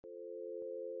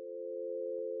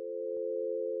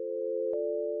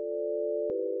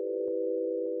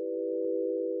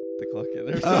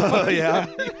looking. Oh, yeah.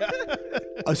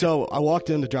 So I walked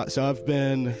in to drop. So I've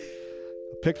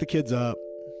picked the kids up.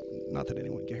 Not that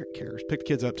anyone cares. Picked the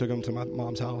kids up, took them to my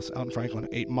mom's house out in Franklin,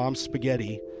 ate mom's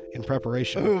spaghetti in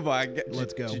preparation. Oh, my God.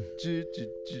 Let's go. Cue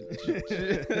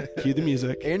the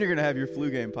music. And you're going to have your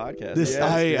flu game podcast.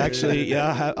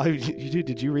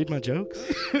 Did you read my jokes?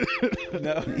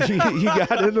 No.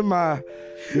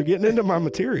 You're getting into my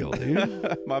material,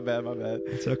 dude. My bad.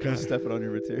 It's okay. I'm stepping on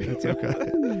your material. It's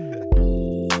okay.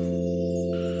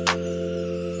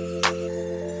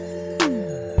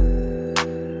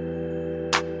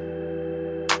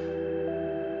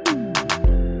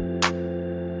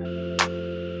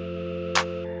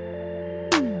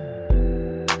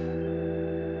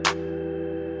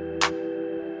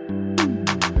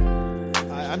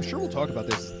 I'm sure we'll talk about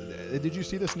this. Did you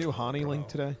see this new Hani link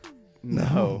today?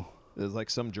 No. There's like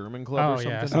some German club or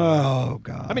something. Oh,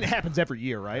 God. I mean, it happens every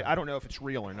year, right? I don't know if it's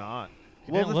real or not.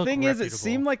 Well, the thing is, it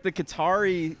seemed like the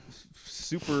Qatari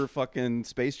super fucking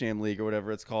Space Jam League or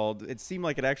whatever it's called, it seemed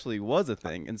like it actually was a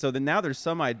thing. And so then now there's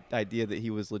some idea that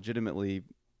he was legitimately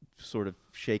sort of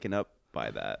shaken up by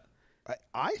that.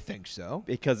 I think so.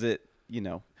 Because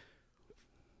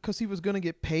because he was going to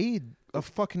get paid a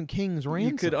fucking king's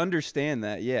ransom. You could understand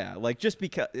that, yeah. Like, just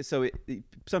because... So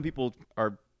some people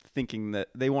are thinking that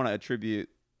they want to attribute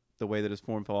the way that his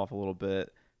form fell off a little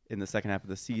bit in the second half of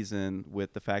the season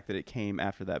with the fact that it came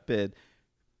after that bid.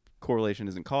 Correlation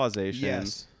isn't causation.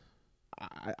 Yes.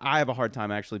 I have a hard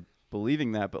time actually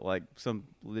believing that, but like some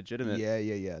legitimate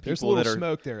Yeah. There's a little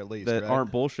smoke there at least, that right?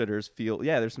 aren't bullshitters feel...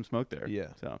 Yeah, there's some smoke there. Yeah.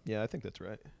 So Yeah, I think that's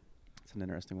right. it's an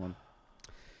interesting one.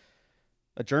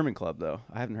 A German club, though.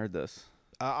 I haven't heard this.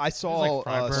 I saw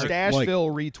Stashville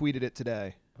retweeted it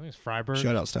today. I think it's Freiburg.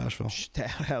 Shout out Stashville.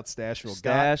 Shout out Stashville.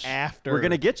 Stash. After We're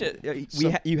going to get you.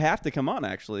 You have to come on,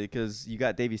 actually, because you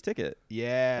got Davey's ticket.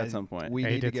 Yeah. At some point. We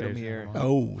need to get him here.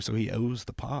 Oh, so he owes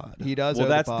the pod. He does Well, owe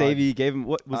that's the pod. Davey gave him...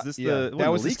 What was this? That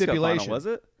was the Leagues Cup stipulation. final, was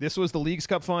it? This was the Leagues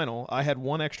Cup final. I had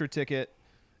one extra ticket,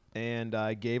 and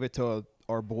I gave it to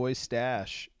our boy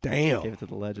Stash. Damn. Gave it to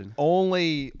the legend.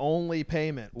 Only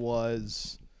payment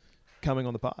was... coming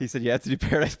on the pod. He said you have to do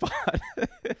Paradise Pod.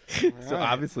 So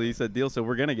obviously he said deal. So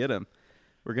we're gonna get him.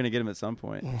 We're gonna get him at some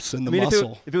point. We'll send the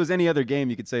muscle. If it was any other game,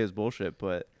 you could say it was bullshit,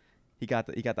 but he got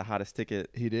the hottest ticket.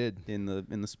 He did in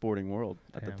the sporting world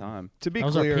at the time. To be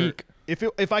clear,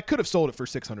 if I could have sold it for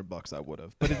 $600, I would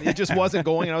have. But it just wasn't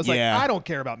going. And I was like, I don't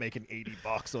care about making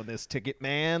 $80 on this ticket,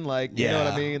 man. Like, you know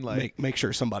what I mean? Like, make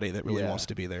sure somebody that really wants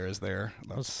to be there is there.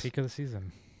 That was the peak of the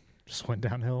season. Just went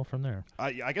downhill from there.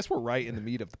 I guess we're right in the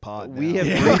meat of the pod. We have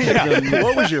reached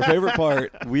what was your favorite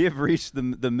part? We have reached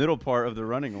the middle part of the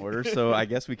running order, so I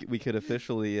guess we could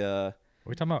officially. Are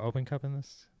we talking about Open Cup in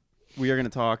this? We are going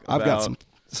to talk. I've got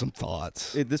some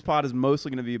thoughts. This pod is mostly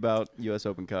going to be about U.S.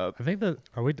 Open Cup. I think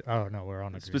Oh no, we're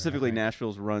on specifically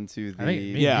Nashville's run to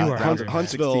the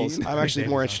Huntsville. I'm actually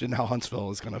more interested in how Huntsville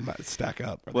is going to stack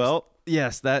up. Well,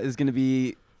 yes, that is going to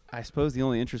be, I suppose, the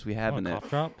only interest we have in it. Cough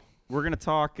drop? We're going to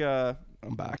talk.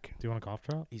 I'm back. Do you want a cough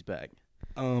drop? He's back.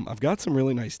 I've got some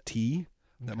really nice tea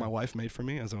that my wife made for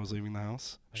me as I was leaving the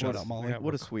house. Shout out Molly.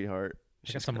 What a sweetheart.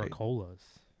 She got some Ricolas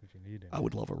if you need it. I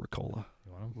would love a Ricola.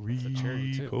 You want them? It's a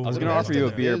cherry too. I was going to offer you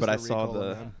a beer, but I saw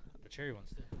the cherry ones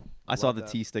too. I saw the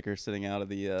tea sticker sitting out of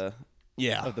the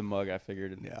of the mug. I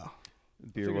figured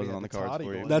beer wasn't on the cards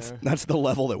for you. That's the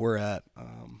level that we're at.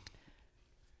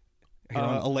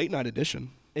 A late night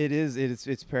edition. It is.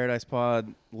 It's Paradise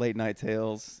Pod Late Night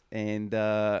Tales, and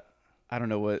I don't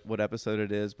know what episode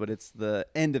it is, but it's the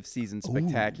end of season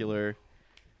spectacular,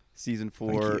 season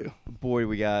 4. Boy,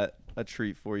 we got a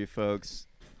treat for you folks.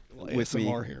 With me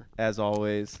here, as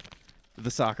always, the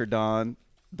Soccer Don.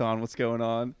 Don, what's going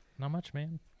on? Not much,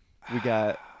 man. We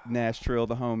got Nash Trill,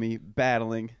 the homie,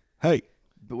 battling. Hey,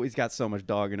 but he's got so much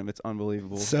dog in him; it's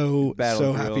unbelievable. So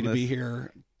happy to be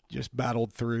here. Just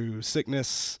battled through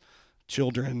sickness,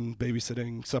 children,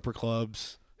 babysitting, supper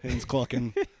clubs, hens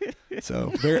clucking.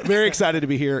 So very, very excited to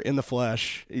be here in the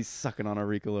flesh. He's sucking on a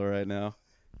Ricola right now,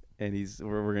 and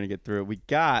we're gonna get through it. We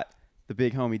got the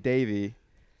big homie Davey.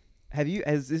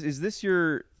 Is this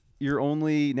your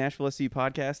only Nashville SC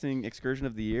podcasting excursion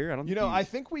of the year? I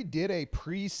think we did a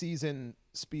preseason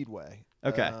speedway.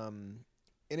 Okay. And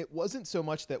it wasn't so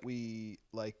much that we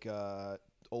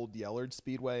Old Yellard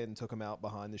Speedway and took him out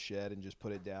behind the shed and just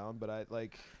put it down, but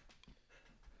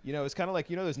You know, it's kind of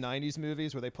like, you know, those 90s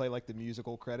movies where they play like the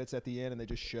musical credits at the end and they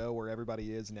just show where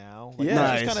everybody is now. Like,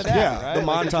 nice. Kind of that, yeah. right? The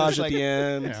like, montage at like, the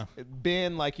end. Yeah.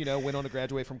 Ben, like, you know, went on to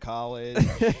graduate from college.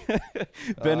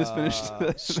 Ben has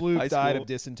finished. Sloop died of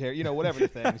dysentery. You know, whatever the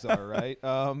things are, right?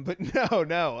 But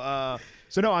no.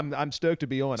 So no, I'm stoked to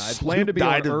be on. I plan to be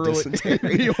on early.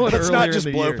 Let's not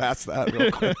just blow past that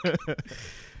real quick.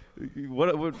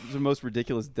 What was the most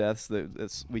ridiculous deaths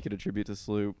that we could attribute to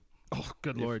Sloop? Oh,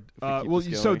 good Lord. Well,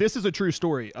 So this is a true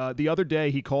story. The other day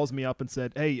he calls me up and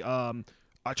said, hey,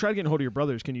 I tried to get a hold of your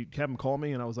brothers. Can you have them call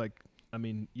me? And I was like, I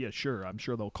mean, yeah, sure. I'm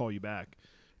sure they'll call you back.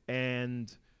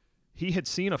 And he had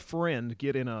seen a friend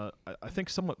get in I think,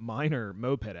 somewhat minor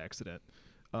moped accident.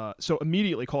 So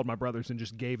immediately called my brothers and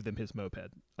just gave them his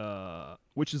moped,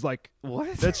 which is like,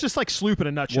 what? That's just like Sloop in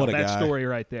a nutshell. That guy. Story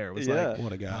right there. It was like,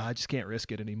 what a guy. I just can't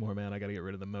risk it anymore, man. I got to get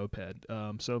rid of the moped.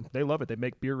 So they love it. They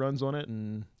make beer runs on it,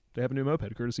 and they have a new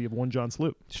moped courtesy of one John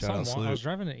Sloop. Shout out Sloop. I was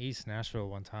driving to East Nashville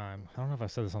one time. I don't know if I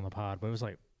said this on the pod, but it was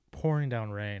like pouring down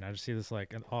rain. I just see this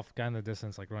like an off guy in the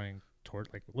distance, like running toward,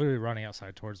 like literally running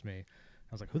outside towards me.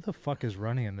 I was like, who the fuck is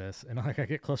running in this? And like I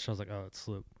get closer, I was like, oh, it's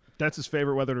Sloop. That's his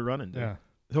favorite weather to run in. Dude. Yeah.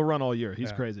 He'll run all year.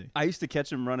 He's crazy. I used to catch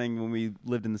him running when we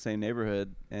lived in the same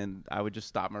neighborhood, and I would just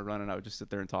stop my run and I would just sit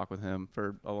there and talk with him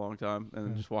for a long time and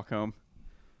then just walk home.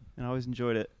 And I always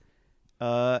enjoyed it.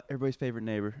 Everybody's favorite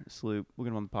neighbor, Sloop. We'll get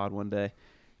him on the pod one day.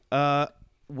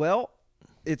 Well,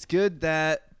 it's good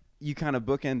that you kind of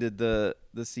bookended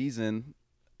the season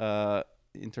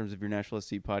in terms of your Nashville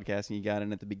SC podcast, and you got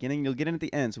in at the beginning. You'll get in at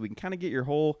the end, so we can kind of get your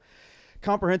whole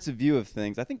comprehensive view of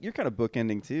things. I think you're kind of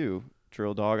bookending too,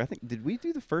 TrillDawg. I think, did we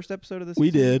do the first episode of this?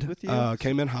 We did. With you?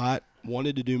 Came in hot.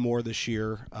 Wanted to do more this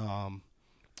year.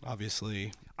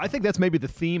 Obviously, I think that's maybe the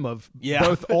theme of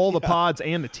both all the pods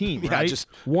and the team, right? Just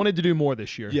wanted to do more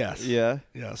this year. Yes. Yeah.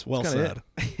 Yes. Well said.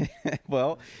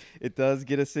 Well, it does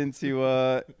get us into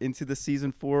the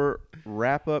season 4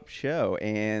 wrap up show,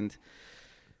 and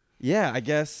yeah, I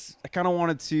guess I kind of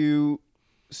wanted to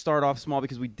start off small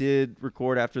because we did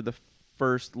record after the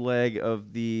first leg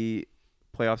of the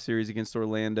playoff series against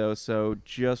Orlando, so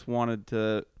just wanted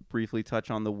to briefly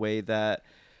touch on the way that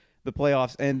the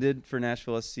playoffs ended for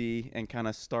Nashville SC and kind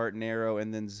of start narrow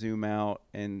and then zoom out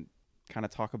and kind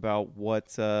of talk about what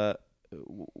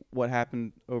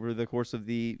happened over the course of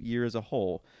the year as a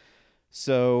whole.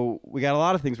 So we got a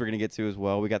lot of things we're going to get to as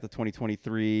well. We got the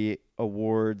 2023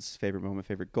 awards, favorite moment,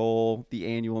 favorite goal, the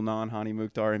annual Non-Hany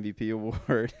Mukhtar MVP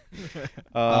award.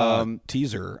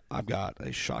 Teaser, I've got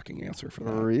a shocking answer for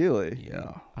that. Really?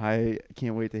 Yeah. I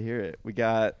can't wait to hear it. We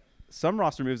got some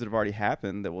roster moves that have already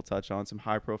happened that we'll touch on, some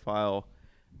high-profile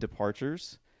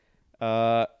departures,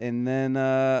 and then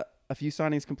a few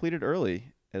signings completed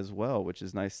early as well, which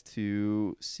is nice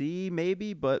to see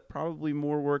maybe, but probably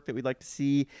more work that we'd like to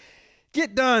see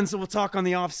get done. So we'll talk on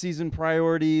the off-season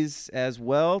priorities as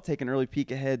well, take an early peek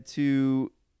ahead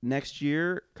to next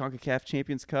year. Concacaf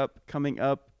Champions Cup coming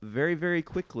up very, very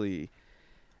quickly,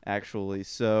 actually.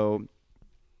 So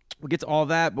we'll get to all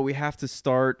that, but we have to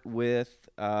start with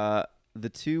the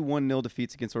 2-1-0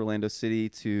 defeats against Orlando City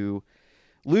to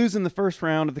lose in the first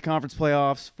round of the conference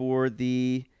playoffs for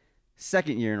the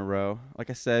second year in a row. Like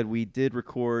I said, we did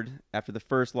record after the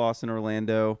first loss in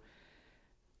Orlando.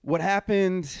 What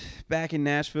happened back in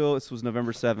Nashville, this was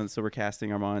November 7th, so we're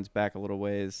casting our minds back a little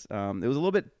ways. It was a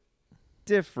little bit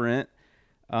different.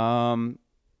 Going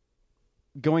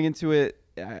into it,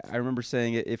 I remember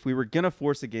saying if we were going to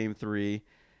force a Game 3,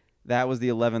 that was the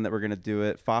 11 that we're going to do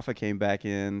it. Fafa came back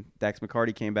in. Dax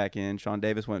McCarty came back in. Sean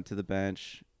Davis went to the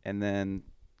bench. And then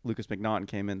Lucas McNaughton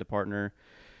came in to partner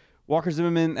Walker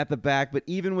Zimmerman at the back. But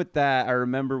even with that, I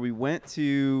remember we went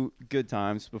to Good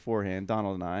Times beforehand,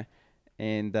 Donald and I.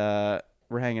 And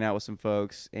we're hanging out with some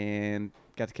folks and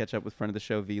got to catch up with friend of the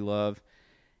show, V-Love.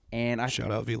 And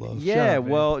Shout out V-Love. Yeah,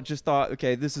 well, just thought,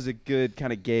 okay, this is a good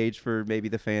kind of gauge for maybe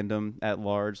the fandom at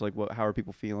large. Like, how are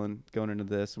people feeling going into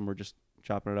this? And we're just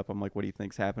chopping it up. I'm like, what do you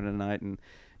think's happening tonight? And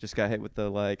just got hit with the,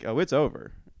 like, oh, it's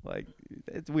over. Like,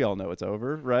 we all know it's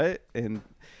over, right? And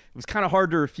it was kind of hard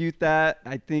to refute that.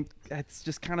 I think that's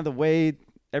just kind of the way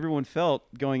everyone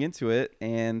felt going into it.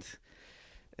 And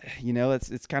you know,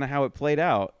 it's kind of how it played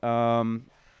out.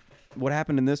 What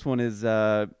happened in this one is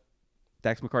Dax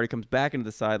McCarty comes back into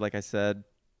the side, like I said,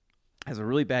 has a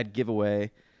really bad giveaway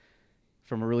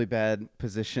from a really bad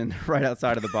position right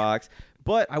outside of the box.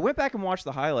 But I went back and watched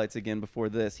the highlights again before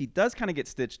this. He does kind of get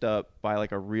stitched up by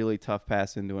like a really tough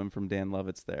pass into him from Dan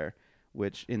Lovitz there,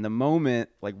 which in the moment,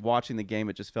 like watching the game,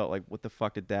 it just felt like, what the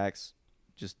fuck did Dax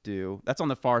just do? That's on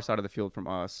the far side of the field from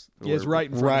us. Yeah, it's right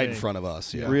in front of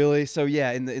us. Yeah. Really? So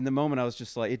yeah, in the moment I was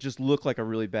just like, it just looked like a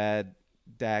really bad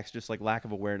Dax, just like lack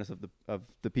of awareness of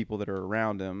the people that are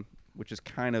around him, which is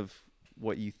kind of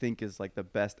what you think is like the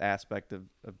best aspect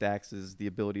of Dax, is the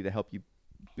ability to help you,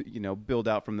 build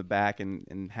out from the back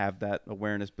and have that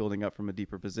awareness building up from a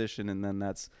deeper position. And then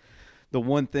that's the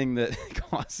one thing that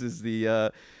causes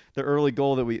the early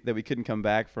goal that we couldn't come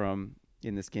back from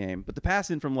in this game. But the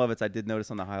pass in from Lovitz, I did notice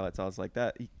on the highlights. I was like,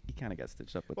 that he kind of got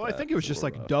stitched up with that. Well, I think it was just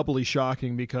like doubly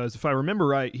shocking because if I remember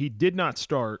right, he did not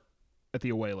start at the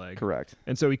away leg. Correct.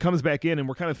 And so he comes back in, and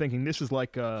we're kind of thinking this is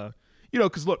like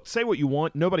because look, say what you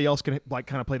want, nobody else can like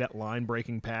kind of play that line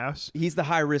breaking pass. He's the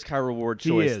high risk, high reward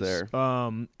choice there.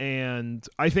 And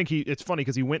I think it's funny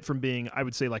because he went from being, I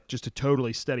would say, like just a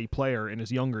totally steady player in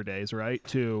his younger days, right,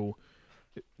 to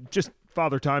just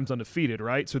Father Time's undefeated,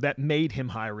 right? So that made him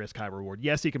high risk, high reward.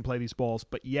 Yes, he can play these balls,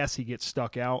 but yes, he gets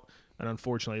stuck out. And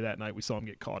unfortunately, that night we saw him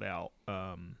get caught out,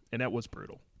 and that was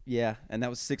brutal. Yeah, and that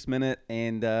was 6 minute,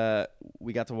 and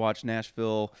we got to watch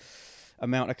Nashville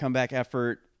mount a comeback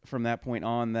effort from that point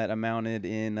on that amounted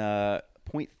in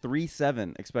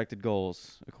 0.37 expected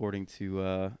goals, according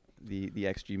to the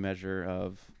XG measure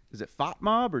of, is it FOT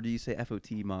mob or do you say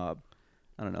FOT mob?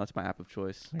 I don't know. It's my app of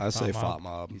choice. I say FOT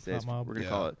mob. These days, we're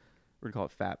gonna call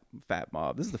it fat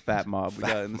mob. This is the fat mob we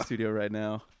got in the studio right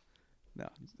now. No,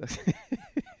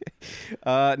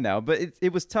 no, but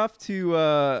it was tough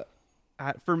to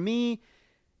for me.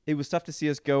 It was tough to see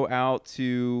us go out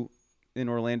to an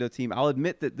Orlando team. I'll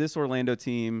admit that this Orlando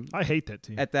team, I hate that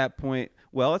team at that point.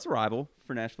 Well, it's a rival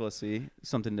for Nashville SC.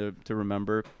 Something to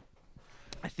remember.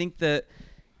 I think that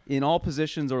in all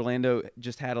positions, Orlando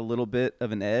just had a little bit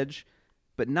of an edge,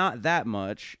 but not that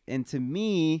much. And to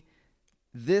me,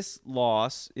 this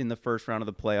loss in the first round of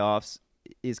the playoffs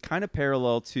is kind of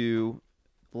parallel to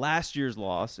last year's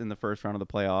loss in the first round of the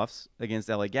playoffs against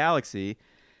LA Galaxy,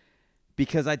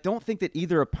 because I don't think that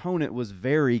either opponent was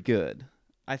very good.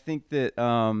 I think that,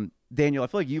 Daniel, I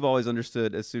feel like you've always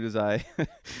understood as soon as I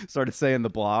started saying the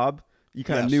blob, you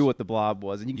kind of knew what the blob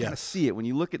was. And you can kind of see it when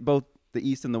you look at both the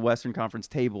East and the Western Conference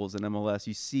tables in MLS.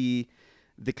 You see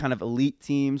the kind of elite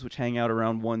teams, which hang out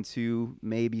around 1, 2,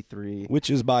 maybe 3. Which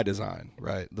is by design,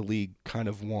 right? The league kind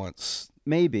of wants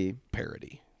maybe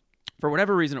parity. For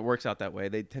whatever reason, it works out that way.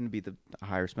 They tend to be the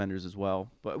higher spenders as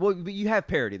well. But you have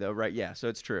parity, though, right? Yeah, so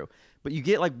it's true. But you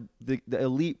get like the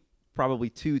elite, probably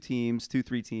 3 teams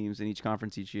in each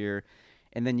conference each year.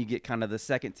 And then you get kind of the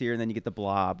second tier, and then you get the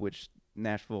blob, which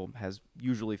Nashville has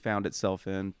usually found itself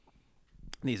in.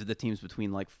 These are the teams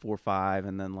between like 4, 5,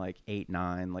 and then like 8,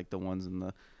 9, like the ones in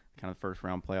the kind of first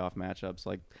round playoff matchups,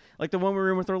 like the one we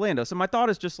were in with Orlando. So my thought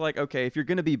is just like, okay, if you're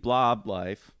going to be blob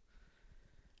life,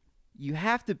 you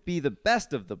have to be the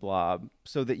best of the blob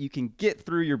so that you can get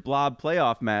through your blob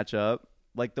playoff matchup,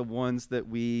 like the ones that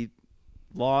we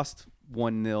lost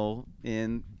 1-0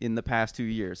 in the past 2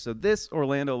 years. So this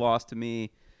Orlando loss, to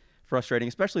me, frustrating,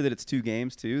 especially that it's 2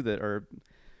 games too that are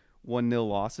 1-0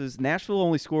 losses. Nashville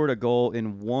only scored a goal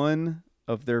in 1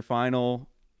 of their final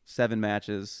 7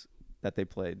 matches that they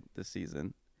played this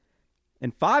season,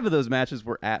 and 5 of those matches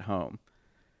were at home.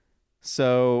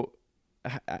 So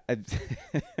I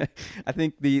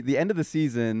think the end of the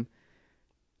season,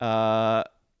 I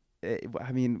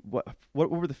mean,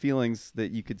 what were the feelings that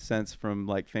you could sense from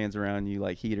like fans around you,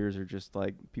 like heaters or just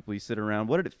like people you sit around?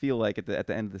 What did it feel like at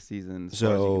the end of the season?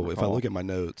 So if I look at my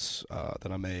notes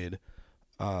that I made,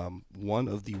 one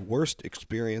of the worst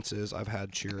experiences I've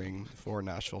had cheering for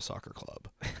Nashville Soccer Club.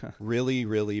 Really,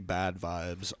 really bad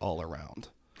vibes all around.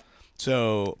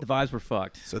 So the vibes were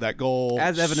fucked. So that goal,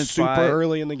 as evidenced super by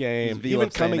early in the game,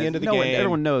 even coming into the game,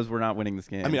 everyone knows we're not winning this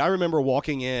game. I mean, I remember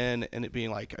walking in and it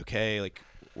being like, okay, like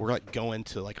we're like going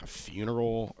to like a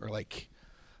funeral or like,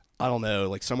 I don't know,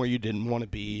 like somewhere you didn't want to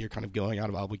be. You're kind of going out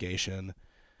of obligation,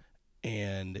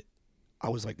 and I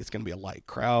was like, it's going to be a light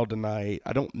crowd tonight.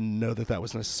 I don't know that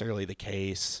was necessarily the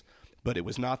case, but it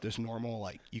was not this normal,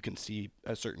 like you can see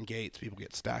at certain gates people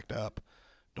get stacked up.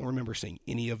 Don't remember seeing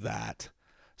any of that.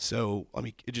 So, I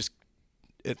mean,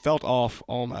 it felt off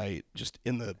all night just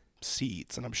in the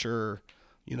seats, and I'm sure,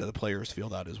 the players feel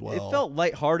that as well. It felt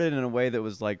lighthearted in a way that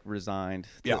was like resigned.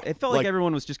 Yeah. It felt like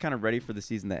everyone was just kind of ready for the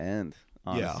season to end.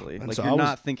 Honestly, yeah. Like so you're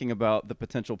not thinking about the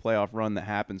potential playoff run that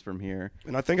happens from here.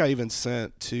 And I think I even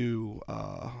sent to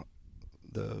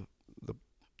the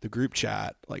group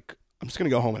chat, like, I'm just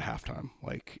gonna go home at halftime.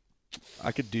 Like,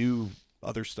 I could do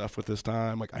other stuff with this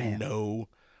time. Like, I know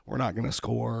we're not gonna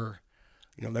score.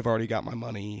 They've already got my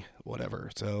money,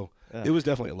 whatever. So it was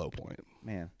definitely a low point.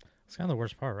 Man, it's kind of the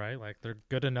worst part, right? Like they're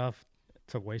good enough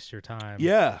to waste your time.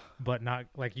 Yeah. But not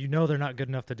like, they're not good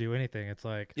enough to do anything. It's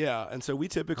like, yeah. And so we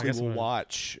typically will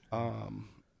watch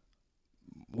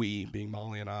we, being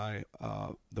Molly and I,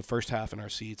 the first half in our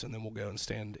seats, and then we'll go and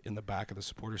stand in the back of the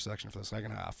supporter section for the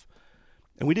second half.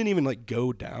 And we didn't even like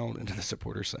go down into the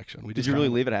supporter section. Did you really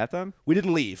leave at halftime? We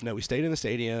didn't leave. No, we stayed in the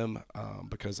stadium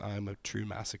because I'm a true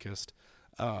masochist.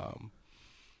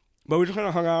 But we just kind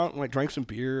of hung out and like drank some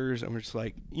beers, and we're just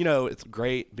like, it's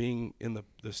great being in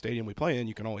the stadium we play in.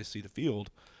 You can always see the field,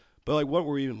 but like, what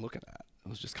were we even looking at? It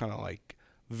was just kind of like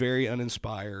very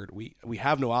uninspired. We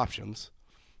have no options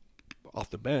off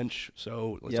the bench,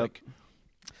 so it's like,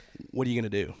 what are you gonna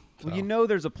do? So. Well,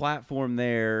 there's a platform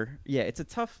there. Yeah, it's a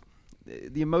tough.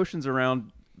 The emotions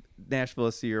around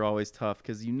Nashville SC are always tough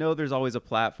because there's always a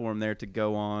platform there to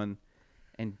go on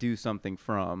and do something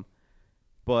from,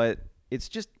 but it's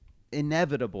just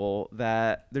inevitable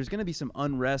that there's going to be some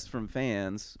unrest from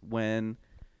fans when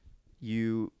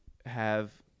you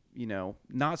have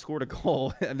not scored a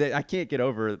goal. I can't get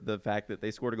over the fact that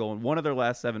they scored a goal in one of their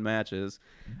last 7 matches,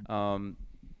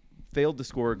 failed to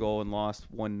score a goal and lost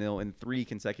 1-0 in 3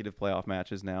 consecutive playoff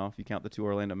matches now, if you count the 2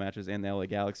 Orlando matches and the LA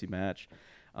Galaxy match.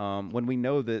 When we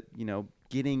know that,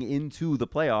 getting into the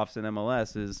playoffs in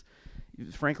MLS is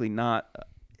frankly not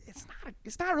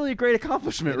it's not really a great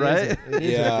accomplishment, right?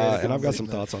 Yeah, and I've got some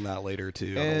thoughts on that later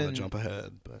too. I don't want to jump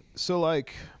ahead, but so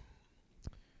like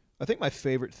I think my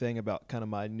favorite thing about kind of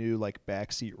my new like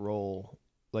backseat role,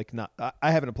 like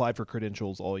I haven't applied for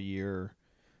credentials all year.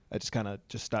 I just kind of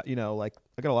stopped, like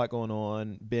I got a lot going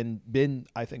on. Ben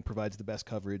I think provides the best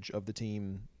coverage of the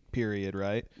team, period,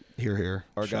 right? Here.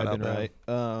 Our guy Ben,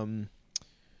 right?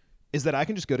 Is that I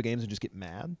can just go to games and just get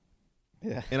mad.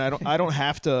 Yeah. And I don't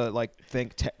have to like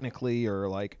think technically or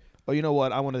like, oh, you know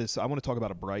what? I want to talk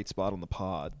about a bright spot on the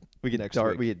pod. We get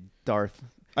Darth.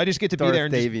 I just get to Darth be there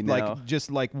and Davey just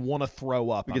want to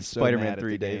throw up. We get Spider-Man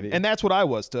 3 Davey. And that's what I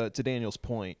was to Daniel's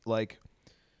point. Like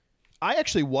I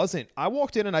actually wasn't. I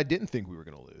walked in and I didn't think we were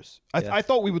going to lose. I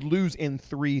thought we would lose in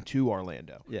 3 to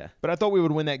Orlando. Yeah. But I thought we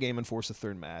would win that game and force a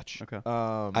third match. Okay.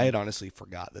 I had honestly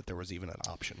forgot that there was even an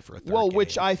option for a third game.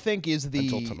 Which I think is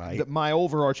until tonight. My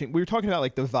overarching. We were talking about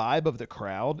like the vibe of the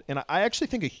crowd, and I actually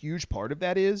think a huge part of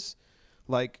that is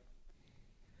like.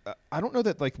 I don't know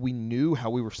that like we knew how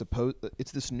we were supposed.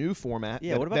 It's this new format.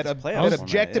 Yeah, what about that, this playoff that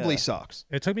objectively format? Yeah. sucks.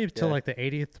 It took me till like the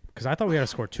 80th because I thought we had to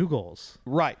score 2 goals.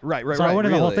 Right. So I went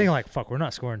in the whole thing like, fuck, we're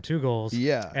not scoring 2 goals.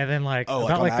 Yeah. And then like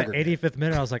about like the 85th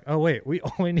minute, I was like, oh wait, we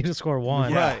only need to score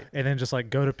 1. Right. And then just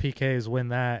like go to PKs, win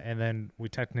that, and then we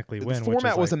technically win. The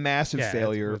format was like, a massive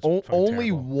failure. It's Only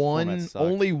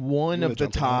terrible. one of the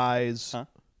ties Huh?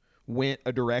 went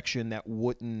a direction that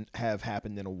wouldn't have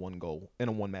happened in a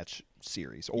 1 match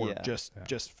series or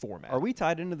just format. Are we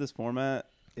tied into this format?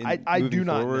 I do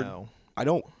not forward? know. I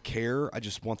don't care. I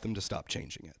just want them to stop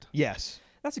changing it. Yes.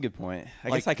 That's a good point. I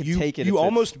Like, guess I could you, take it. You if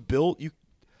almost build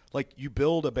you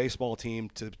build a baseball team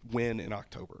to win in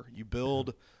October. You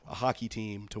build a hockey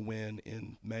team to win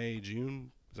in May,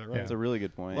 June. Is that right? That's a really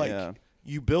good point. Like yeah.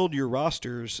 you build your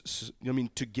rosters.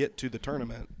 To get to the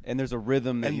tournament, And there's a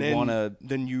rhythm that and you want to.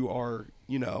 then you are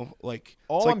like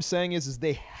All it's like, I'm saying is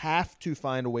they have to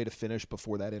find a way to finish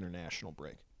before that international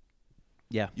break.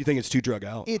 Yeah. You think it's too drug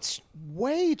out? It's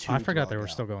way too. I forgot they drug were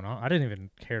out. still going on. I didn't even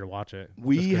care to watch it.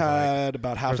 We just 'cause, had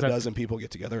about half a that- dozen people get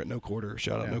together at No Quarter.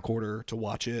 Shout out Yeah. No Quarter to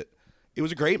watch it. It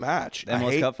was a great match. The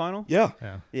MLS Cup final? Yeah.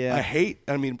 Yeah.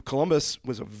 Columbus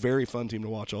was a very fun team to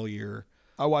watch all year.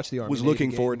 I watched the Army. Was Navy looking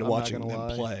game, forward to I'm not watching gonna them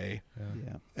lie. play,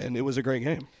 Yeah. and it was a great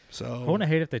game. I So wouldn't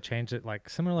hate if they changed it like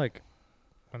similar like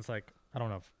when it's like I don't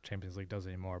know if Champions League does it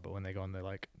anymore, but when they go in the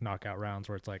like knockout rounds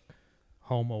where it's like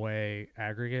home away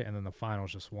aggregate and then the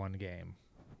final's just 1 game.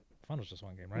 Final's just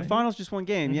 1 game, right? The final's just 1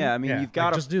 game. Yeah. I mean, you've got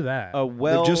like, just do that. a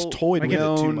they've just toyed with it too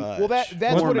known- much. Well, that's what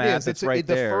it format is. that's It's right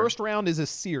the there. first round is a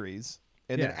series,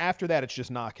 and then Yeah. after that, it's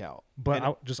just knockout. But And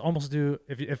I just almost do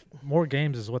if more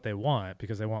games is what they want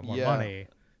because they want more Yeah. money.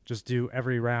 Just do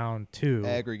every round 2,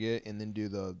 aggregate, and then do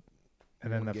the.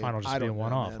 and then one the game. final I just be a don't know,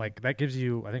 one-off. man. Like that gives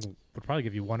you, I think, would probably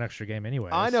give you 1 extra game anyway.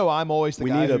 I know I'm always the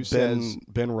we guy need a who says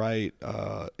Ben Wright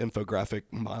infographic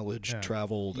mileage Yeah.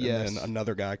 traveled, Yes. and then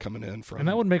another guy coming in from and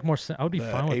that would make more sense. I would be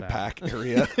the fine with APAC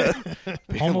area.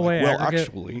 Being Home away well, aggregate.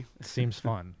 actually, that. It seems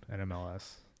fun in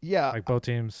MLS. yeah. Like both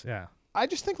teams, yeah. I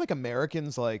just think like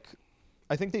Americans I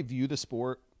think they view the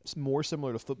sport more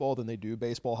similar to football than they do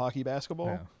baseball, hockey, basketball,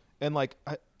 Yeah. and like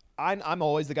I'm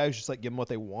always the guy who's just like give them what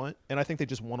they want, and I think they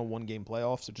just want a 1-game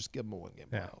playoff, so just give them a 1-game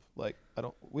Yeah. playoff. Like I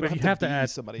don't. We But don't you have to be add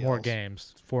somebody more else.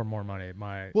 games for more money.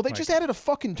 Well, they just added a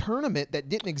fucking tournament that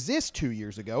didn't exist 2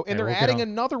 years ago, and Hey, they're we'll get adding on-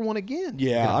 another one again.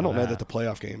 yeah, Get I on don't know that. that the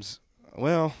playoff games.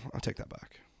 Well, I'll take that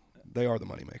back. They are the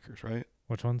moneymakers, right?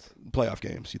 Which ones? Playoff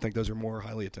games. You think those are more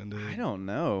highly attended? I don't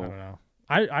know. I don't know.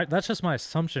 I that's just my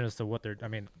assumption as to what they're. I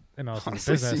mean, MLS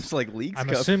Honestly, business. seems like Leagues I'm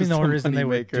Cup assuming is the the only reason they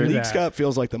would moneymaker. do Leagues that. Cup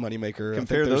feels like the moneymaker.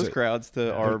 Compare those crowds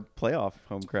to our playoff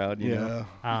home crowd. You know?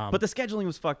 But the scheduling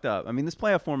was fucked up. I mean, this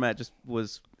playoff format just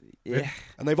was.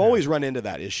 And they've always run into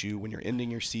that issue when you're ending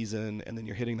your season and then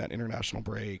you're hitting that international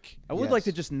break. I would like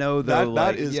to just know though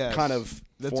that is kind of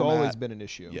that's format. always been an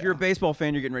issue. If you're a baseball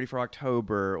fan, you're getting ready for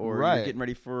October, or you're getting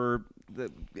ready for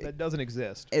that doesn't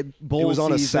exist. Bowl it was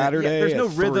on a season. Saturday. Yeah, there's no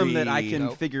at rhythm 3. that I can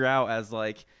Nope. figure out as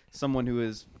like someone who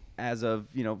is as of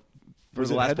for Was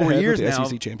the it last head-to-head 4 with years the now.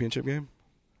 SEC championship game,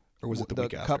 or was it the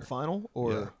week after? Cup final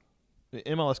or the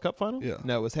MLS Cup final? Yeah.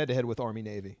 No, it was head-to-head with Army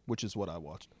Navy, which is what I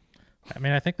watched. I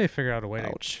mean, I think they figured out a way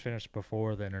Ouch. to finish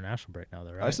before the international break now,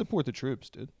 though, right? I support the troops,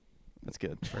 dude. That's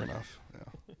good. Fair enough.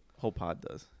 Yeah. Whole pod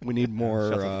does. We need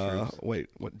more. Shouts out to troops. Wait,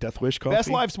 what? Death Wish coffee.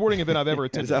 Best live sporting event I've ever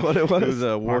attended. Is that what it was? It was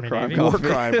a war Army crime Navy? War coffee.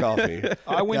 crime coffee.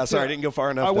 I went yeah, to, sorry, I didn't go far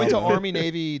enough. I went to down. Army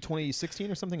Navy 2016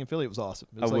 or something in Philly. It was awesome.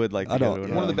 It I was would like to I go don't- to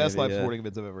an one of the Army best Navy, live yeah. sporting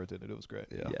events I've ever attended. It was great.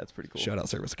 Yeah. Yeah, it's pretty cool. Shout out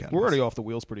Service Academy. We're already off the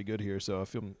wheels pretty good here, so I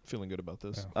feel feeling good about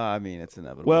this. Yeah. I mean, it's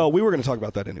inevitable. Well, we were going to talk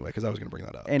about that anyway because I was going to bring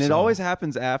that up. and it So- always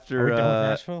happens Are after we done with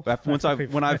Nashville? once I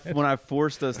when I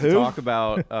forced us to Who? talk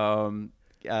about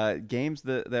games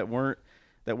that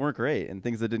weren't great and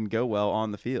things that didn't go well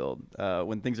on the field.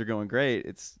 When things are going great,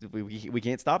 it's we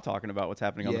can't stop talking about what's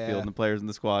happening on the field and the players in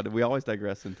the squad. We always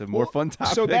digress into more fun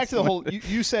topics. So back to the whole.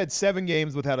 You said 7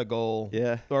 games without a goal.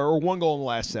 Yeah. Or 1 goal in the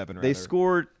last 7. They rather.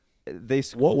 scored.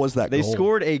 What was that They goal?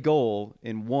 scored a goal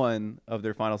in one of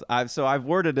their finals. I've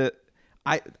worded it.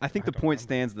 I think the point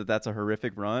stands that that's a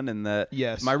horrific run, and that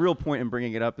Yes. my real point in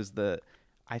bringing it up is that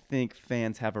I think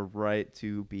fans have a right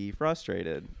to be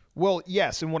frustrated. Well,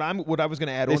 yes, and what I was going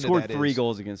to add They on to scored that 3 is,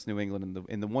 goals against New England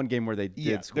in the one game where they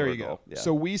did score there a you goal. go. Yeah.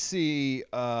 So we see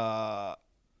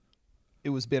it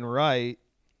was Ben Wright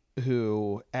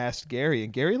who asked Gary,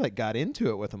 and Gary like got into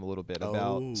it with him a little bit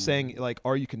about saying like,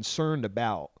 "Are you concerned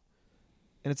about?"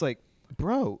 And it's like,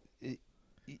 bro,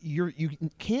 you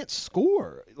can't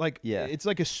score. Like, it's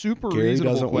like a super Gary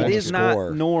reasonable doesn't question. want it to is not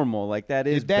score. normal. Like that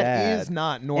is That bad. is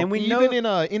not normal. And we even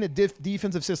know in a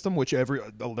defensive system, which there's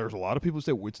a lot of people who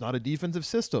say well, it's not a defensive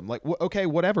system. Like, okay,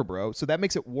 whatever, bro. So that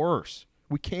makes it worse.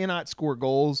 We cannot score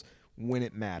goals when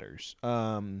it matters.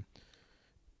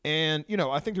 And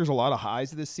I think there's a lot of highs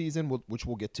this season, which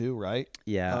we'll get to, right?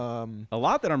 Yeah. A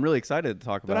lot that I'm really excited to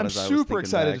talk about. That I'm as I was super thinking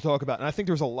excited back. to talk about. And I think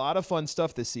there's a lot of fun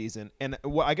stuff this season. And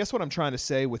I guess what I'm trying to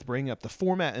say with bringing up the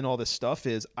format and all this stuff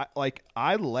is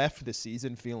I left the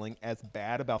season feeling as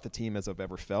bad about the team as I've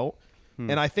ever felt.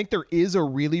 And I think there is a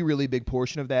really, really big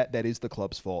portion of that is the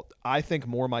club's fault. I think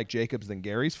more Mike Jacobs than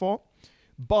Gary's fault.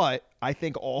 But I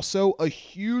think also a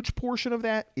huge portion of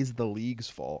that is the league's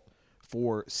fault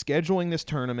for scheduling this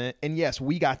tournament. And yes,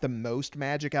 we got the most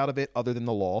magic out of it other than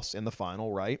the loss in the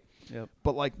final, right? Yep.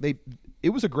 But like it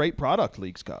was a great product,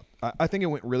 Leagues Cup. I think it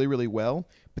went really, really well.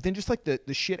 But then just like the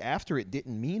shit after it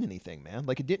didn't mean anything, man.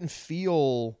 Like it didn't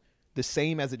feel the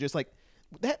same as it just like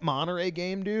that Monterey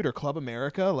game, dude, or Club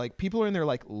America. Like people are in there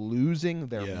like losing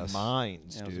their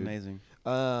minds, Yeah, it dude. was amazing.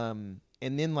 And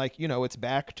then like, it's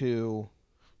back to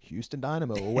Houston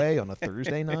Dynamo away on a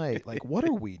Thursday night. Like, what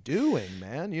are we doing,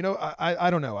 man? I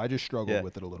don't know. I just struggled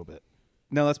with it a little bit.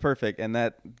 No, that's perfect, and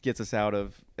that gets us out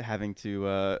of having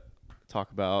to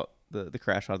talk about the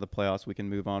crash out of the playoffs. We can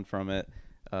move on from it,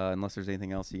 unless there's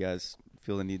anything else you guys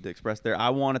feel the need to express there. I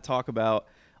want to talk about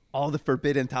all the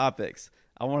forbidden topics.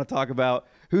 I want to talk about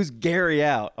who's Gary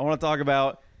out. I want to talk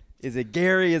about is it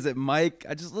Gary? Is it Mike?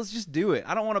 Let's just do it.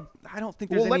 I don't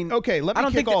think there's any. Let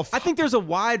me kick off. I think there's a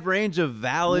wide range of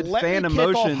valid fan me kick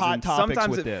off emotions. hot and topics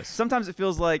with this. Sometimes it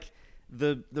feels like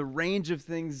the range of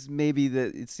things maybe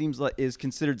that it seems like is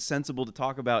considered sensible to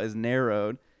talk about is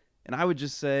narrowed. And I would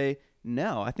just say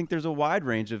no. I think there's a wide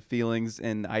range of feelings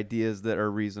and ideas that are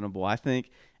reasonable. I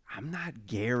think I'm not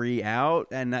Gary out,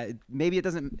 and maybe it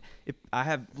doesn't.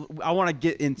 I want to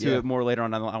get into it more later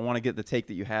on. I want to get the take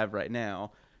that you have right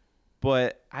now.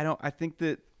 But I don't think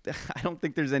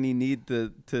there's any need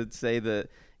to say that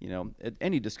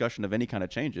any discussion of any kind of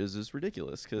changes is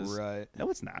ridiculous because no,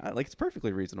 it's not. Like it's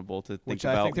perfectly reasonable to think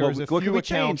about. I think there was a few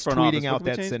accounts front office? tweeting out What can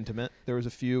we that change? sentiment. There was a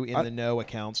few in the know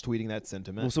accounts tweeting that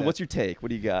sentiment. Well, so what's your take? What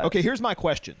do you got? Okay, here's my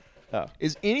question: Oh.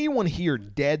 Is anyone here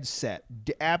dead set,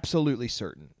 absolutely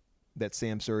certain that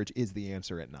Sam Surridge is the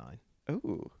answer at 9?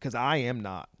 Ooh. Because I am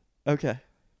not. Okay.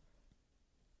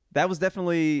 That was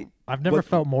definitely. I've never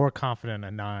felt more confident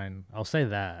at 9. I'll say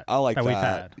that. I like that. We've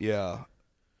had. Yeah.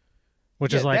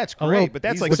 Which is like that's a great, little- but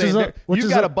that's like which is saying which you've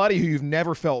is got a buddy who you've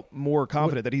never felt more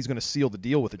confident that he's going to seal the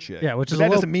deal with a chick. Yeah, which But is that a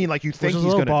little- doesn't mean like you which think is a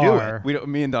he's little going to do bar. it. We don't.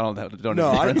 Me and Donald don't.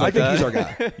 No, have I friends think like he's that. our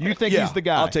guy. You think Yeah, he's the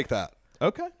guy? I'll take that.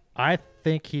 Okay. I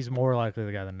think he's more likely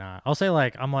the guy than not. I'll say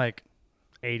I'm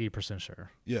 80% sure.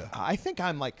 Yeah. I think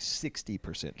I'm like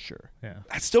 60% sure. Yeah.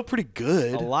 That's still pretty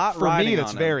good. A lot For riding me,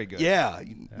 that's on him. very good. Yeah.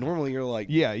 Normally you're like,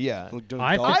 Yeah, yeah. doing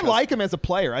I dog I cussing. like him as a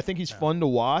player. I think he's fun to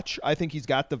watch. I think he's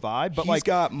got the vibe. But He's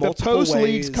got the multiple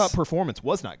post-Leagues ways. Cup performance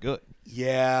was not good.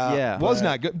 Yeah. Yeah. Was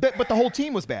not good. But the whole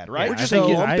team was bad, right? Yeah, We're just I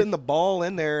think lumping the ball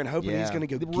in there and hoping he's going to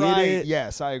go right. get it.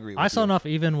 Yes, I agree with I saw you. enough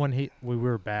even when we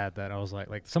were bad that I was like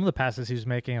some of the passes he was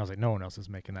making, I was like, no one else is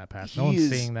making that pass. No one's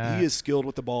seeing that. He is skilled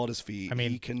with the ball at his feet. I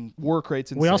mean, he can. Work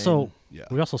rate's insane. we also Yeah.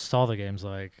 we also saw the games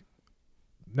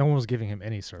no one was giving him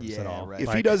any service at Yeah, all. right.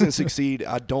 If he doesn't succeed,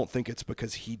 I don't think it's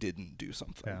because he didn't do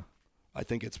something. Yeah. I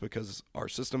think it's because our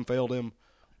system failed him,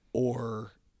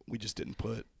 or we just didn't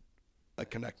put a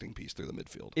connecting piece through the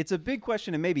midfield. It's a big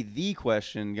question, and maybe the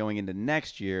question going into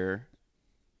next year,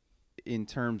 in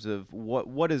terms of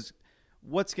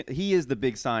he is the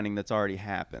big signing that's already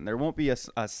happened. There won't be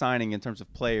a signing in terms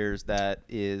of players that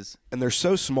is. And they're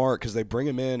so smart because they bring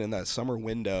him in that summer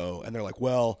window, and they're like,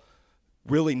 well,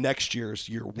 really next year's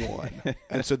year one.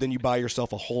 And so then you buy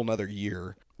yourself a whole nother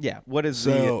year. Yeah, what is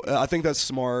So I think that's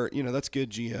smart. That's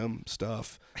good GM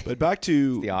stuff. But back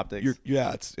to the optics.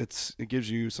 It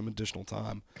gives you some additional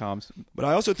time. comms? But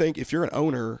I also think if you're an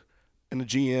owner and a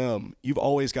GM, you've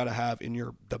always got to have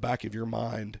in the back of your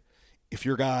mind, if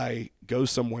your guy goes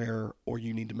somewhere or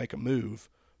you need to make a move,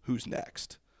 who's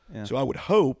next? Yeah. So I would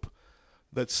hope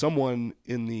that someone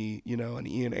in an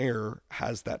Ian Ayre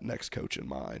has that next coach in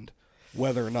mind,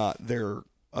 whether or not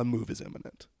a move is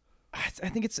imminent. I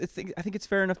think it's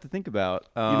fair enough to think about.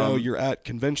 You're at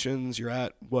conventions, you're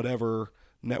at whatever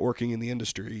networking in the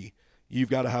industry. You've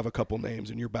got to have a couple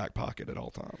names in your back pocket at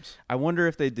all times. I wonder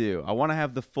if they do. I want to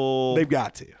have the full. They've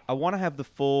got to. I want to have the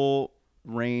full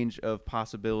range of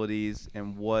possibilities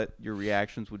and what your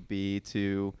reactions would be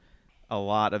to a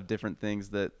lot of different things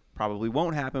that probably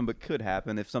won't happen but could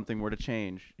happen if something were to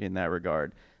change in that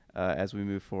regard as we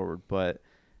move forward. But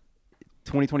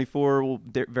 2024 will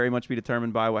very much be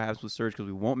determined by what happens with Surridge, because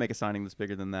we won't make a signing that's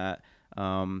bigger than that.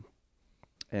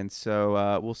 And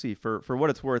so we'll see. For what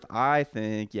it's worth, I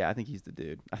think he's the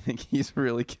dude. I think he's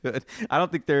really good. I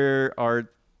don't think there are,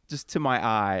 just to my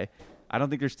eye, I don't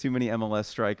think there's too many MLS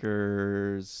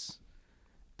strikers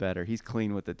better. He's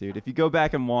clean with it, dude. If you go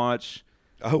back and watch.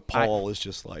 I hope Paul is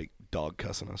just like dog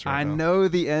cussing us right now. I know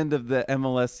the end of the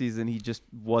MLS season, he just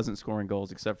wasn't scoring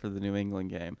goals except for the New England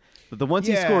game. But the ones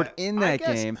he scored in that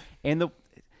game and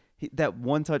that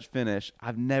one-touch finish,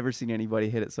 I've never seen anybody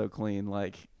hit it so clean.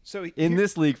 In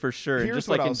this league for sure. Just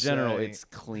in general, it's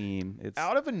clean. It's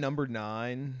out of a number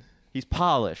 9. He's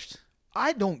polished.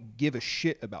 I don't give a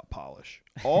shit about polish.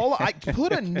 I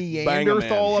put a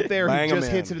Neanderthal up there who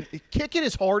just hits it. Kick it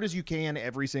as hard as you can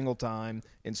every single time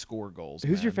and score goals.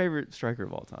 Who's your favorite striker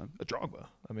of all time? Drogba.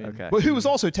 I mean, okay. But who was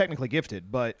also technically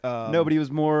gifted, but no, but he was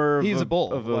more. He's a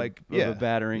bull of a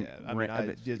battering. Yeah, I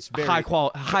mean, it's very,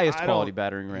 highest quality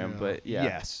battering ram. But yeah,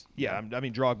 yes, yeah. I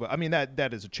mean, Drogba. I mean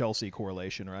that is a Chelsea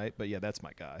correlation, right? But yeah, that's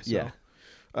my guy. So. Yeah.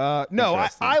 No,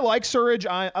 I like Surridge.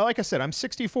 Like I said, I'm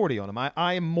 60-40 on him.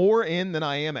 I am more in than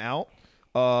I am out.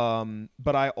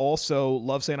 But I also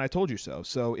love saying I told you so.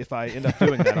 So if I end up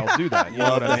doing that, I'll do that. You know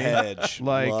what I mean? Hedge.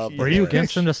 Were you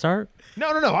against him to start? No.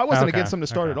 I wasn't Okay. against him to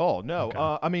start Okay. at all. No.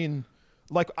 Okay. I mean,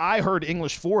 I heard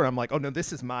English 4, and I'm like, oh, no,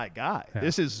 this is my guy. Yeah.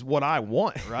 This is what I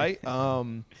want, right?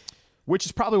 Which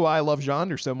is probably why I love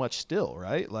Jonder so much still,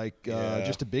 right?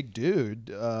 Just a big dude.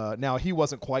 Now, he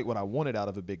wasn't quite what I wanted out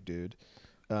of a big dude.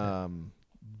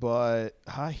 But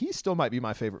he still might be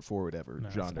my favorite forward ever,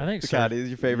 Jonder. I think Scotty is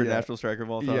your favorite Yeah. Nashville striker of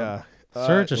all time. Yeah.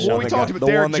 Surridge is Well, we the talked guy- about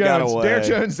the Derek one that got Jones. away. Derek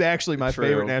Jones is actually my True.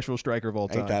 favorite Nashville striker of all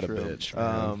time. Ain't that a True. bitch,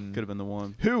 man. Could have been the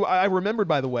one. Who I remembered,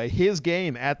 by the way, his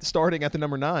game starting at the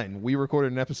number 9. We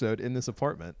recorded an episode in this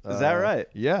apartment. Is that right?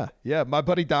 Yeah. My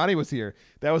buddy Donnie was here.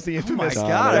 That was the infamous. God,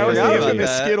 I that was the forgot about infamous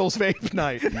that. Skittles vape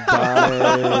night.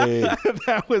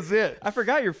 That was it. I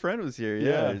forgot your friend was here.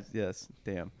 Yeah. Yes.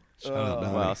 Damn. Shout out,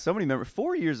 Donnie. Wow. So many memories.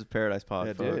 4 years of Paradise Pod,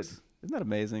 Yeah, folks. dude. Isn't that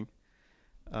amazing?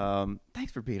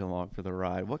 Thanks for being along for the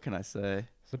ride. What can I say?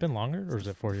 Has it been longer, or is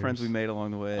it 4 years? Friends we made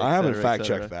along the way. I haven't et fact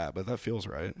cetera. checked that, but that feels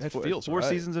right. That Four, feels four right.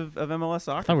 seasons of MLS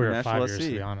soccer. I thought we were for at Nashville 5 years, SC.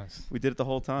 to be honest. We did it the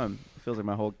whole time. It feels like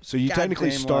my whole. So you technically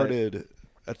goddamn started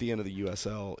at the end of the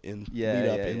USL in lead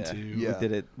up into. Yeah. We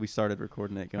did it. We started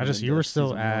recording it. Going You were still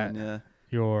season at 1, yeah.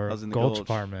 your I was in the Gulch Gulch.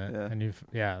 department,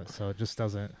 Yeah. and so it just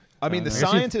doesn't. I mean, the I guess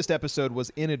scientist episode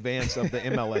was in advance of the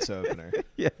MLS opener.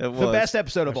 Yeah, it was. The best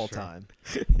episode of all That's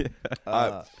true.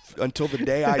 time. Until the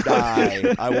day I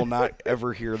die, I will not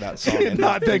ever hear that song and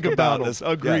Not think about it. this.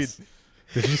 Agreed. Yes.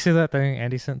 Did you see that thing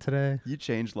Andy sent today? You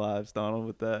changed lives, Donald,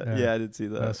 with that. Yeah. Yeah, I did see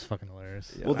that. That's fucking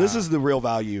hilarious. Yeah. Well, this is the real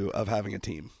value of having a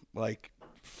team. Like,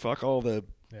 fuck all the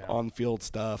Yeah. on-field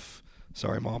stuff.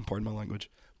 Sorry, Mom, pardon my language.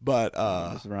 But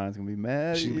Mrs. Ryan's gonna be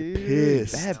mad. she's gonna be Yeah.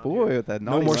 pissed. Bad boy with that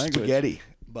no naughty more language. spaghetti.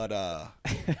 But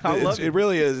I love it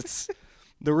really is. It's,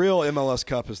 the real MLS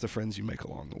Cup is the friends you make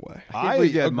along the way. I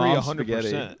believe you had agree mom's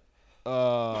 100%.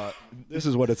 This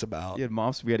is what it's about. You had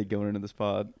mom spaghetti going into this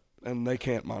pod. And they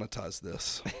can't monetize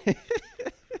this.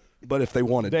 But if they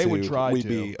wanted They to, would try we'd to.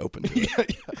 be open to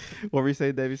it. What were you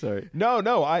saying, Davey? Sorry. No,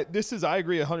 I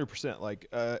agree 100%. Like,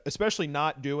 especially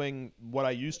not doing what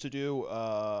I used to do.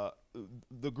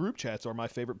 The group chats are my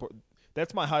favorite part.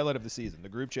 That's my highlight of the season. The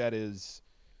group chat is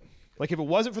like, if it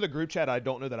wasn't for the group chat, I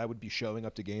don't know that I would be showing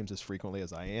up to games as frequently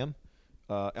as I am.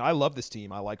 And I love this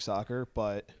team. I like soccer,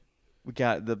 but We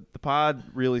got the pod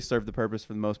really served the purpose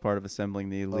for the most part of assembling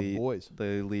the elite boys.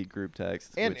 the elite group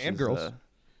text And which is, girls.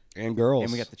 And girls.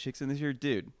 and we got the chicks in this year,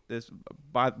 dude. This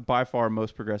by far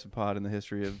most progressive pod in the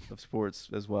history of sports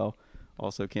as well.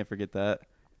 Also, can't forget that.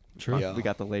 True. Yeah. We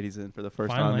got the ladies in for the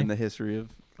first time Finally. in the history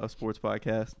of sports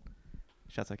podcast.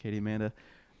 Shouts out Katie Amanda.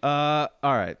 All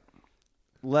right,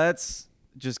 let's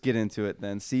just get into it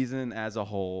then. Season as a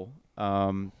whole.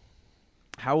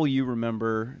 How will you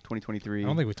remember 2023? I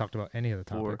don't think we talked about any of the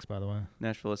topics, by the way.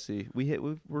 Nashville SC.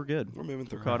 We're good. We're moving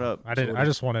through. We're caught up. I did. I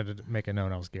just wanted to make a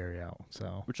note. I was Gary out,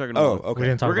 so We're chugging Oh, along. okay. we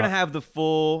didn't talk We're gonna about have the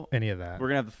full. any of that. We're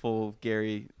gonna have the full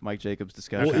Gary Mike Jacobs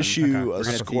discussion. We'll issue Okay. a We're gonna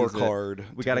tease it. scorecard.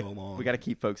 We to gotta go along. we gotta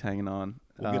keep folks hanging on.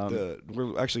 We'll get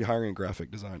we're actually hiring a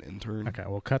graphic design intern. Okay,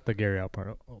 we'll cut the Gary out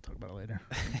part. We'll talk about it later.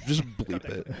 Just bleep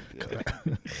it.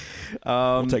 Yeah.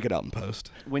 we'll We'll take it out in post.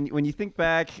 when you think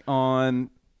back on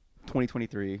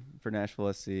 2023 for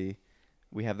Nashville SC,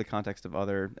 we have the context of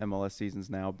other MLS seasons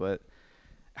now, but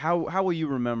how will you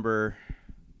remember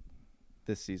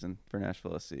this season for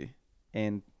Nashville SC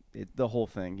and the whole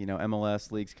thing? You know,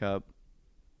 MLS, Leagues Cup.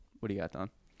 What do you got, Don?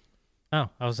 Oh,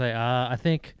 I would say I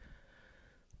think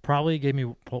probably gave me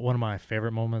one of my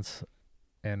favorite moments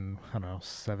in, I don't know,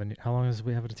 7. How long has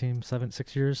we have a team?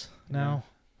 6 years now.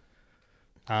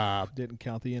 Didn't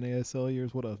count the NASL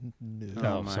years. What a noob.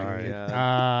 Oh, my sorry.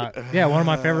 God. Yeah, one of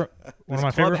my favorite.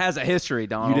 Club has a history,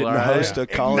 Donald. You didn't all right? host a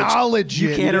college. Acknowledge You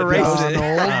it. can't erase it.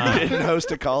 You didn't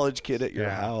host a college kid at your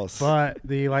house. But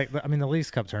the Leagues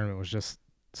Cup tournament was just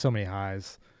so many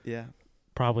highs. Yeah.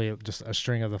 Probably just a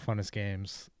string of the funnest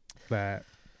games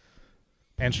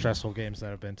and stressful games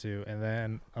that I've been to, and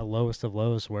then a lowest of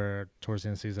lows where towards the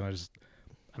end of the season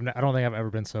I don't think I've ever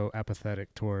been so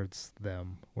apathetic towards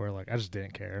them, where like I just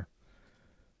didn't care.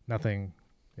 Nothing.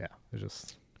 Yeah, it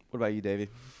just. What about you, Davey?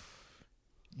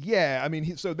 Yeah, I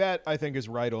mean, so that I think is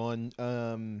right on.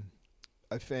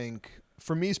 I think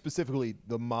for me specifically,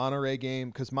 the Monterey game,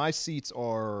 because my seats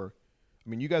are, I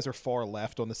mean, you guys are far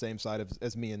left on the same side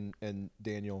as me and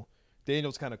Daniel.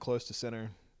 Daniel's kind of close to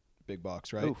center, big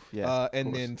box, right? Oof, yeah,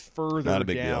 and then further Not a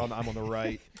big down, deal. I'm on the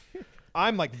right.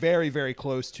 I'm like very, very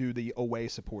close to the away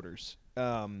supporters.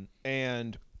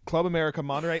 And Club America,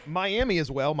 Monterey, Miami as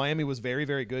well. Miami was very,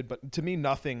 very good, but to me,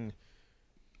 nothing.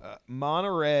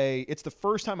 Monterey, it's the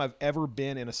first time I've ever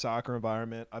been in a soccer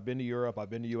environment. I've been to Europe, I've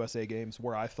been to USA games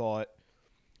where I thought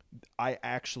I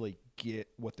actually get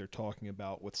what they're talking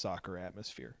about with soccer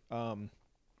atmosphere. And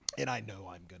I know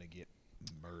I'm going to get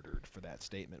murdered for that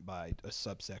statement by a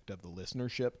subsect of the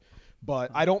listenership,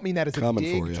 but I don't mean that as a Coming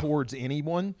for dig you. towards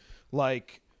anyone.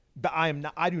 Like, I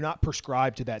do not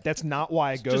prescribe to that. That's not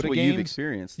why I go Just to what games. you've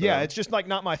experienced. Yeah, though. it's just like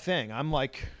not my thing. I'm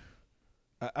like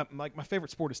my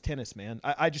favorite sport is tennis, man.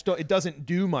 I just don't. It doesn't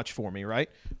do much for me, right?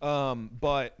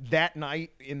 But that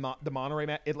night in the Monterey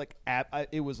match,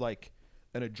 it was like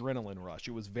an adrenaline rush.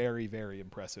 It was very, very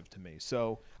impressive to me.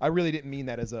 So I really didn't mean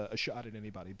that as a shot at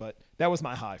anybody, but that was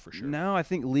my high for sure. Now I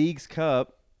think Leagues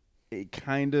Cup, it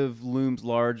kind of looms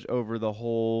large over the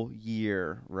whole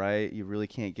year, right? You really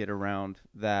can't get around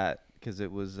that because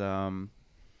it was, that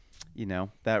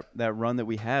run that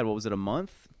we had. What was it, a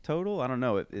month total? I don't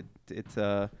know. It's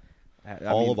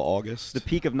All of August. the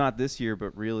peak of not this year,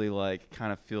 but really like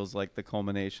kind of feels like the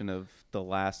culmination of the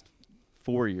last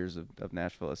 4 years of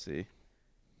Nashville SC.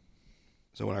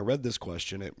 So when I read this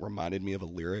question, it reminded me of a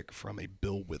lyric from a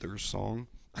Bill Withers song.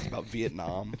 It's about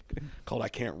Vietnam called I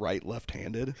Can't Write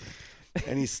Left-Handed.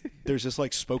 And there's this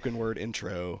like spoken word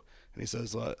intro. And he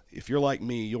says, if you're like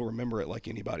me, you'll remember it like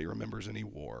anybody remembers any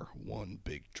war. One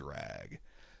big drag.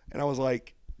 And I was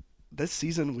like, this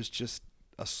season was just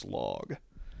a slog.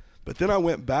 But then I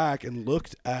went back and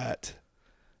looked at,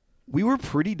 we were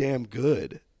pretty damn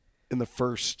good in the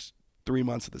first 3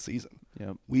 months of the season.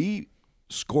 Yep. We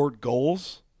scored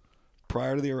goals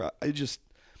prior to the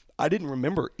I didn't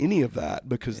remember any of that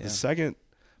because the second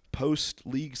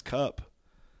post-Leagues Cup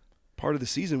part of the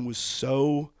season was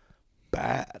so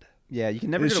bad. Yeah, you can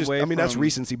never get away I mean, that's from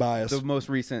recency bias. the most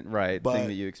recent thing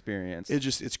that you experienced.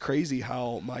 It's crazy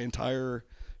how my entire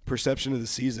perception of the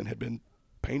season had been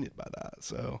painted by that.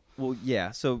 So Well,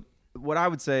 yeah. So what I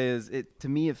would say is, to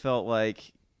me, it felt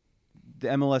like the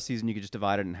MLS season you could just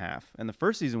divide it in half, and the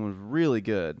first season was really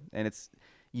good, and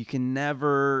you can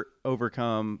never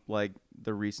overcome like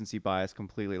the recency bias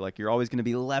completely. Like you're always going to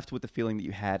be left with the feeling that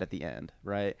you had at the end,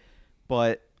 right?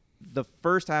 But the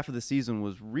first half of the season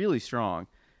was really strong.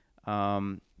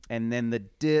 And then the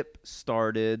dip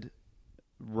started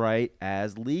right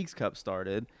as Leagues Cup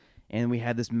started, and we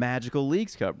had this magical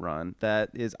Leagues Cup run that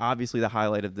is obviously the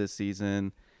highlight of this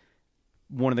season,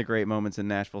 one of the great moments in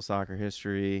Nashville soccer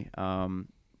history.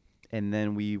 And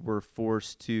then we were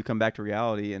forced to come back to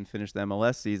reality and finish the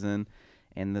MLS season,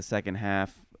 and the second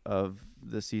half of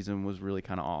the season was really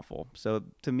kind of awful. So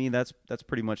to me, that's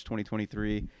pretty much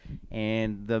 2023,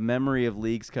 and the memory of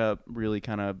Leagues Cup really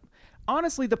kind of,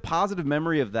 honestly, the positive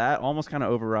memory of that almost kind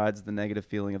of overrides the negative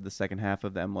feeling of the second half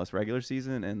of the MLS regular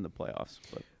season and the playoffs.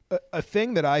 But A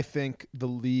thing that I think the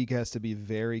league has to be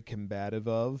very combative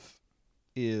of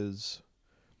is,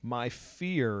 my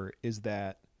fear is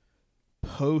that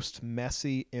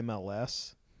post-Messi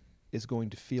MLS is going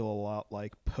to feel a lot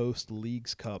like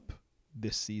post-Leagues Cup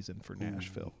this season for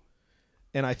Nashville.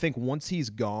 And I think once he's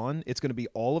gone, it's going to be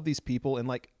all of these people. And,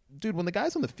 like, dude, when the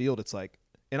guy's on the field, it's like,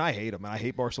 and I hate him, and I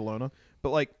hate Barcelona, but,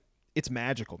 like, it's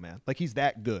magical, man. Like, he's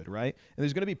that good, right? And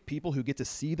there's going to be people who get to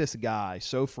see this guy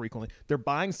so frequently. They're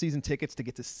buying season tickets to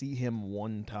get to see him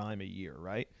one time a year,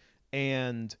 right?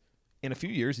 And in a few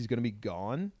years, he's going to be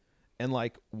gone. And,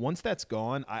 like, once that's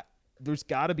gone, there's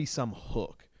got to be some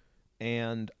hook.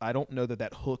 And I don't know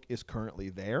that hook is currently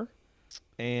there.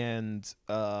 And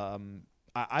I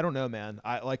don't know, man.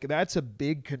 That's a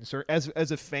big concern. As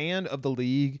a fan of the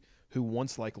league who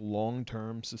wants, like,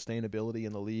 long-term sustainability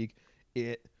in the league,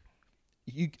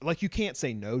 you can't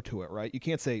say no to it, right? You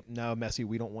can't say, no, Messi,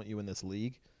 we don't want you in this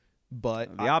league.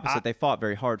 But the opposite, they fought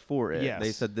very hard for it. Yes.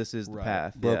 They said this is the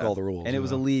path. Broke all the rules. And it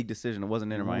was a league decision. It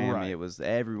wasn't Inter Miami. Right. It was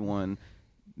everyone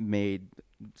made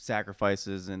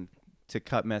sacrifices and to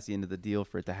cut Messi into the deal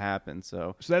for it to happen.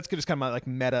 So that's just kind of my, like,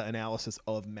 meta-analysis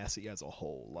of Messi as a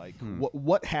whole. Like,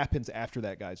 what happens after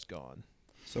that guy's gone?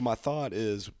 So my thought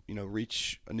is,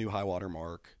 reach a new high water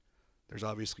mark. There's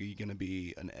obviously going to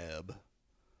be an ebb,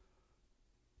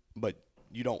 but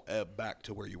you don't ebb back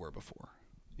to where you were before.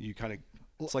 You kind of,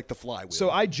 it's like the flywheel. So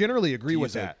I generally agree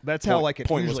with that. That's how, like, it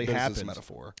usually happens.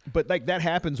 Metaphor. But, like, that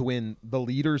happens when the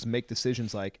leaders make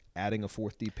decisions like adding a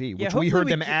fourth DP, which we hopefully heard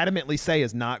them adamantly say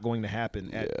is not going to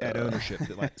happen at ownership.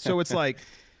 So it's like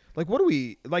what do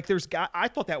we like? I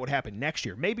thought that would happen next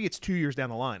year. Maybe it's 2 years down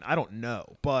the line. I don't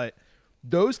know, but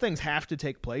those things have to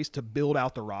take place to build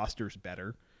out the rosters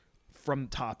better from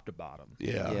top to bottom.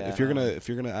 Yeah. If you're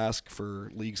gonna ask for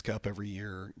Leagues Cup every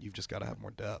year, you've just got to have more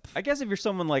depth. I guess if you're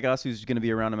someone like us who's going to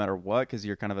be around no matter what, because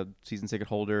you're kind of a season ticket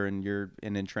holder and you're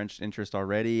an entrenched interest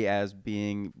already as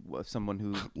being someone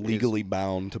who legally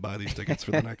bound to buy these tickets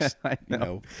for the next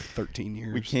 13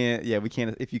 years. We can't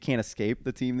if you can't escape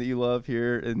the team that you love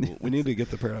here. And we need to get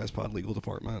the Paradise Pod legal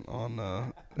department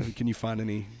on. Can you find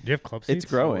any? Do you have club seats?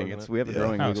 It's growing. We have a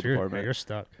growing legal so department. you're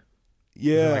stuck.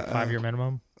 Yeah. Isn't it like 5-year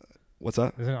minimum? What's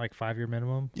that? Isn't it like 5-year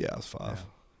minimum? Yeah, it's 5.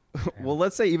 Yeah. Well,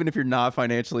 let's say even if you're not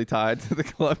financially tied to the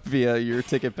club via your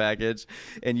ticket package,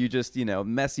 and you just,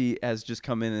 Messi has just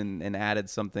come in and added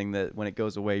something that when it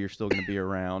goes away, you're still going to be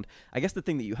around. I guess the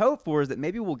thing that you hope for is that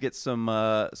maybe we'll get some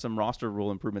roster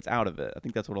rule improvements out of it. I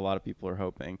think that's what a lot of people are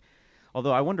hoping.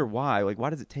 Although I wonder why. Like,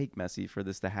 why does it take Messi for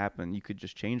this to happen? You could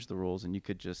just change the rules, and you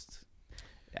could just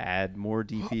add more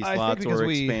DP slots or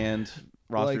expand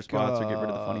roster spots or get rid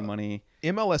of the funny money.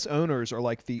 MLS owners are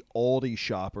like the Aldi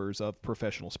shoppers of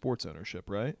professional sports ownership,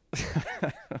 right?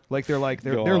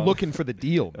 they're looking for the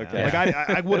deal, man. Okay. Like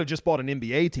I would have just bought an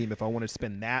NBA team if I wanted to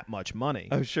spend that much money.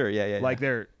 Oh, sure. Yeah. Like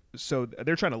they're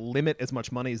trying to limit as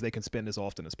much money as they can spend as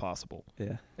often as possible.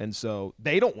 Yeah. And so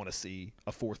they don't want to see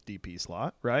a fourth DP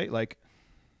slot, right? Like,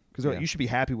 because you should be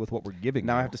happy with what we're giving.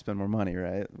 Now I have to spend more money,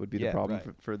 right? Would be the problem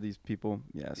right. for these people.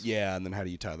 Yes. Yeah, and then how do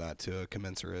you tie that to a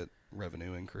commensurate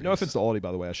revenue increase? No offense to Aldi,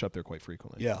 by the way. I shop there quite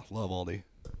frequently. Yeah, love Aldi.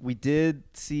 We did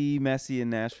see Messi in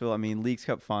Nashville. I mean, Leagues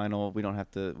Cup final. We don't have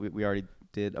to. We already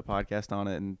did a podcast on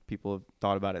it, and people have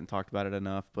thought about it and talked about it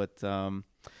enough. But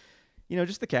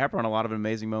just the capper on a lot of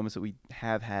amazing moments that we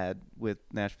have had with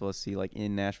Nashville SC, like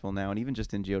in Nashville now, and even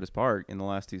just in Geodis Park in the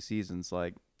last 2 seasons.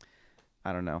 Like,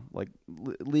 I don't know, like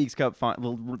Leagues Cup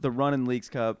final, the run in Leagues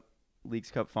Cup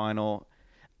final.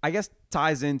 I guess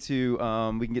ties into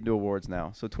we can get into awards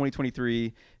now. So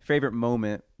 2023 favorite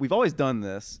moment. We've always done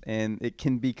this, and it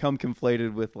can become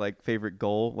conflated with like favorite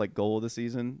goal, like goal of the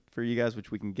season for you guys,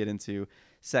 which we can get into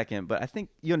second. But I think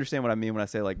you understand what I mean when I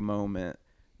say like moment,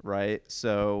 right?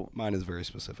 So Mine is very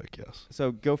specific, yes.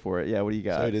 So go for it. Yeah, what do you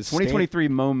got? So it is 2023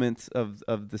 moments of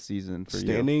the season for you.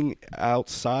 Standing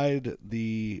outside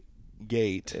the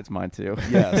gate. It's mine too.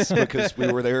 Yes, because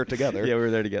we were there together. Yeah, we were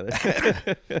there together.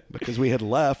 Because we had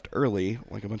left early,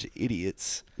 like a bunch of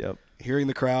idiots. Yep. Hearing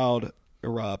the crowd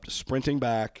erupt, sprinting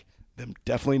back, them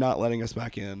definitely not letting us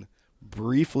back in,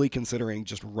 briefly considering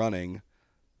just running,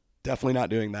 definitely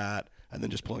not doing that, and then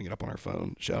just pulling it up on our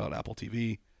phone. Shout out Apple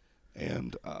TV,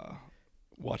 and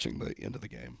watching the end of the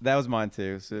game. That was mine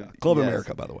too. So Club yes.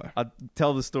 America, by the way. I'll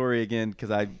tell the story again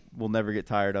because I will never get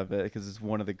tired of it because it's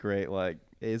one of the great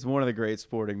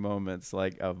sporting moments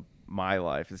like of my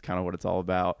life. Is kind of what it's all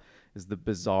about. Is the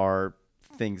bizarre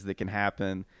things that can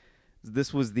happen.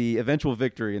 This was the eventual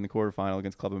victory in the quarterfinal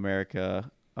against Club America.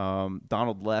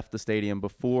 Donald left the stadium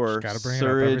before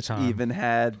Surridge even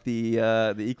had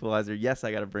the equalizer. Yes,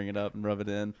 I got to bring it up and rub it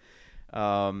in.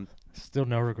 Still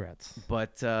no regrets.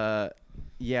 But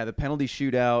yeah, the penalty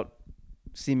shootout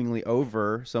seemingly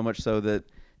over, so much so that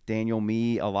Daniel,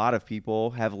 me, a lot of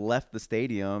people have left the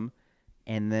stadium,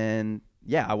 and then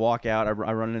I walk out. I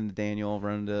run into Daniel,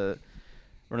 run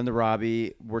into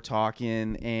Robbie. We're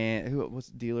talking, and who was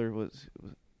the dealer? Was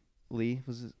Lee?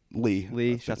 Was it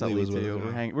Lee? Shouts out Lee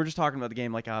too. We're just talking about the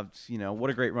game, like what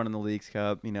a great run in the Leagues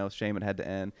Cup. Shame it had to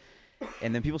end.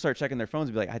 And then people start checking their phones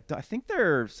and be like, I think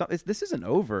this isn't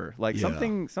over. Like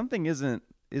something is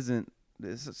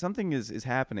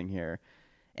happening here.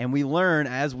 And we learn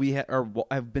as we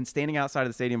have been standing outside of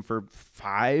the stadium for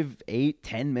 5, 8,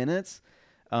 10 minutes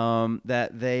that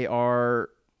they are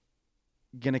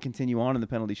going to continue on in the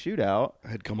penalty shootout.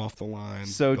 Had come off the line.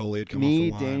 So goalie had come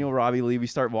me, off the line. Daniel, Robbie, Lee, we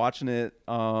start watching it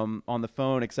on the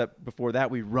phone, except before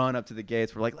that we run up to the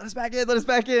gates. We're like, let us back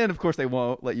in. Of course they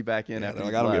won't let you back in. After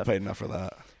I don't get paid enough for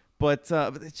that. But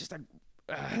it's just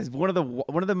it's one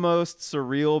of the most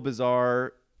surreal,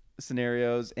 bizarre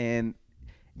scenarios, and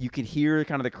you can hear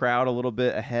kind of the crowd a little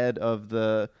bit ahead of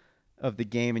the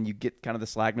game, and you get kind of the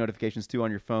Slack notifications too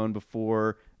on your phone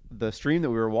before the stream that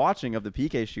we were watching of the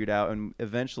PK shootout, and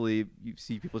eventually you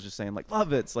see people just saying like,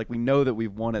 love it. It's like, we know that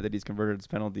we've won it, that he's converted his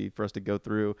penalty for us to go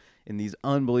through in these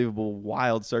unbelievable,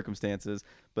 wild circumstances.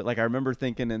 But like, I remember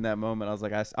thinking in that moment, I was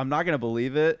like, I'm not going to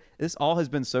believe it. This all has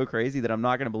been so crazy that I'm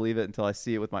not going to believe it until I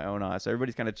see it with my own eyes. So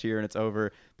everybody's kind of cheering, it's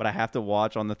over, but I have to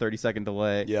watch on the 30-second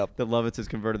delay that Lovitz has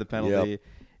converted the penalty.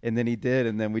 And then he did.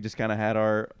 And then we just kind of had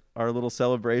our little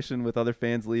celebration with other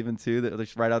fans leaving too, that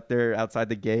was right out there outside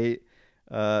the gate.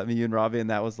 Me, you, and Robbie, and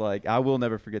that was like, I will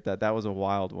never forget that. That was a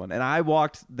wild one. And I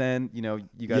walked then, you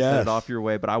guys headed off your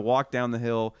way, but I walked down the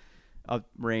hill up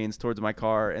Rains towards my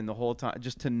car, and the whole time,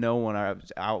 just to no one, I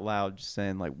was out loud just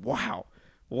saying like, wow.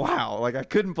 Like, I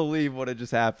couldn't believe what had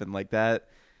just happened. Like that.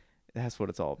 That's what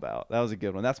it's all about. That was a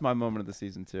good one. That's my moment of the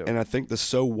season too. And I think the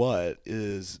so what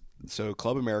is, so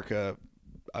Club America,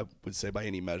 I would say by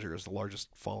any measure, is the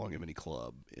largest following of any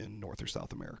club in North or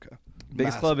South America.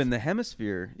 Biggest club in the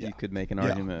hemisphere, you could make an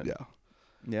argument.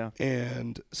 Yeah.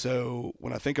 And so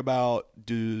when I think about,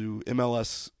 do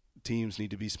MLS teams need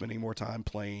to be spending more time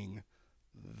playing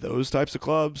those types of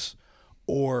clubs,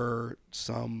 or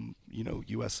some,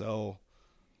 USL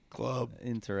club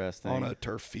interesting on a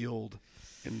turf field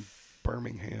in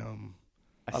Birmingham?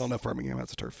 I don't know if Birmingham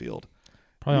has a turf field.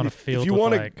 Probably on a field. If you with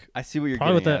want like, I see what you're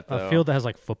probably getting with a field that has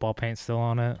like football paint still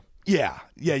on it. Yeah,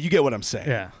 you get what I'm saying.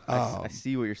 Yeah, I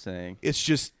see what you're saying. It's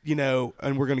just,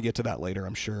 and we're going to get to that later,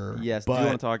 I'm sure. Yes, but do you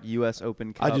want to talk U.S.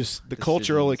 Open Cup? The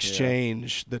cultural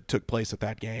exchange that took place at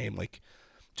that game, like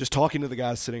just talking to the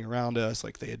guys sitting around us,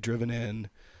 like they had driven in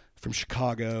from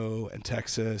Chicago and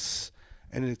Texas,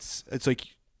 and it's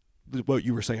like what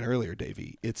you were saying earlier,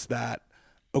 Davey. It's that,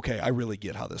 okay, I really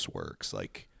get how this works.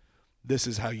 Like, this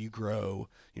is how you grow.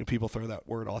 People throw that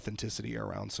word authenticity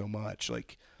around so much.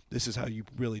 Like, this is how you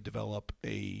really develop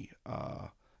a,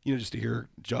 just to hear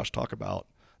Josh talk about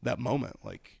that moment.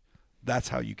 Like, that's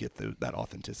how you get that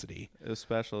authenticity. It was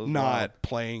special. It was not wild.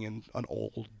 Playing in an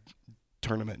old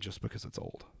tournament just because it's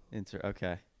old.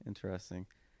 Okay, interesting.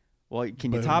 Well,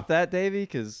 can you top that, Davey?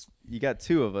 Because you got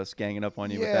two of us ganging up on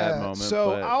you with that moment.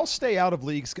 So I'll stay out of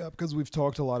Leagues Cup because we've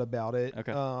talked a lot about it.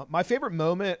 Okay. My favorite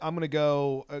moment, I'm going to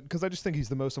go, because I just think he's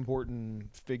the most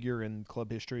important figure in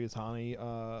club history, is Hany.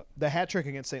 The hat trick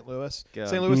against St. Louis.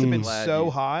 St. Louis had been so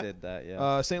hot. Did that,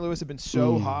 yeah. St. Louis had been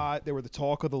so hot. They were the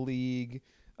talk of the league.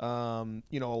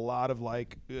 You know, a lot of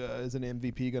like, is an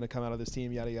MVP going to come out of this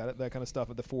team? Yada yada, that kind of stuff.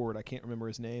 At the forward, I can't remember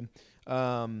his name.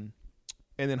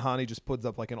 And then Hany just puts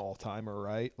up like an all-timer,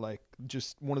 right? Like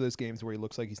just one of those games where he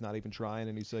looks like he's not even trying,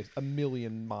 and he's like a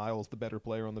million miles the better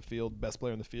player on the field, best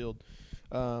player on the field.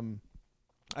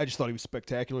 I just thought he was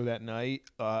spectacular that night.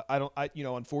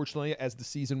 Unfortunately, as the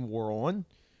season wore on,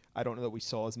 I don't know that we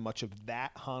saw as much of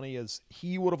that Hany as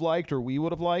he would have liked or we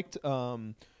would have liked.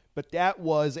 But that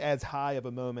was as high of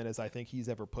a moment as I think he's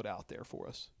ever put out there for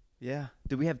us. Yeah.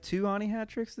 Did we have 2 Hany hat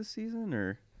tricks this season,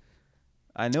 or?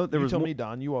 I know there was. Tell me,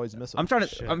 Don. You always miss them. I'm trying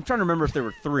to remember if there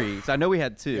were 3. So I know we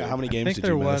had 2. Yeah, how many I games think did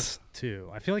there you was miss? 2.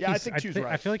 I feel like I think two's right.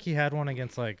 I feel like he had one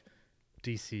against like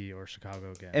DC or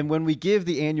Chicago again. And when we give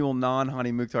the annual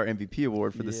Non-Hany Mukhtar MVP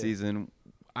award for the season,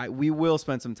 we will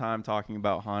spend some time talking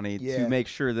about Hany to make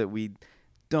sure that we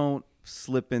don't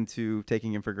slip into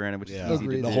taking him for granted, which is easy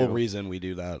to do. The whole reason we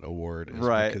do that award is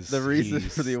because the reason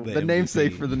for the MVP.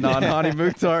 namesake for the Non-Hany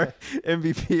Mukhtar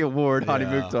MVP award, Hany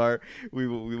Mukhtar, we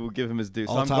will give him his due.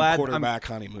 So I'm glad quarterback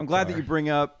Hany Mukhtar. I'm glad that you bring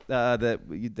up that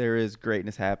there is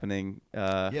greatness happening.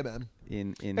 Yeah, man.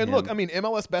 In and him. look, I mean,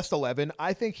 MLS Best 11.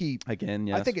 I think I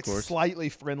think it's slightly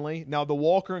friendly. Now the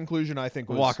Walker inclusion, I think,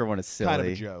 was Walker one is silly. Kind of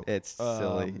a joke. It's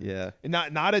silly, yeah.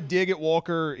 Not a dig at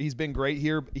Walker. He's been great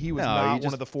here. He was not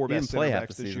one of the 4 best center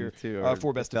backs this year.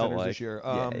 4 best defenders this year.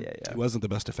 He wasn't the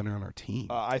best defender on our team.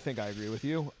 I think I agree with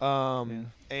you. Might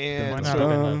And not have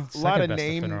been so the a lot of second best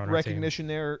name defender on our recognition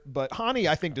there, but Hany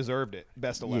I think deserved it.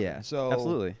 Best 11. Yeah, so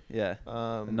absolutely, yeah.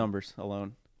 The numbers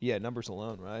alone. Yeah, numbers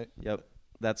alone, right? Yep.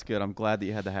 That's good. I'm glad that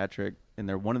you had the hat trick in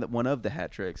there. One of the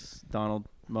hat tricks, Donald,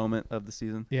 moment of the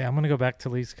season. Yeah, I'm gonna go back to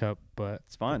Leagues Cup, but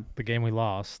it's fine. The game we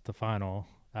lost, the final.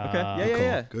 Okay.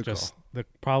 Yeah. Good just call.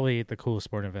 Probably the coolest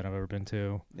sporting event I've ever been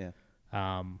to. Yeah.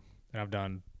 And I've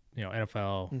done,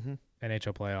 NFL,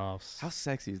 NHL playoffs. How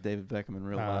sexy is David Beckham in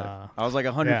real life? I was like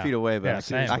 100 feet away,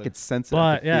 but I could sense it.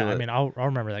 But I mean, I'll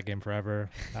remember that game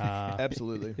forever.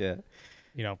 Absolutely.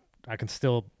 Yeah. I can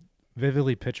still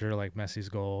vividly picture like Messi's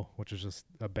goal, which is just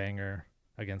a banger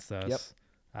against us.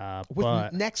 Yep.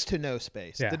 With next to no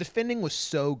space. Yeah. The defending was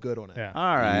so good on it. Yeah.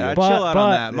 All right, I chill out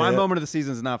on that. My moment of the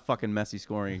season is not fucking Messi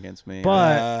scoring against me.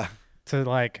 But to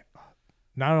like,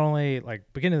 not only like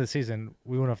beginning of the season,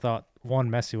 we wouldn't have thought 1,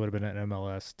 Messi would have been at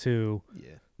MLS. 2,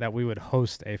 that we would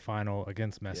host a final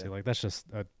against Messi. Like that's just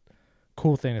a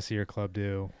cool thing to see your club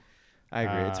do. I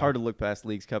agree. It's hard to look past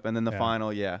Leagues Cup, and then the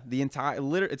final. Yeah, the entire.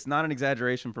 It's not an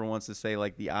exaggeration for once to say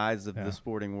like the eyes of the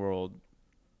sporting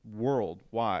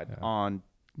worldwide on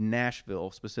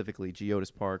Nashville, specifically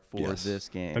Geodis Park for this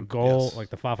game. The goal, like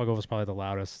the Fafa goal, was probably the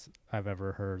loudest I've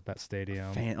ever heard that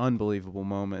stadium. Unbelievable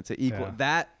moment to equal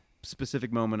that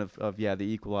specific moment of the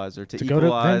equalizer to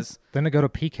equalize. Then to go to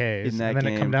PKs and then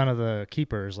to come down to the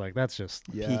keepers. Like that's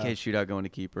just PK shootout going to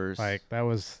keepers. Like that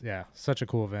was such a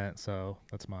cool event. So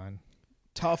that's mine.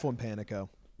 Tough on Panico.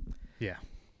 Yeah.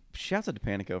 Shouts out to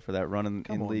Panico for that run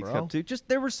in League Cup too. Just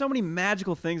there were so many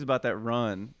magical things about that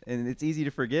run, and it's easy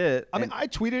to forget. I mean, I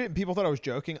tweeted it and people thought I was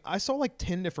joking. I saw like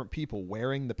 10 different people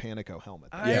wearing the Panico helmet.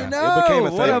 I know. It became a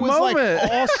thing. What a moment.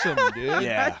 Like awesome, dude.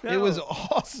 Yeah. It was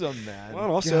awesome, man. Well,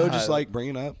 and also just like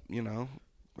bringing up,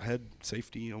 head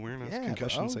safety awareness, Yeah,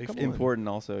 concussion bro, safety. Important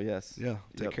also, yes. Yeah,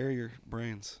 take care of your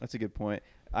brains. That's a good point.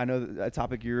 I know a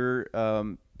topic you're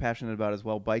passionate about as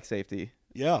well, bike safety.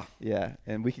 Yeah. Yeah,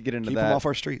 and we could get into Keep that. them off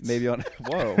our streets. Maybe on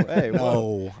whoa.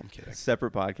 No, I'm kidding.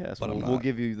 Separate podcast. But We'll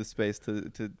give you the space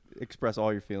to express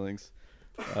all your feelings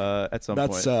at some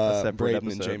point. That's Braden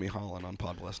and Jamie Holland on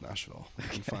Pod Bless Nashville. You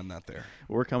can find that there.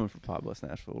 We're coming for Pod Bless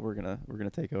Nashville. We're gonna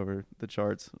take over the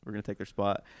charts. We're gonna take their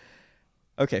spot.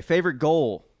 Okay, favorite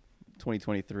goal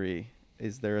 2023.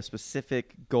 Is there a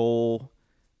specific goal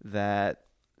that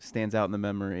stands out in the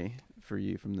memory for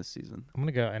you from this season? I'm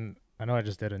gonna go, and I know I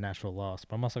just did a Nashville loss,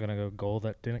 but I'm also gonna go goal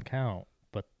that didn't count,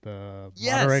 but the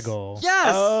Monterey goal.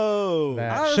 Yes. Oh,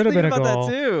 that should have been a goal. That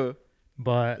too.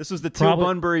 But this was the Till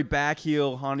Bunbury back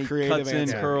heel. Hany cuts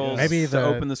in, curls maybe to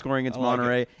open the scoring against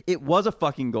Monterey. It was a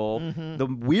fucking goal. The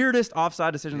weirdest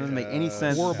offside decision doesn't make any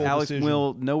sense. Horrible Alex decision.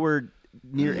 Will nowhere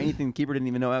near anything. The keeper didn't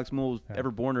even know Alex Will was ever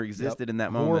born or existed in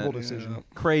that moment. Horrible decision.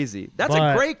 Crazy. That's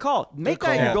a great call. Make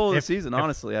that your goal of the season,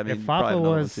 honestly. I mean, if Fafa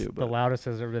was too, the loudest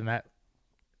has ever been, that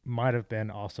might have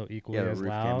been also equally the as roof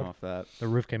loud. Came off that. The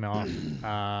roof came off.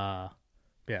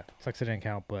 Sucks it didn't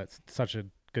count, but it's such a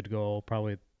good goal.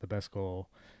 Probably the best goal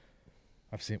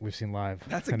we've seen live.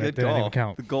 That's a and good it didn't goal. even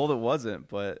count. The goal that wasn't,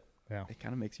 but yeah, it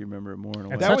kind of makes you remember it more in a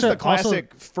way. That was the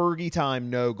classic Fergie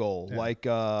time no goal.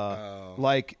 Yeah.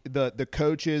 Like the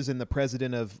coaches and the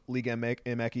president of Liga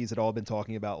MX had all been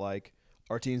talking about, like,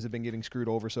 our teams have been getting screwed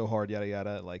over so hard, yada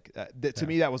yada. Like to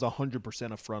me, that was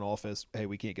 100% a front office. Hey,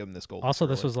 we can't give them this goal. Also,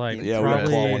 this was like Yeah, we're gonna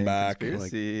claw probably one back.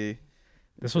 Conspiracy.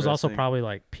 this was also Interesting. probably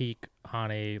like peak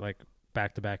Hany, like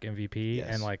back-to-back MVP, Yes.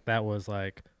 and like that was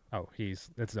like, oh,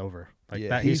 it's over. Like Yeah,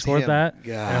 that he he's scored him. that,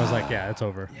 God. and I was like, yeah, it's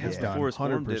over. Yeah, It's it's done. before his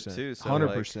form dip 100%. too. So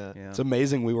 100%. yeah. It's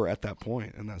amazing we were at that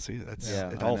point in that season. It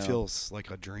I all know. feels like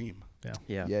a dream.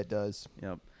 Yeah. Yeah, it does.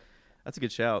 Yep. That's a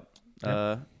good shout.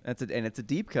 Yep. It's a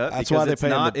deep cut That's because why they it's pay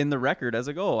him not the- in the record as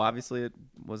a goal. Obviously, it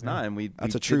was not, and we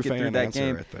That's we a true did get through fan that answer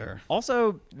game. right there.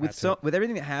 Also, Had to. with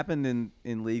everything that happened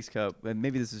in Leagues Cup, and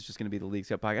maybe this is just going to be the Leagues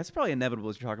Cup podcast. It's probably inevitable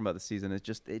as you're talking about the season. It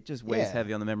just weighs Yeah.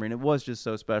 heavy on the memory, and it was just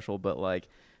so special. But like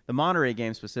the Monterey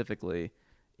game specifically,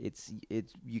 it's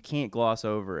you can't gloss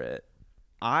over it.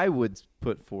 I would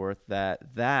put forth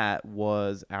that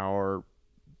was our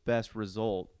best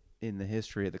result in the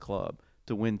history of the club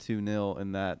to win 2-0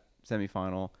 in that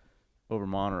semifinal over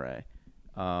Monterey,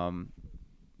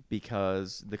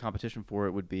 because the competition for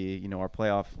it would be, our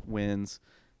playoff wins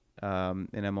in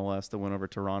MLS, the win over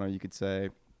Toronto, you could say,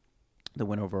 the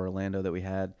win over Orlando that we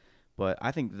had. But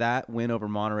I think that win over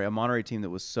Monterey, a Monterey team that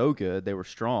was so good, they were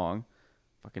strong,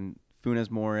 fucking Funes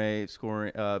Mori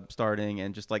scoring, starting,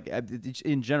 and just like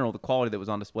in general, the quality that was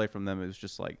on display from them, it was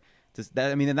just like,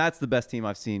 and that's the best team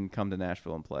I've seen come to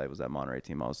Nashville and play, was that Monterey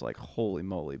team. I was like, holy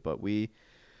moly! But we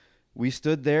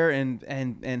stood there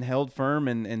and held firm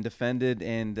and defended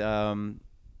and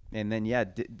then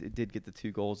did get the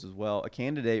 2 goals as well. A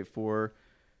candidate for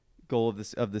goal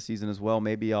of the season as well.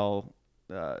 Maybe I'll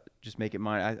just make it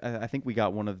mine. I think we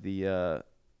got one of the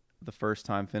first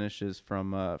time finishes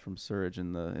from Surridge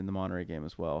in the Monterey game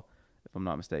as well, if I'm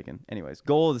not mistaken. Anyways,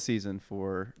 goal of the season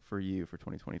for you for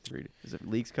 2023. Is it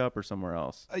Leagues Cup or somewhere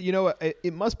else?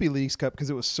 It must be Leagues Cup because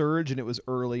it was Surridge and it was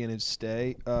early in his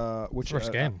stay. Which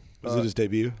First game. Was it his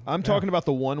debut? I'm talking about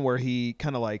the one where he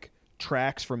kind of like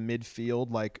tracks from midfield,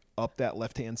 like up that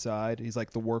left-hand side. He's like,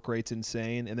 the work rate's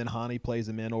insane, and then Hany plays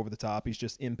him in over the top. He's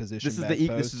just in position.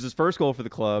 This is his first goal for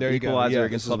the club. There you go. Equalizer Yeah,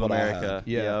 against this is Club what I America. had.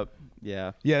 Yeah. Yep.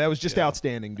 Yeah. Yeah, that was just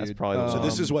outstanding, dude. That's probably the So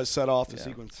this is Um, what set off the yeah.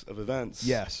 sequence of events.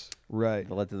 Yes, right.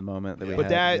 That led to the moment that we But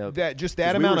had. that Yep. that just 'Cause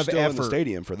that we amount were of still in the effort.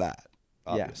 stadium for that.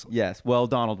 Obviously. Yes. Well,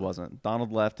 Donald wasn't.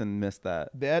 Donald left and missed that.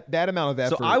 That amount of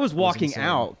effort. So I was walking insane.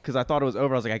 out because I thought it was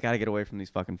over. I was like, I got to get away from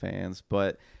these fucking fans.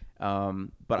 But I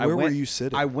Where went, were you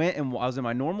sitting? I went and I was in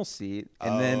my normal seat,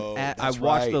 and then I that's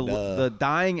watched right, the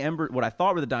dying ember. What I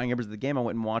thought were the dying embers of the game. I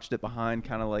went and watched it behind,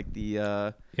 kind of like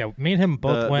the Yeah, me and him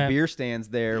both the went. beer stands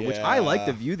there, which I like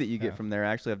the Yeah. view that you get Yeah. from there.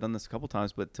 Actually, I've done this a couple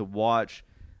times, but to watch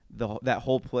that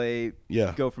whole play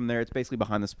Yeah. go from there, it's basically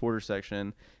behind the supporter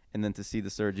section, and then to see the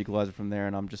Surridge equalizer from there,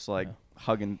 and I'm just like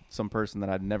hugging some person that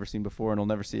I'd never seen before and will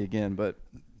never see again. But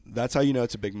That's how you know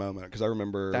it's a big moment, because I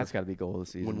remember that's got to be goal of the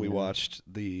season. when we yeah. watched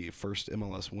the first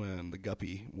MLS win, the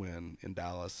Guppy win in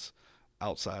Dallas,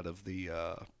 outside of the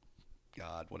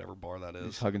whatever bar that is.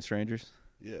 Just hugging strangers.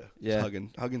 Yeah, Yeah.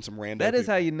 just hugging some random. That is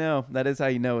how you know. That is how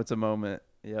you know it's a moment.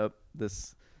 Yep.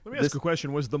 Let me ask a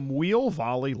question. Was the wheel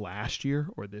volley last year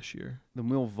or this year? The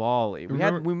Will volley.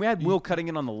 Remember- We had Will cutting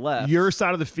in on the left. Your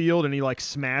side of the field, and he like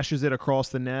smashes it across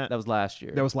the net. That was last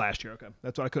year. That was last year. Okay,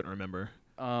 that's what I couldn't remember.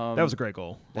 That was a great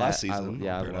goal. last that- season. I on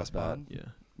Paradise love that. Pod. Yeah.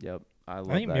 Yep. I love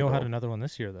I think that Mule had goal. another one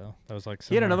this year though. That was like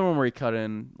He had similar. another one where he cut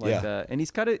in like Yeah. that, and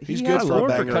he's cut it. He's He good has for a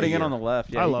form for banger a cutting in year. on the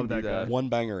left. Yeah, I he love can do that guy. One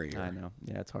banger a year. I know.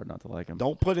 Yeah, it's hard not to like him.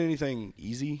 Don't put anything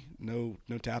easy. No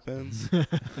tap ins. No.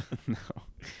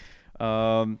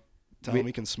 Tell him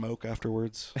he can smoke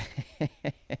afterwards.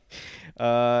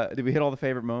 Did we hit all the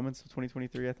favorite moments of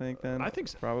 2023? I think then. I think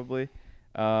so. Probably.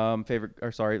 All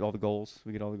the goals.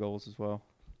 We get all the goals as well.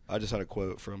 I just had a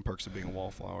quote from Perks of Being a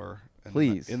Wallflower. And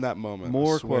Please. In that moment,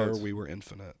 More I swear quotes. we were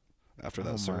infinite after that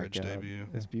Oh my Surridge God. debut.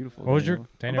 It's beautiful. What was your Daniel.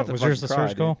 I'm Daniel? about to Was yours the fucking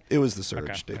cry, Surridge goal? It was the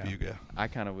Surridge Okay, debut, yeah. I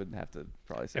kind of would have to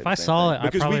probably say. If the I same saw thing. it, I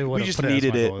Because probably we would just put it as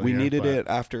needed my it. goal of We the year, needed but- it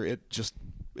after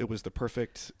it was the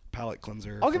perfect palate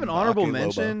cleanser. I'll give from an honorable Ake Loba.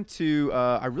 mention to.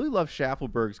 I really love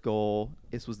Schaffelberg's goal.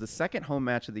 This was the second home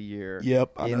match of the year.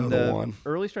 Yep, I know in the one.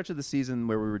 early stretch of the season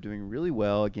where we were doing really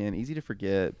well. Again, easy to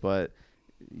forget, but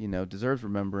deserves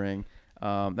remembering.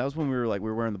 That was when we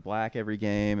were wearing the black every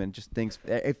game, and just things.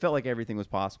 It felt like everything was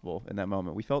possible in that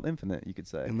moment. We felt infinite, you could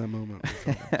say. In that moment. we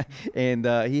felt it. And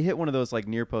he hit one of those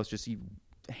near posts. Just he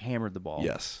hammered the ball.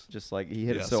 Yes. Just like he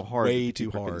hit it Yes, so hard, way the too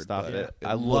keeper couldn't hard, Stop but it. it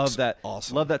I looks love that.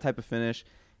 awesome. Love that type of finish.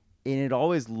 And it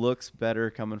always looks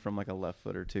better coming from like a left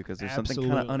footer too, because there's something kind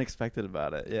of Absolutely. unexpected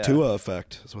about it. Yeah. Tua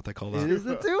effect is what they call that. It is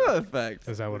the Tua effect.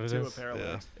 Is that what it is?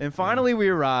 Yeah. And finally, we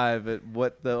arrive at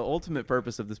what the ultimate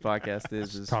purpose of this podcast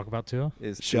is Talk about Tua.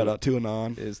 is Shout Tua- out to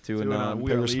Anon. is Tua Tua non. Anon.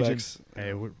 We Pay are legion. respects.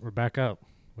 Hey, we're back up.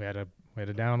 We had a We had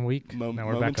a down week. Now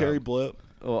we're momentary back up. blip.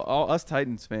 Well, all us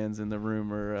Titans fans in the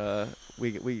room are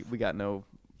we got no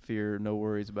fear, no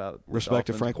worries about the Respect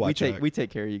to Dolphins. Frank Wycheck. We take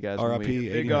care of you guys. when R.I.P.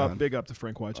 we- Big up to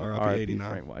Frank Wycheck. R.I.P. R.I.P. 89.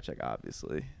 Frank Wycheck,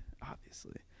 obviously.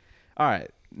 All right,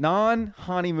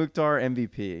 Non-Hany Mukhtar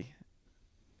MVP.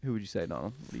 Who would you say,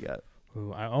 Donald? What do you got?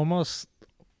 Ooh, I almost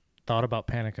thought about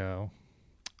Panico.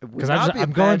 Because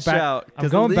I'm going back. I'm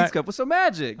going the back. Leagues Cup was so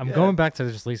magic. I'm going back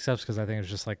to just League Cups because I think it's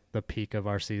just like the peak of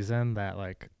our season. That's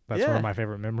one Yeah. of my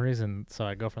favorite memories, and so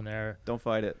I go from there. Don't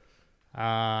fight it.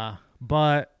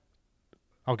 But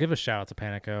I'll give a shout out to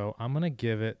Panico. I'm gonna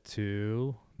give it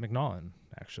to McNaughton,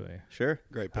 actually. Sure.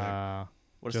 Great pick.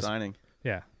 What a Just- signing.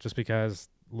 Yeah, just because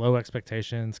low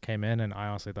expectations came in, and I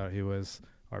honestly thought he was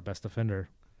our best defender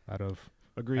out of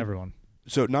Agreed. everyone.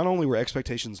 So not only were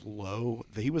expectations low,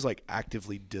 he was like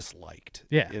actively disliked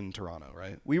in Toronto,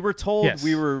 right? We were told Yes.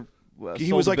 we were. He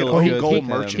sold was a like bill an of own goods goal with him.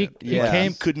 merchant. He Yeah.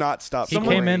 came- Could not stop He scoring.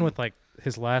 came in with like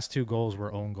his last 2 goals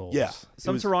were own goals. Yeah.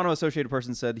 Some It was- Toronto Associated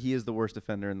person said he is the worst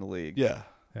defender in the league. Yeah.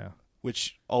 Yeah.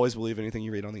 Which always believe anything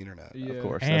you read on the internet. Yeah. Of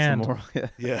course. And- that's the moral. Yeah.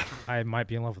 Yeah. I might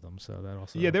be in love with him, so that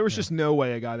also. Yeah, there was just no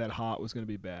way a guy that hot was going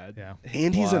to be bad. Yeah,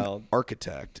 And he's Wild. an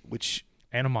architect, which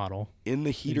and a model. in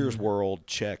the Heaters world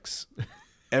checks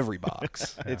every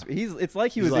box. Yeah. It's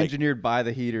like he He's was like engineered by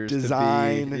the Heaters.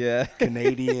 design, To be, yeah.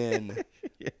 Canadian,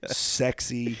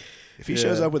 sexy. If he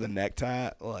shows up with a necktie,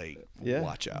 Yeah.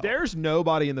 watch out. There's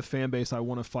nobody in the fan base I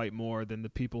want to fight more than the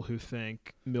people who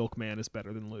think Milkman is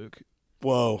better than Luke.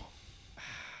 Whoa.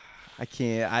 I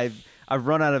can't. I've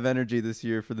run out of energy this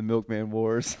year for the Milkman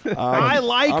Wars. I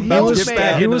like I'm Milkman. about to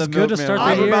start- He into was the good to Milkman start the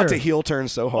Wars. I'm year. about to heel turn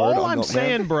so hard. All on I'm Milkman.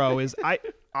 saying, bro, is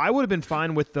I would have been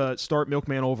fine with the start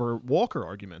Milkman over Walker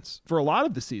arguments for a lot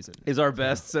of the season. Is our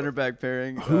best center back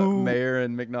pairing Mayer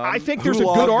and McNaughton? I think Who there's a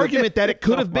logged good the- argument that it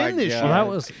could have Oh my been this God. year. Well, that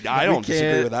was. I don't disagree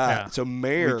can't- with that. yeah. So We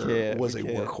Mayer was a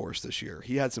can't. workhorse this year.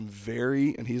 He had some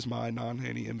and he's my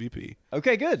non-Hany MVP.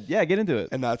 Okay, good. Yeah, get into it.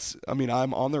 And that's,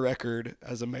 I'm on the record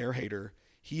as a Mayer hater.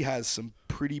 He has some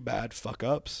pretty bad fuck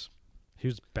ups. He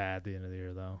was bad at the end of the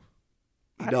year, though.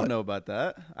 I don't know about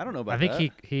that. I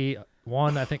think he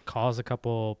I think caused a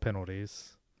couple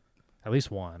penalties, at least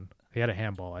one. He had a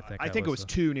handball. I think. I think it was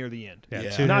 2 near the end. Yeah, Yeah.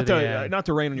 2 Not near the to end. not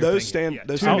to rain on your Those thing. stand-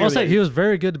 those 2 stand- near I'll the say end. he was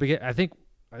very good to begin. I think.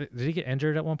 Did he get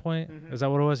injured at one point? Mm-hmm. Is that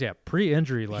what it was? Yeah,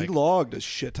 pre-injury. Like he logged a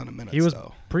shit ton of minutes. he was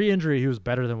though. pre-injury. He was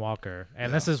better than Walker.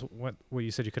 And this is what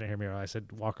you said. You couldn't hear me. I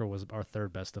said Walker was our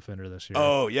 3rd best defender this year.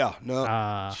 Oh yeah, no,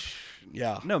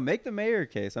 yeah. No, make the Mayer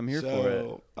case. I'm here for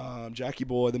it. So Jackie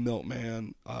Boy, the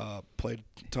Milkman, played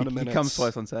a ton of minutes. He comes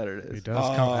twice on he Saturdays.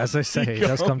 does come, as they say, he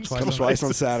does come twice. Comes twice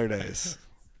on Saturdays.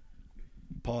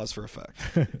 Pause for effect.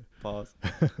 Pause.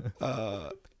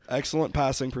 Excellent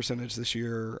passing percentage this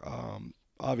year.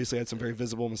 Obviously had some very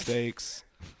visible mistakes.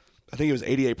 I think it was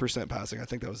 88% passing. I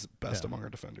think that was best among our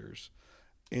defenders.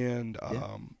 And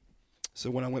so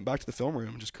when I went back to the film room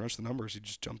and just crunched the numbers, he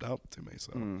just jumped out to me.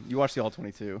 So You watched the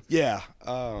All-22. yeah,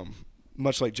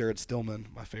 much like Jared Stillman,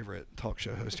 my favorite talk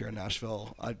show host here in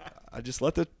Nashville, I just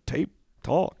let the tape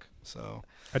talk. So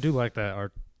I do like that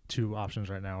our 2 options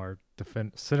right now are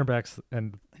center backs,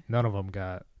 and none of them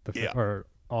got or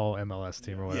all MLS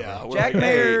team or whatever. yeah, we're Jack like,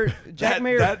 Mayer. hey, Jack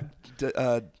Mayer.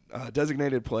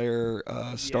 designated player,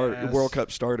 Yes. World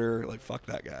Cup starter, like fuck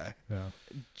that guy. Yeah.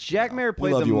 Jack Mayer We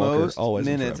played love the you, Walker, most always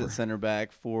and minutes forever. at center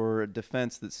back for a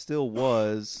defense that still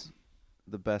was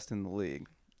the best in the league.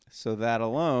 So that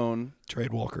alone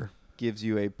Trade Walker. gives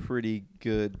you a pretty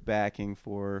good backing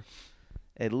for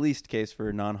at least case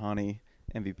for Non-Hany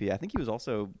MVP. I think he was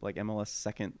also like MLS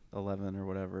second 11 or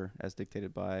whatever, as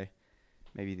dictated by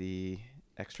maybe the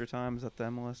Extra Time. Is that the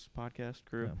MLS podcast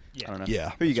crew? Yeah. I don't know.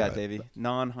 Yeah, Who you that's got, right. Davey?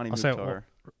 Non-Hany I'll say, Mukhtar.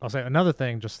 I'll say another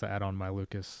thing just to add on my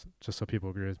Lucas, just so people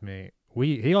agree with me.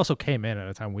 He also came in at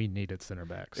a time we needed center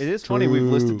backs. It is funny we've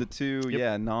True. listed the 2,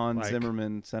 Yep.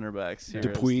 non-Zimmerman center backs here. as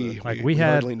DePuy. Like, we we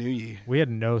had- hardly knew ye. We had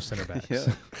no center backs.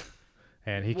 Yeah.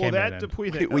 And he Well, came that in.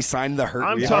 Dupuy thing. We signed the hurt.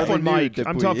 I'm we tough hardly on knew Mike.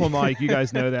 I'm Dupuy. tough on Mike. You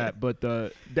guys know that, but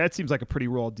that seems like a pretty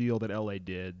raw deal that LA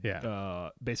did. Yeah.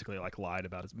 Basically, like lied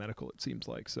about his medical. It seems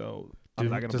like so. I'm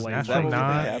not going to does blame. Nashville that what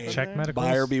not happened check there? medicals?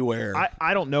 Buyer beware.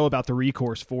 I don't know about the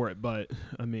recourse for it, but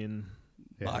I mean,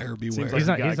 Yeah. Buyer Seems beware. like He's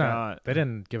not. the guy He's not. got- They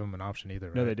didn't give him an option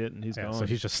either. no, right? they didn't. He's Yeah, gone. so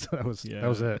he's just that was Yeah. that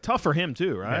was it. Tough for him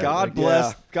too, right? God Like,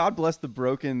 bless. God bless the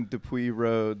broken Dupuy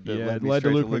road that Yeah, led it me led to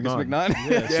straight Luke Lucas McNaughton.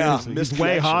 McNaughton. Yeah, Yeah, seriously. missed He's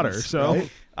way hotter. connections, So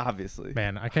right? Obviously.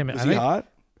 Man, I came in. Was I he think hot?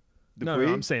 no,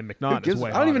 Dupuy? I'm saying Who McNaughton gives- is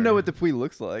way. I don't even know hotter. what Dupuy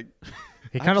looks like.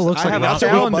 he kind of looks I like have a That's a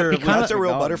Romney. real, calendar of that's a Luke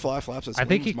real McNaughton. butterfly flaps. I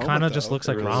think he kind of just looks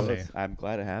like It really Romney. is. I'm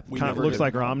glad it happened. We Kind of never looks did.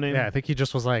 like Romney. Yeah, I think he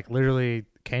just was like literally.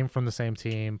 came from the same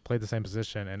team, played the same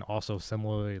position, and also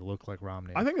similarly looked like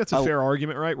Romney. I think that's a fair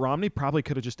argument, right? Romney probably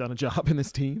could have just done a job in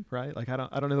this team, right? Like I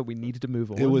don't know that we needed to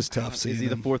move on. It was tough. Is he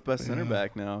the fourth best center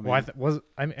back now?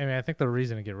 I mean, I think the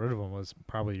reason to get rid of him was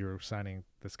probably you were signing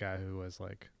this guy who was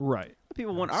like right. I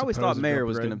always thought Mayer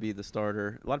was going to be the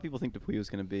starter. A lot of people think DePuy was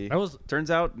going to be. Turns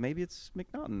out maybe it's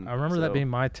McNaughton. I remember that being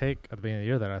my take at the beginning of the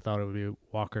year, that I thought it would be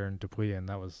Walker and DePuy, and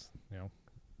that was,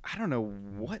 I don't know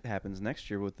what happens next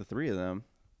year with the three of them.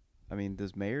 I mean,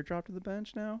 does Mayer drop to the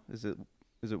bench now? Is it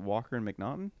Walker and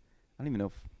McNaughton? I don't even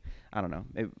know. I don't know.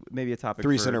 Maybe a topic.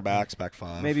 Three center backs, back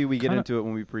five. Maybe we get into it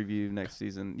when we preview next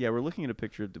season. Yeah, we're looking at a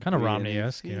picture of DePuy. Kind of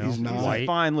Romney-esque, He's not a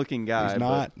fine-looking guy. He's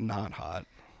not hot.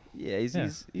 Yeah, he's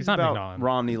not about McNaughton.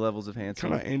 Romney levels of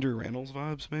handsome. Kind of Andrew Randall's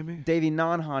vibes, maybe. Davey,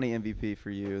 non-Hany MVP for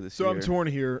you this year. So I'm torn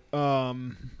here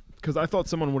because I thought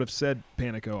someone would have said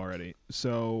Panico already.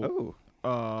 So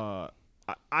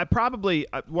I probably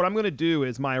what I'm going to do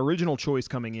is my original choice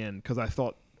coming in, because I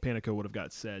thought Panico would have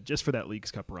got said just for that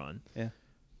Leagues Cup run. Yeah.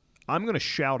 I'm going to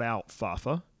shout out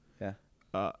Fafa.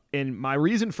 Yeah. And my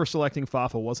reason for selecting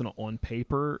Fafa wasn't on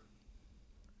paper.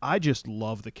 I just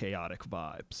love the chaotic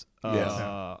vibes.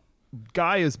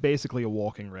 Guy is basically a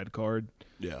walking red card.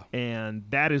 Yeah. And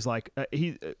that is like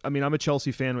I'm a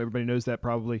Chelsea fan. Everybody knows that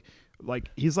probably. Like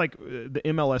he's like the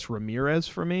MLS Ramirez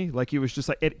for me. Like he was just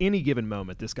like at any given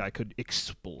moment this guy could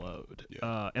explode.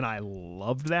 Yeah. And I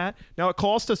loved that. Now it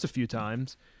cost us a few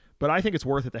times, but I think it's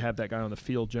worth it to have that guy on the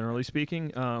field, generally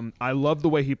speaking. I love the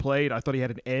way he played. I thought he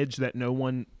had an edge that no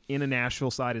one in a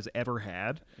Nashville side has ever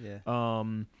had. Yeah.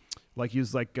 Like he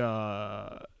was like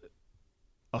a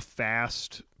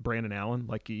fast Brandon Allen.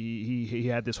 Like he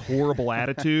had this horrible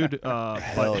attitude,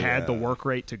 but had the work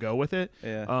rate to go with it.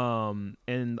 Yeah.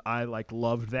 And I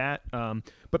loved that.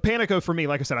 But Panico for me,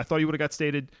 like I said, I thought he would have got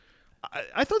stated.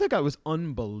 I thought that guy was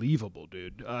unbelievable,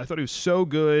 dude. I thought he was so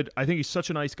good. I think he's such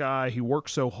a nice guy. He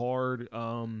works so hard.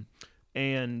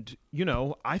 And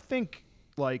I think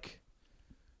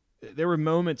there were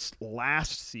moments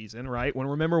last season, right?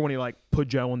 Remember when he put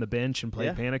Joe on the bench and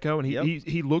played Panico, and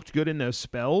he looked good in those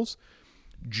spells.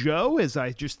 Joe is,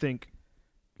 I just think,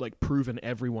 proven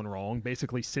everyone wrong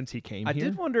basically since he came here. I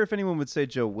did wonder if anyone would say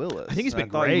Joe Willis. I think he's been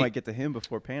I thought great. You might get to him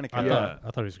before Panico.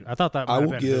 I thought that. I will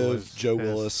might have been who give was Joe his.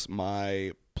 Willis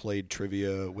my played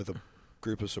trivia with a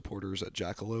group of supporters at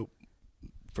Jackalope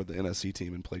for the NSC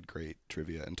team and played great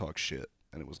trivia and talked shit,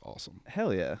 and it was awesome.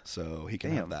 Hell yeah. So he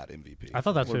can have that MVP. I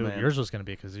thought that's Poor who man. yours was going to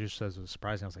be, because yours says it was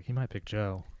surprising. I was like, he might pick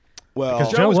Joe. Well,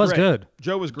 Because Joe was great. good.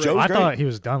 Joe was great. Joe was I great. thought he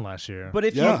was done last year. But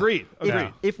if Yeah. you Agreed.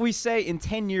 If we say in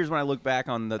 10 years when I look back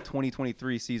on the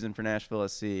 2023 season for Nashville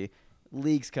SC,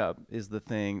 Leagues Cup is the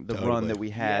thing, the run that we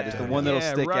had is the one that'll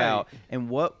stick out. And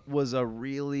what was a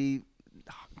really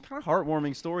kind of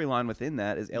heartwarming storyline within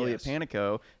that is Elliot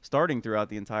Panico starting throughout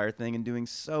the entire thing and doing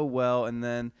so well. And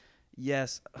then,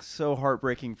 so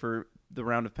heartbreaking for the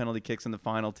round of penalty kicks in the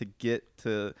final to get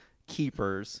to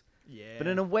keepers. Yeah. But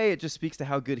in a way, it just speaks to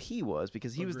how good he was,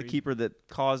 because he was the keeper that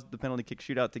caused the penalty kick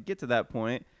shootout to get to that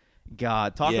point.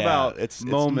 God, talk about it's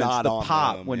moments, not the on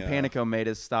pop him, when Panico made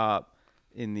his stop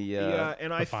in the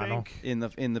and I final. think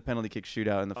in the penalty kick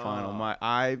shootout in the final.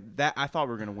 I thought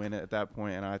we were gonna win it at that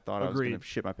point, and I thought I was gonna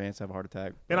shit my pants, have a heart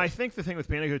attack. And I think the thing with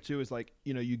Panico too is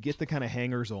you get the kind of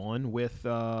hangers on with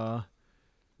a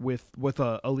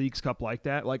Leagues Cup like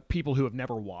that, like people who have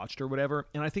never watched or whatever.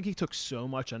 And I think he took so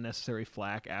much unnecessary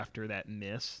flack after that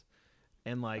miss,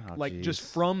 and just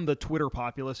from the Twitter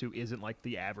populace who isn't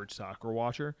the average soccer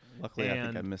watcher. Luckily, I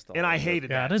think I missed all and of I it. hated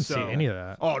that. I didn't so- see any of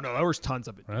that. Oh no, there was tons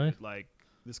of it. Really? Dude.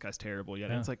 This guy's terrible. Yeah,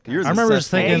 Yeah. it's You're God, the I remember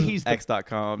just thinking- he's the,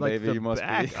 X.com, baby. the You must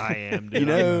back be. I am.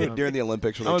 Dude. during the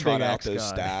Olympics when I'm they a big trot out X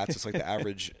those guy. stats, it's the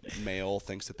average male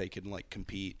thinks that they can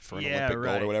compete for an Yeah, Olympic gold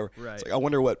right, or whatever. right. It's I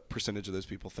wonder what percentage of those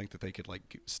people think that they could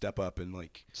step up and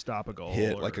stop a goal.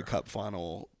 hit or, a cup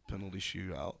final penalty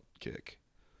shootout kick.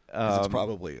 'Cause it's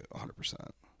probably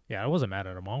 100%. Yeah, I wasn't mad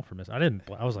at him all for missing.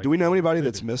 I was like, Do we know anybody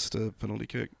that's missed a penalty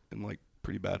kick in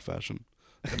pretty bad fashion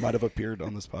that might have appeared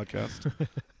on this podcast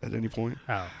at any point?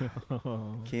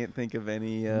 oh, Can't think of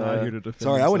any Not here to defend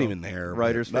Sorry, I wasn't himself. even there.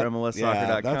 writers for but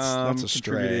MLSsoccer.com. That's a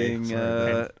stray.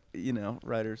 contributing,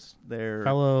 writers there.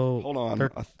 fellow Hold on.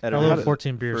 Thir- Editor fellow for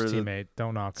 14 Beers the teammate,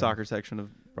 don't knock him. soccer section of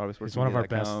Broadway Sports. He's one of our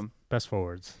Media.com. best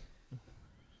forwards.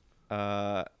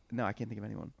 No, I can't think of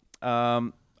anyone.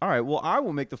 All right, well, I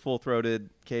will make the full-throated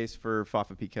case for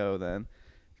Fafa Picault then,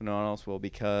 if no one else will,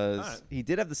 because he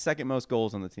did have the second most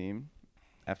goals on the team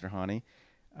after Hany.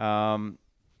 And,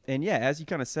 yeah, as you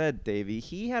kind of said, Davey,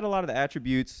 he had a lot of the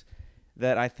attributes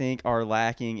that I think are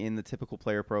lacking in the typical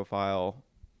player profile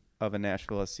of a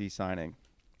Nashville SC signing.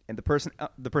 And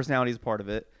the personality is part of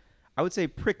it. I would say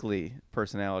prickly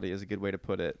personality is a good way to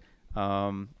put it.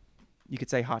 You could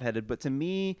say hot-headed, but to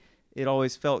me, it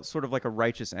always felt sort of like a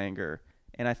righteous anger.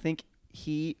 And I think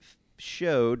he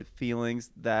showed feelings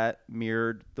that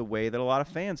mirrored the way that a lot of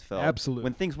fans felt. Absolutely.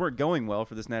 When things weren't going well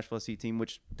for this Nashville SC team,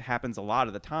 which happens a lot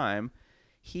of the time,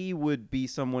 he would be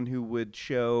someone who would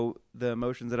show the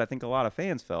emotions that I think a lot of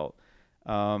fans felt.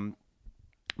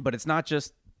 But it's not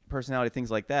just personality,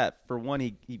 things like that. For one,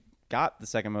 he got the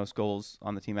second most goals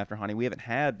on the team after Hany. We haven't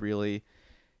had really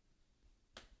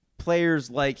players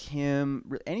like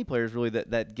him, any players really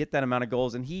that get that amount of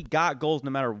goals, and he got goals no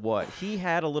matter what. He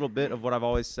had a little bit of what I've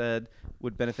always said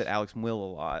would benefit Alex Will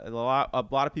a lot. A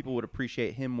lot of people would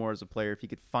appreciate him more as a player if he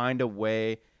could find a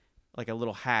way, like a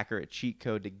little hack or a cheat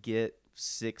code, to get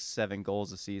 6-7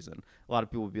 goals a season. A lot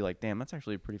of people would be like, damn, that's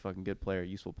actually a pretty fucking good player,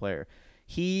 useful player.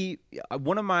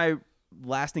 One of my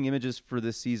lasting images for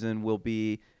this season will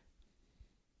be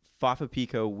Fafa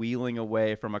Pico wheeling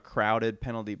away from a crowded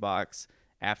penalty box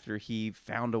after he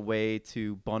found a way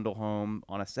to bundle home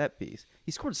on a set piece.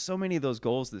 He scored so many of those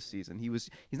goals this season.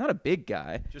 He's not a big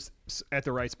guy. Just at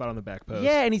the right spot on the back post.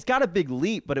 Yeah, and he's got a big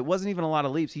leap, but it wasn't even a lot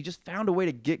of leaps. He just found a way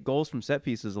to get goals from set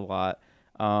pieces a lot.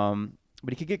 But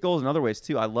he could get goals in other ways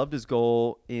too. I loved his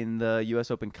goal in the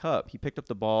U.S. Open Cup. He picked up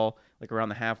the ball like around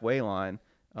the halfway line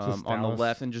on the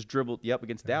left and just dribbled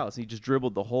against Dallas. He just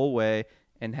dribbled the whole way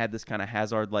and had this kind of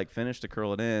Hazard-like finish to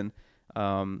curl it in.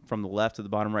 From the left to the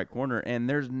bottom right corner, and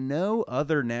there's no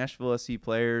other Nashville SC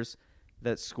players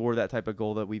that score that type of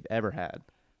goal that we've ever had.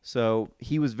 So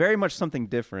he was very much something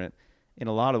different in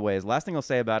a lot of ways. Last thing I'll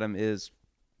say about him is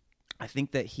I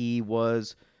think that he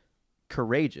was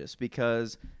courageous,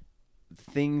 because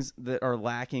things that are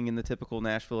lacking in the typical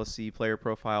Nashville SC player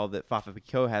profile that Fafa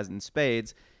Pico has in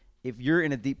spades, if you're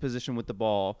in a deep position with the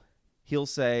ball, he'll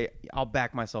say, I'll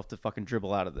back myself to fucking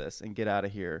dribble out of this and get out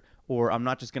of here. Or I'm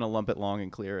not just going to lump it long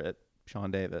and clear it,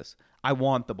 Sean Davis. I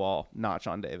want the ball, not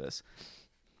Sean Davis.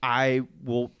 I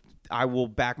will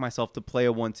back myself to play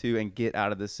a 1-2 and get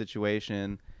out of this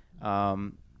situation.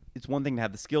 It's one thing to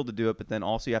have the skill to do it, but then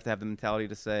also you have to have the mentality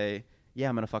to say, yeah,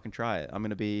 I'm going to fucking try it. I'm going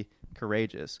to be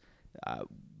courageous.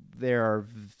 There are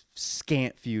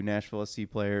scant few Nashville SC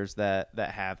players that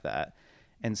have that.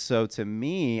 And so to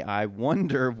me, I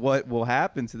wonder what will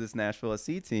happen to this Nashville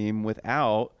SC team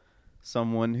without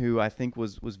someone who I think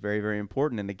was very, very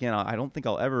important. And again, I don't think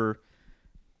I'll ever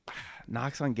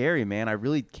knocks on Gary, man. I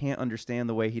really can't understand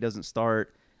the way he doesn't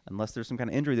start unless there's some kind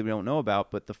of injury that we don't know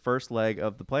about. But the first leg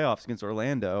of the playoffs against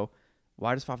Orlando,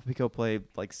 why does Fafa Pico play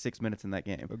like 6 minutes in that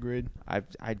game? Agreed. I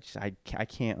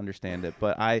can't understand it.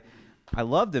 But I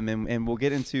loved him, and we'll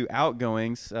get into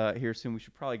outgoings here soon. We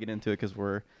should probably get into it because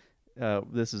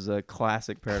this is a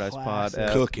classic Paradise Pod.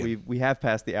 Cooking. We have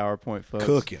passed the hour point, folks.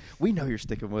 Cooking. We know you're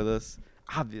sticking with us.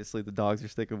 Obviously, the dogs are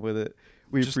sticking with it.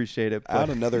 We appreciate it. Add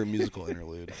another musical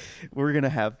interlude. We're going to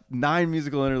have 9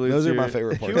 musical interludes. Those are here. my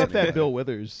favorite parts. Cue up that Bill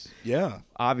Withers. Yeah.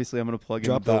 Obviously, I'm going to plug in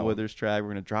Drop the Bill that one. Withers track. We're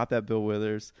going to drop that Bill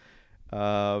Withers.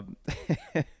 We're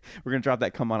going to drop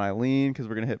that Come On Eileen, because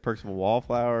we're going to hit Perks of a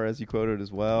Wallflower, as you quoted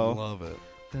as well. Love it.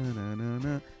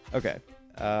 Da-na-na-na. Okay.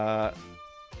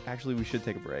 Actually, we should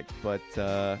take a break, but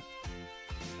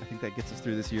I think that gets us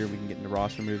through this year. We can get into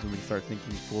roster moves, and we can start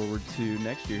thinking forward to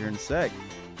next year here in a sec.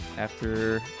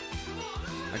 After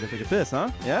I go take a piss,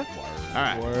 huh? Yeah? All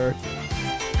right. Word.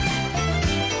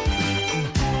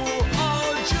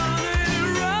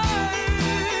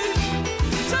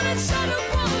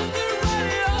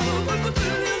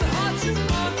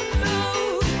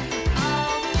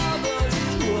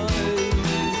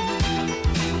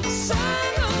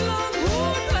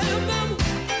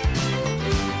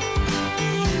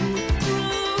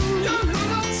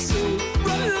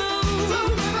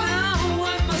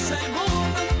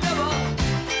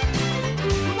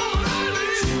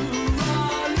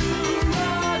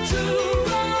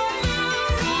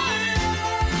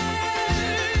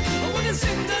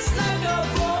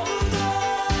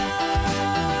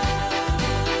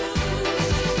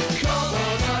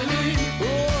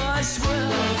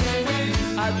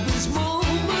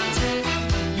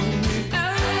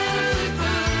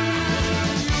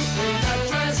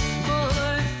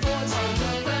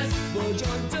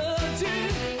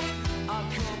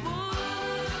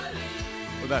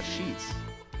 About Sheets.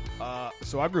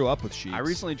 So I grew up with Sheets. I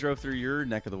recently drove through your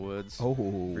neck of the woods. Oh,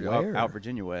 where? Out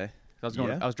Virginia way. I was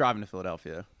Yeah? I was driving to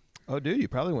Philadelphia. Oh, dude, you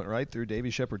probably went right through Davey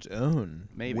Shepard's own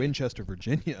Maybe. Winchester,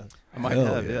 Virginia. I might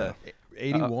Hell have, yeah.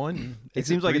 81. It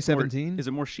seems like it's more, 17. is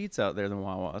it more Sheets out there than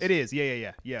Wawa's? It is.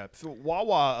 Yeah. So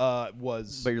Wawa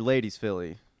was. But your lady's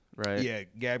Philly. right? Yeah,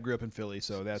 Gab grew up in Philly,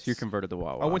 so that's. So you converted to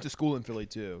Wawa. I went to school in Philly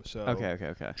too, so. Okay.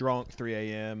 Drunk, 3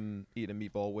 a.m., eating a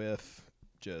meatball whiff.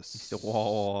 Just The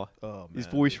Wawa. Oh, man. His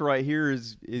voice right here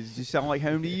is you sound like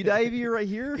home to you, Davey, right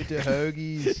here. Get to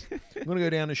Hoagies. I'm gonna go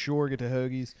down the shore, get to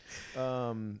Hoagies.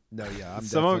 No, yeah, I'm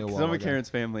Some definitely a Wawa of guy. Karen's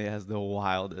family has the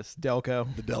wildest. Delco.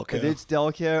 The Delco. If it's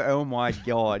Delco, oh my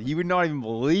God. You would not even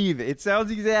believe it. It sounds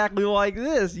exactly like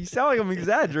this. You sound like I'm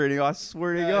exaggerating. I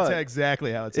swear to God. That's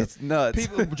exactly how it sounds. It's nuts.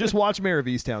 People just watch Mayor of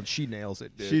Easttown. She nails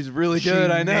it, dude. She's really She good.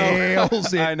 I know.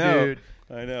 nails it, I know. dude.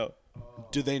 I know.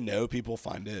 Do they know people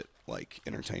find it like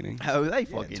entertaining? Oh, they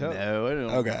fucking totally. know. I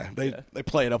don't Okay, they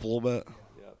play it up a little bit.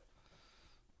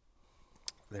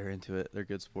 They're into it. They're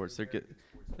good sports. They're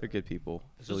good people.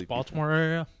 Is Philly this people. Baltimore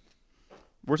area?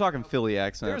 We're talking Philly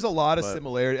accent. There's a lot of but-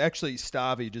 similarity. Actually,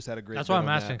 Stavi just had a great That's bit why I'm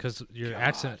on asking, that. because your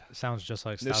accent sounds just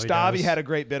like No, Stavi Stavi does. had a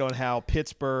great bit on how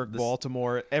Pittsburgh,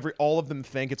 Baltimore, all of them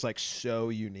think it's like so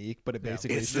unique, but it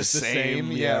basically It's is the just the same,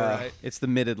 same. yeah. Right. It's the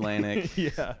Mid-Atlantic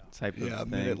Yeah. type of Yeah,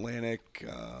 thing. Mid-Atlantic.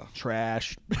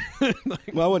 Trash. Well,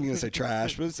 I wasn't gonna say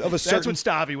trash, but it's of a That's certain what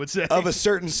Stavi would say. of a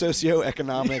certain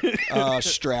socioeconomic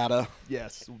strata.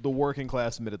 Yes, the working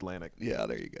class Mid-Atlantic. Yeah,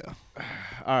 there you go.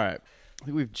 All right. I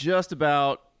think we've just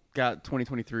about got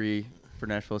 2023 for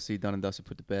Nashville SC done and dusted,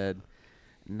 put to bed.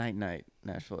 Night,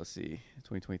 Nashville SC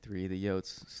 2023. The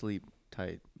Yotes sleep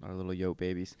tight, our little Yote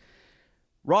babies.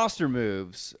 Roster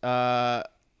moves.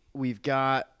 We've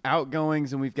got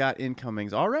outgoings and we've got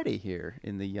incomings already here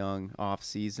in the young off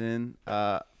season.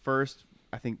 First,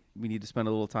 I think we need to spend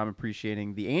a little time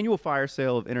appreciating the annual fire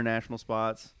sale of international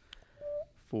spots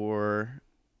for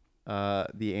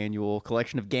the annual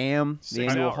collection of GAM, the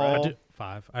I annual know, haul. right?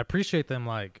 5. I appreciate them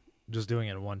like just doing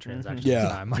it in one transaction Yeah. at a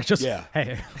time. Like just Yeah.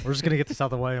 hey, we're just gonna get this out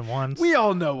of the way in once. We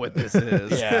all know what this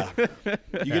is. Yeah,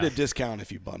 you get a discount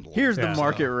if you bundle. Here's the Yeah.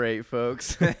 market rate,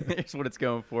 folks. Here's what it's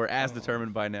going for, as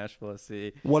determined by Nashville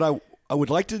SC. What I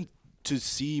would like to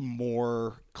see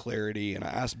more clarity, and I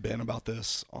asked Ben about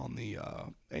this on the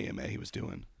AMA he was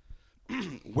doing.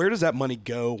 Where does that money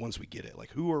go once we get it?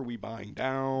 Like, who are we buying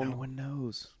down? No one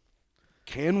knows.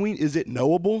 Can we? Is it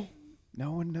knowable?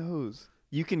 No one knows.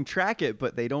 You can track it,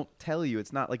 but they don't tell you.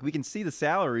 It's not like we can see the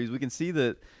salaries. We can see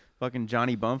the fucking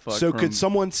Johnny Bumfuck. So from could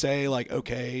someone say like,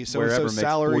 okay, so wherever makes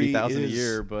salary $40,000 a is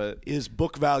year, but is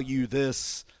book value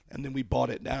this, and then we bought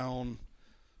it down?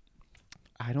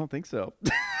 I don't think so.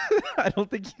 I don't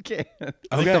think you can.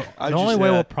 Okay, The only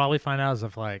way we'll probably find out is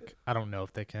if like I don't know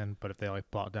if they can, but if they like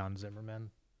bought down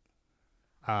Zimmerman,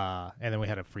 and then we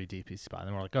had a free DP spot, and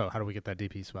then we're like, oh, how do we get that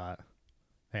DP spot?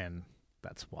 And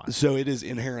that's why. So it is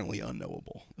inherently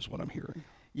unknowable, is what I'm hearing,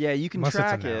 Yeah, you can Unless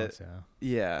track it's announced, it.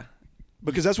 yeah. Yeah.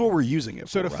 because that's what we're using it for.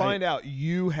 So to right? find out,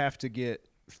 you have to get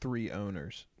 3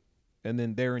 owners, and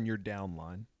then they're in your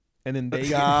downline, and then they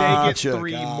Gotcha, get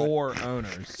 3 got it. more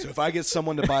owners. So if I get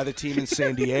someone to buy the team in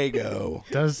San Diego,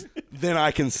 Does then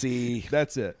I can see.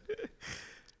 That's it.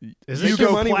 is You it go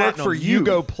go money work platinum. for you. You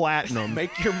go platinum.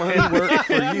 Make your money work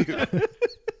for you.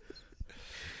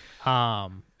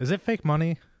 is it fake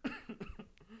money?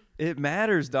 It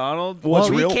matters, Donald.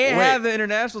 What's we real- can't wait. have the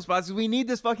international spots because we need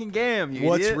this fucking GAM. You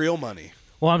What's idiot. real money?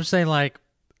 Well, I'm just saying like,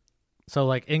 so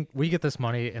like we get this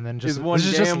money, and then just Is one this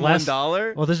is just GAM less.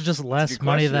 $1? Well, this is just less good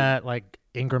money question. that like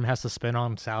Ingram has to spend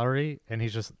on salary, and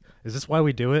he's just. Is this why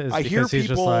we do it? Is I hear because he's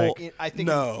just people- like. I think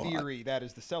No, in theory that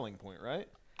is the selling point, right?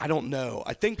 I don't know.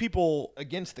 I think people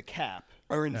Against the cap.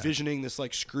 are envisioning this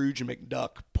like Scrooge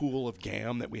McDuck pool of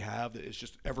GAM that we have that is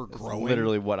just ever growing.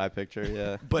 Literally what I picture,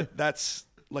 yeah. But that's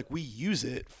like we use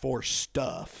it for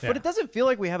stuff. Yeah. But it doesn't feel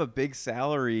like we have a big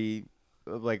salary,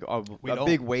 like a don't.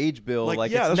 big wage bill. Like,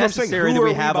 Like yeah, it's that's what I'm saying. necessary Who that we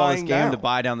are we have all this buying GAM to down?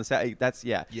 buy down the salary. That's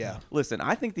Yeah. Listen,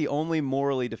 I think the only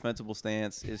morally defensible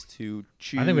stance is to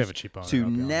choose. I think we have a cheap owner, to I'll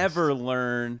be never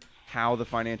learn how the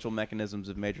financial mechanisms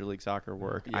of Major League Soccer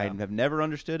work. I have never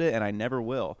understood it, and I never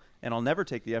will, and I'll never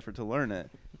take the effort to learn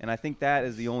it. And I think that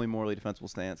is the only morally defensible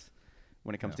stance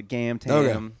when it comes to GAM, TAM.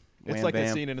 Okay. It's Wham, like that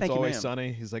bam. scene in It's Thank you, Always ma'am.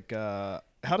 Sunny. He's like, how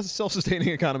does a self-sustaining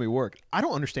economy work? I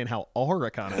don't understand how our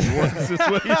economy works. That's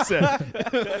what he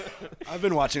said. I've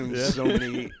been watching so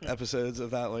many episodes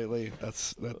of that lately.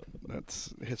 That's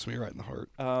hits me right in the heart.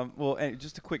 Well, and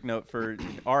just a quick note for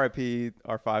RIP,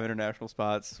 our 5 international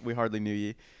spots. We hardly knew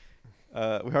ye.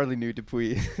 We hardly knew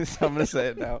DePuy, so I'm going to say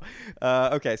it now.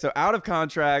 Okay, so out of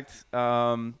contract,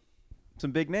 some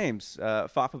big names.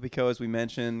 Fafa Pico, as we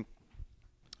mentioned,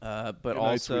 but Good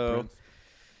night, Sweet also, Prince.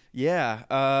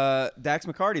 Dax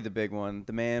McCarty, the big one,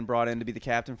 the man brought in to be the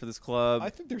captain for this club. I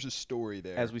think there's a story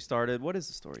there. As we started, what is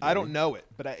the story? I don't Davey? know it,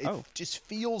 but it Oh. just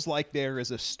feels like there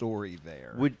is a story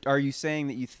there. Are you saying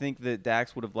that you think that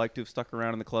Dax would have liked to have stuck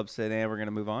around in the club, said, "Hey, we're going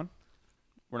to move on"?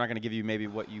 we're not going to give you maybe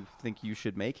what you think you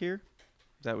should make here.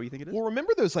 Is that what you think it is? Well,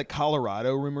 remember those like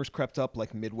Colorado rumors crept up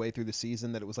like midway through the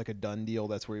season that it was like a done deal.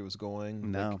 That's where he was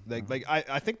going. No.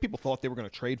 I think people thought they were going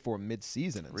to trade for him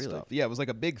mid-season and stuff. Yeah, it was like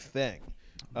a big thing.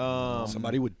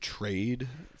 Somebody would trade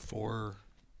for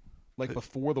like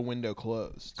before the window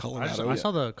closed. Colorado. I saw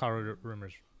the Colorado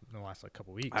rumors in the last like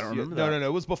couple weeks. I don't remember No, that.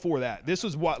 it was before that. This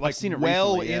was what like seen it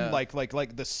well recently, in yeah.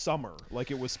 like the summer.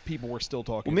 Like it was people were still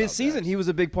talking. Well, mid-season, about he was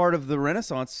a big part of the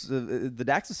renaissance, the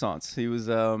Daxaissance.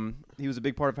 He was a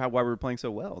big part of why we were playing so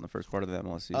well in the first part of the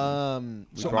MLS season.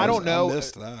 So I don't know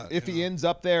missed that, if he ends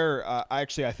up there. I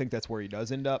think that's where he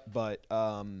does end up. But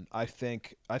I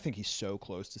think he's so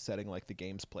close to setting like the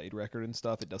games played record and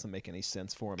stuff. It doesn't make any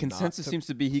sense for him. Consensus seems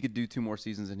to be he could do 2 more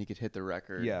seasons and he could hit the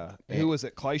record. Yeah. Who was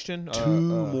it? Kleiston?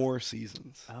 2 more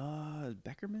seasons.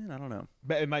 Beckerman? I don't know.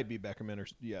 It might be Beckerman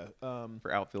or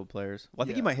For outfield players. Well, I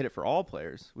think he Yeah. might hit it for all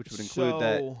players, which would include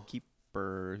that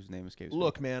keeper whose name escapes me.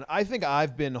 Look, man, I think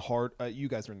I've been hard. You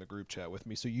guys are in the group chat with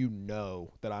me, so you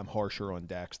know that I'm harsher on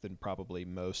Dax than probably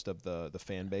most of the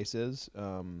fan base is.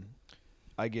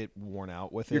 I get worn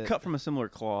out with You're it. cut from a similar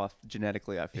cloth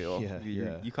genetically, I feel.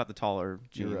 Yeah. You caught the taller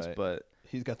genes, right. but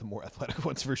He's got the more athletic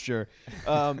ones for sure.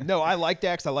 No, I like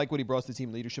Dax. I like what he brought to the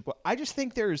team leadership. I just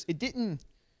think it didn't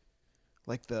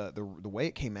like the way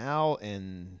it came out,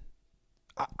 and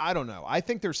I don't know. I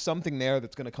think there's something there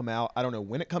that's going to come out. I don't know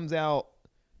when it comes out.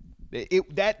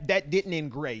 That didn't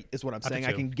end great, is what I'm saying.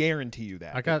 I too. can guarantee you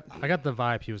that. I got the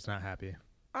vibe he was not happy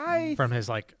from his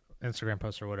like Instagram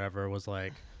post or whatever. Was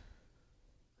like,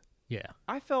 yeah.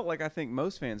 I felt like I think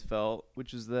most fans felt,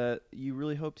 which is that you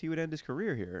really hoped he would end his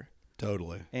career here.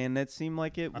 Totally. And it seemed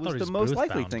like it I was thought he the was most booth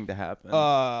likely bound. thing to happen.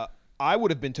 I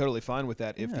would have been totally fine with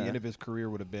that if the Yeah. end of his career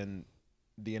would have been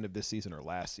the end of this season or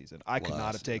last season. I could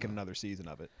not have taken another season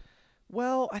of it.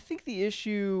 Well, I think the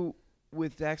issue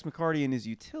with Dax McCarty and his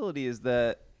utility is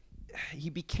that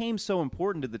he became so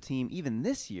important to the team even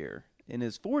this year, in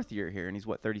his 4th year here, and he's,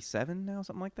 37 now,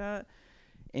 something like that?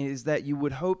 And is that you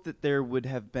would hope that there would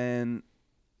have been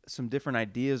some different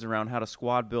ideas around how to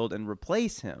squad build and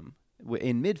replace him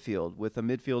in midfield with a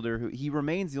midfielder who he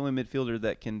remains the only midfielder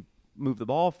that can move the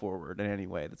ball forward in any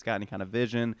way, that's got any kind of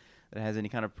vision, that has any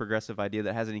kind of progressive idea,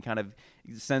 that has any kind of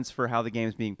sense for how the game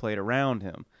is being played around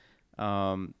him.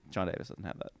 John Davis doesn't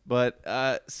have that.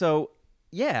 But so,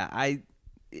 yeah,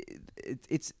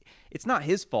 it's not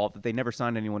his fault that they never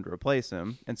signed anyone to replace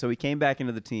him. And so he came back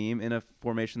into the team in a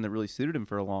formation that really suited him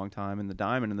for a long time, in the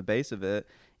diamond in the base of it.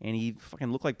 And he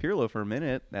fucking looked like Pirlo for a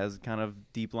minute as kind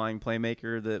of deep-lying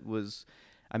playmaker that was –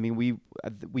 I mean,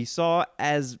 we saw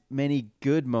as many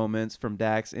good moments from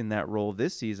Dax in that role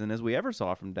this season as we ever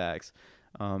saw from Dax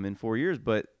in 4 years.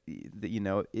 But,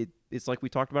 it's like we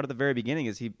talked about at the very beginning,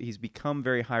 is he's become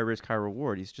very high risk, high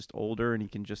reward. He's just older, and he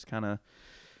can just kind of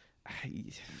 –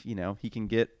 he can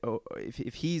get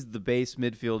if he's the base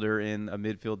midfielder in a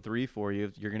midfield 3 for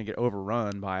you, you're going to get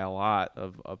overrun by a lot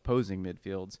of opposing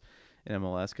midfields in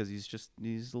MLS because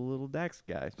he's a little Dax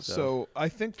guy. So I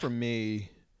think for me,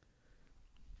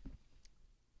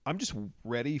 I'm just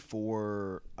ready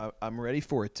for. I'm ready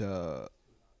for it to.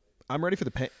 I'm ready for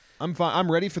the. I'm fine.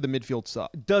 I'm ready for the midfield sub.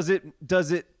 Does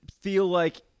it feel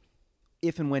like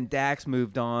if and when Dax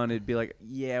moved on, it'd be like,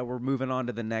 yeah, we're moving on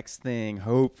to the next thing,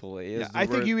 hopefully. Yeah, I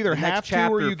think you either have to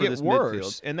or you get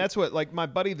worse. And that's what, like, my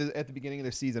buddy at the beginning of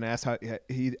the season asked how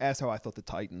I thought the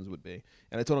Titans would be.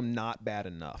 And I told him not bad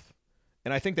enough.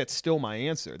 And I think that's still my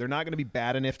answer. They're not going to be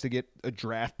bad enough to get a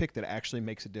draft pick that actually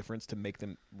makes a difference to make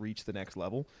them reach the next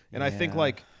level. And I think,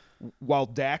 like, while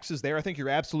Dax is there, I think you're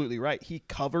absolutely right. He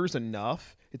covers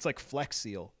enough. It's like Flex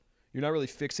Seal. You're not really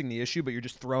fixing the issue, but you're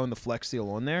just throwing the Flex Seal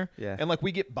on there. Yeah. And, like,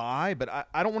 we get by, but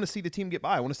I don't want to see the team get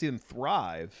by. I want to see them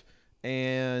thrive.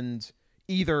 And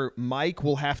either Mike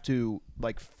will have to,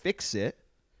 like, fix it,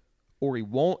 or he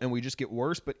won't, and we just get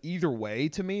worse. But either way,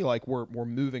 to me, like, we're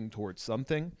moving towards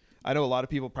something. I know a lot of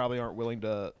people probably aren't willing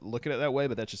to look at it that way,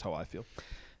 but that's just how I feel.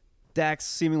 Dax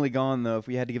seemingly gone, though. If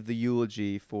we had to give the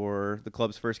eulogy for the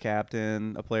club's first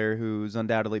captain, a player who's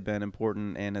undoubtedly been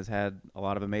important and has had a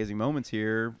lot of amazing moments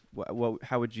here,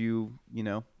 how would you,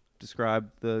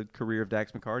 describe the career of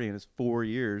Dax McCarty in his 4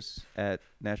 years at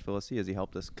Nashville SC as he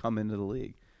helped us come into the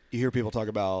league? You hear people talk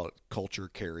about culture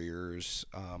carriers.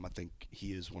 I think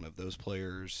he is one of those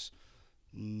players,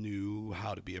 knew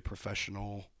how to be a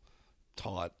professional,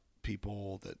 taught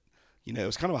people that, it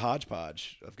was kind of a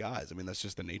hodgepodge of guys. I mean, that's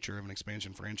just the nature of an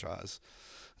expansion franchise.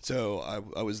 So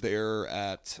I was there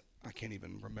at, I can't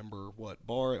even remember what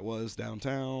bar it was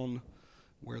downtown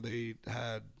where they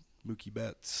had Mookie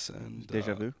Betts and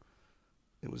Deja Vu?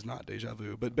 It was not Deja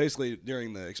Vu, but basically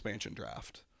during the expansion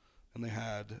draft, and they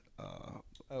had Oh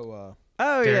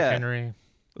Derrick yeah, Henry.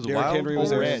 was Derrick Henry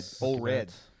was Old there. Red. Old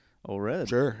Red. Old Red.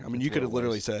 Sure. I mean, That's you could what have it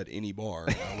literally was. said any bar.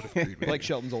 And I would have agreed with Blake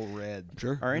you. Shelton's Old Red.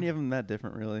 Sure. Are any of them that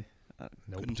different, really?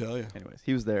 Couldn't tell you. Anyways,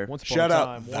 he was there. Once upon Shout a out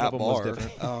time, one that of them was bar.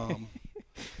 different.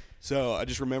 So I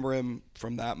just remember him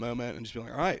from that moment and just being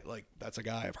like, all right, like that's a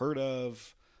guy I've heard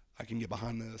of. I can get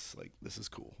behind this. Like, this is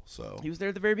cool. So He was there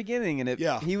at the very beginning, and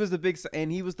he was the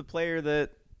he was the player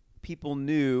that people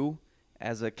knew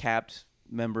as a capped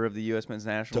member of the U.S. men's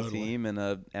national Totally. team and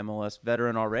a MLS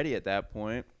veteran already at that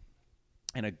point,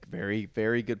 and a very,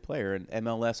 very good player, an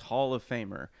MLS Hall of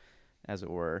Famer, as it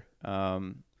were.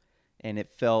 And it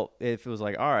was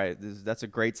like, all right, that's a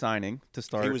great signing to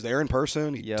start. he was there in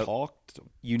person. He Yep. talked.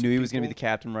 You knew he was going to be the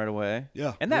captain right away.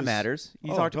 Yeah. And it that was- matters.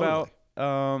 You Oh, talked totally.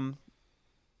 about,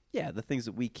 the things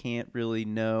that we can't really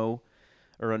know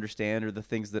or understand, or the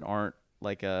things that aren't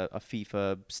like a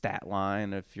FIFA stat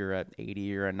line. If you're at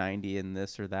 80 or a 90 in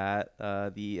this or that,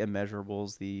 the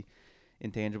immeasurables, the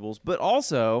intangibles. But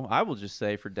also, I will just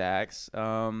say for Dax,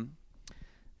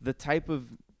 the type of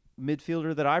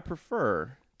midfielder that I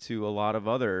prefer to a lot of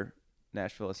other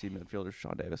Nashville SC midfielders,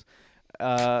 Sean Davis.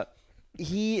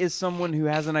 He is someone who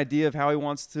has an idea of how he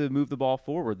wants to move the ball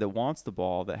forward, that wants the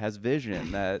ball, that has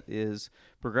vision, that is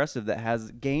progressive, that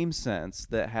has game sense,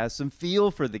 that has some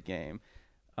feel for the game.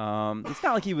 It's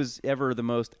not like he was ever the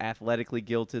most athletically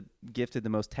gifted, the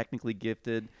most technically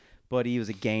gifted, but he was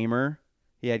a gamer.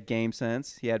 He had game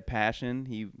sense. He had passion.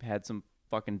 He had some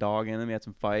fucking dog in him. He had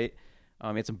some fight. He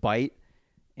had some bite.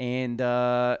 And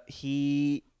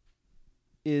he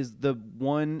is the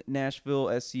one Nashville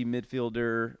SC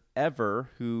midfielder ever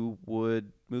who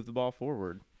would move the ball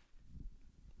forward.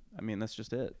 I mean, that's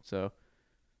just it. So,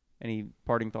 any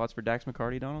parting thoughts for Dax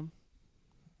McCarty, Donald?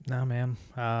 No, man.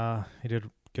 He did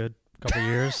good couple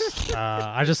years.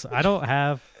 I don't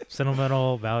have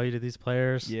sentimental value to these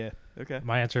players. Yeah. Okay.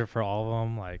 My answer for all of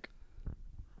them, like,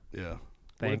 Yeah.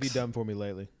 What have thanks. you done for me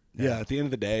lately? Yeah. At the end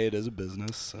of the day, it is a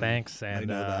business. Thanks, I and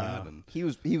know that. And He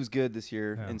was good this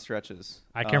year Yeah. in stretches.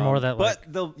 I care more that,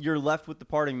 like, but you're left with the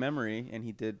parting memory, and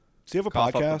he did do you have a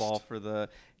cough up podcast? the ball for the.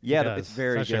 He Yeah, does. it's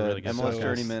very It's actually good. really good MLS stuff.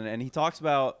 Journeyman, and he talks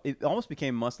about it. Almost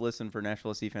became must listen for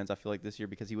Nashville SC fans. I feel like this year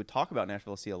because he would talk about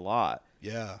Nashville SC a lot.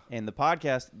 Yeah. And the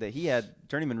podcast that he had,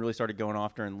 Journeyman really started going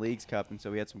off during Leagues Cup, and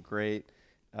so he had some great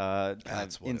kind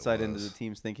That's of what it insight into was. the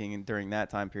team's thinking during that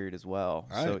time period as well.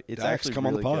 All right, So it's Dax, actually come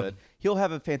on the really pod. good. He'll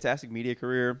have a fantastic media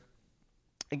career.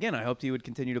 Again, I hoped he would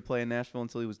continue to play in Nashville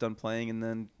until he was done playing, and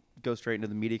then go straight into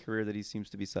the media career that he seems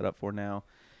to be set up for now.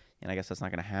 And I guess that's not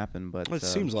going to happen, but It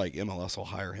seems like MLS will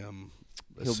hire him.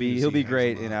 as he'll soon be as he'll he be hangs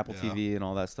great them in up. Apple Yeah. TV and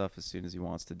all that stuff as soon as he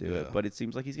wants to do Yeah. it. But it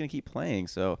seems like he's going to keep playing.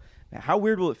 So, how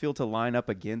weird will it feel to line up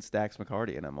against Dax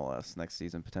McCarty in MLS next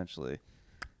season potentially?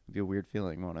 It'd be a weird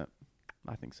feeling, won't it?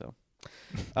 I think so.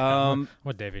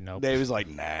 what Davey nope. Dave was like,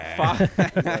 nah.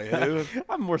 Fa- Like, who?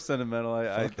 I'm more sentimental,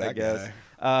 I Fuck that guess.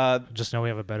 guy. Just know we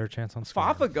have a better chance on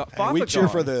scoring. Hey, we cheer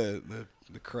for the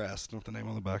crest, not the name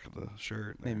on the back of the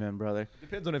shirt. there. Amen, brother.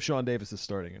 Depends on if Sean Davis is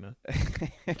starting or not.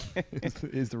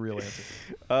 is the real answer.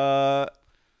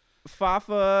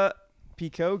 Fafa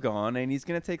Pico gone, and he's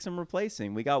going to take some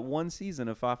replacing. We got one season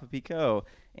of Fafa Pico,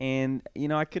 and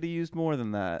I could have used more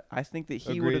than that. I think that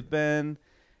he would have Agreed. been.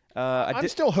 I'm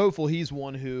still hopeful he's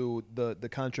one who the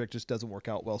contract just doesn't work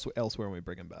out well so elsewhere when we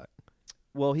bring him back.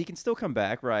 Well, he can still come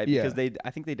back, right? Yeah. Because I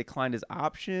think they declined his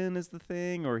option is the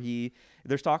thing, or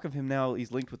there's talk of him now.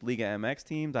 He's linked with Liga MX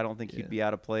teams. I don't think he'd be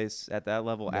out of place at that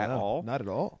level at No, all. Not at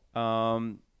all.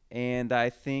 And I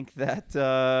think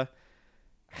that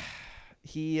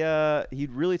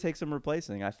he'd really take some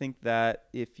replacing. I think that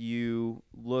if you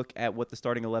look at what the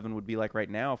starting 11 would be like right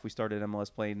now, if we started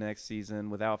MLS play next season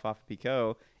without Fafa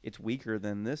Pico, it's weaker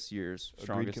than this year's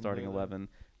strongest starting completely. 11,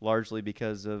 largely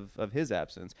because of his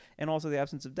absence and also the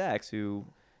absence of Dax, who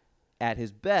at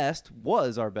his best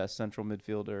was our best central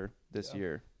midfielder this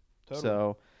year. Totally.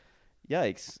 So,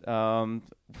 yikes.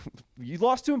 You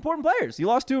lost two important players.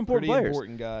 Pretty players.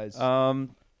 important guys.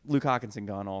 Luke Haakenson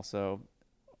gone also.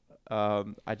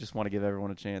 I just want to give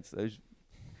everyone a chance.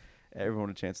 Everyone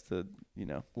a chance to,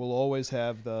 We'll always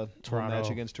have the Toronto. match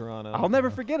against Toronto. I'll never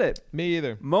forget it. Me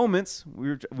either. Moments.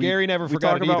 Gary never we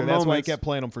forgot talk it about either. That's why he moments. kept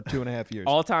playing them for 2.5 years.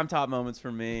 All-time top moments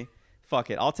for me. Fuck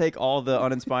it. I'll take all the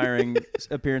uninspiring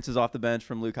appearances off the bench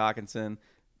from Luke Haakenson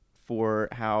for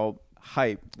how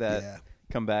hype that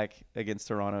comeback against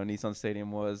Toronto and Nissan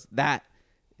Stadium was. That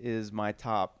is my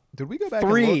top Did we go back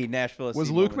three and look? Nashville SC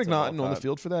Was Luke moments of all McNaughton on the time.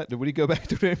 field for that? Did we go back?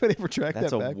 Did anybody ever track That's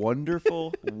that a back?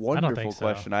 wonderful, wonderful think so.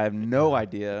 question. I have no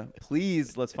idea.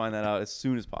 Please, let's find that out as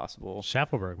soon as possible.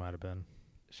 Schaffelberg might have been.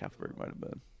 Schaffelberg might have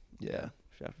been. Yeah.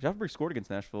 Schaffenberg scored against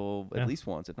Nashville at least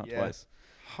once, if not twice.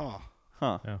 Huh.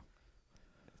 Yeah.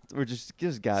 We're just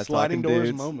guys Sliding talking doors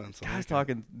dudes. moments. Guys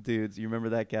talking dudes. You remember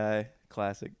that guy?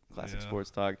 Classic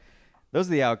sports talk. Those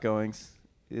are the outgoings.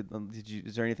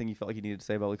 Is there anything you felt like you needed to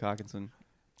say about Luke Haakenson?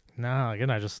 No, again,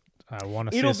 I want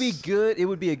to see. It'll be good. It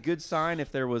would be a good sign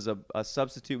if there was a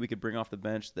substitute we could bring off the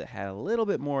bench that had a little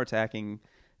bit more attacking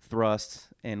thrust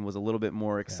and was a little bit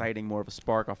more exciting, more of a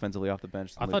spark offensively off the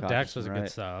bench. I thought Dax was a good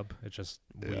sub. It just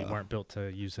we weren't built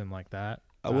to use him like that.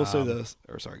 I will say this.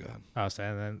 Or sorry, go ahead. I was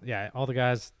saying then, all the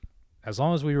guys, as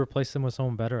long as we replace them with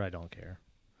someone better, I don't care.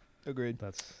 Agreed.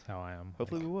 That's how I am.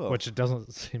 Hopefully we will. Which it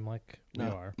doesn't seem like we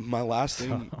are. My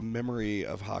lasting memory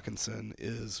of Haakenson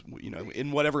is,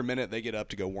 in whatever minute they get up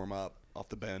to go warm up off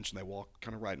the bench and they walk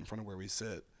kind of right in front of where we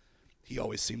sit, he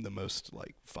always seemed the most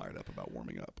fired up about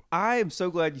warming up. I am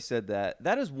so glad you said that.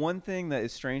 That is one thing that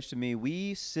is strange to me.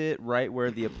 We sit right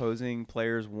where the opposing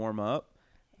players warm up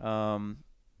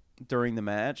during the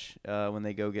match when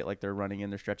they go get they're running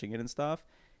in, they're stretching it and stuff.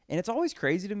 And it's always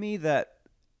crazy to me that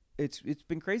it's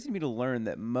been crazy to me to learn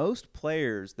that most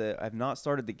players that have not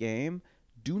started the game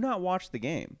do not watch the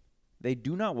game. They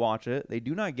do not watch it. They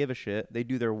do not give a shit. They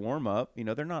do their warm up.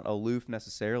 They're not aloof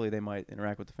necessarily. They might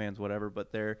interact with the fans, whatever,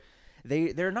 but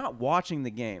they're not watching the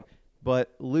game.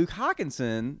 But Luke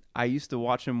Haakenson, I used to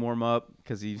watch him warm up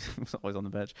because he was always on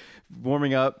the bench,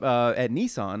 warming up at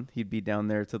Nissan. He'd be down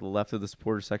there to the left of the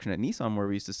supporter section at Nissan where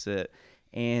we used to sit.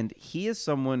 And he is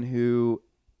someone who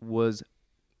was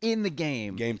in the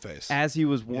game face as he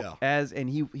was and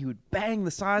he would bang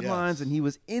the sidelines and he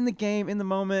was in the game in the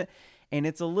moment. And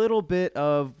it's a little bit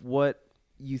of what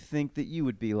you think that you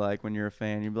would be like when you're a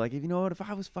fan. You'd be like, if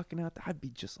I was fucking out there, I'd be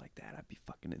just like that. I'd be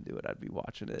fucking into it. I'd be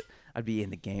watching it. I'd be in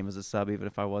the game as a sub even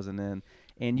if I wasn't in.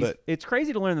 And it's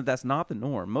crazy to learn that that's not the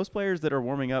norm. Most players that are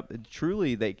warming up,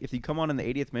 truly, if you come on in the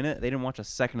 80th minute, they didn't watch a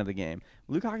second of the game.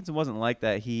 Luke Haakenson wasn't like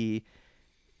that. He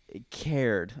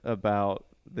cared about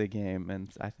the game,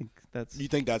 and I think that's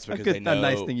because they know a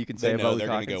nice thing you can say about Luke Haakenson. They're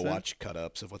going to go watch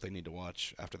cut-ups of what they need to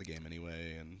watch after the game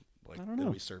anyway, and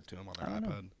it'll be served to them on their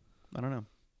iPad. I don't know.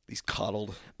 These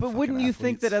coddled. But wouldn't you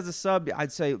think that as a sub,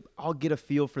 I'd say I'll get a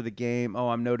feel for the game. Oh,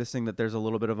 I'm noticing that there's a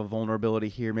little bit of a vulnerability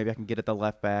here. Maybe I can get at the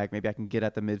left back. Maybe I can get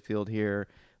at the midfield here.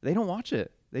 They don't watch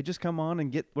it. They just come on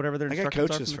and get whatever their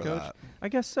instructions are from the coach. That. I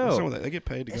guess so. They get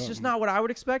paid to go. It's just not what I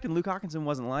would expect, and Luke Haakenson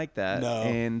wasn't like that. No.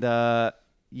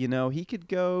 And he could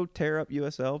go tear up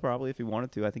USL probably if he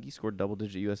wanted to. I think he scored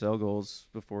double-digit USL goals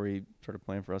before he started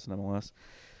playing for us in MLS.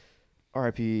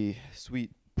 R.I.P.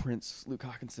 Sweet Prince Luke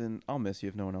Haakenson. I'll miss you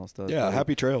if no one else does. Yeah, buddy.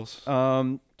 Happy trails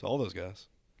to all those guys.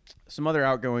 Some other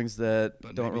outgoings that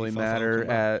don't really matter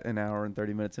at an hour and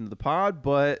 30 minutes into the pod,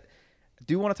 but I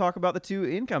do want to talk about the two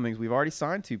incomings. We've already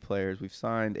signed two players. We've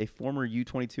signed a former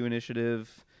U22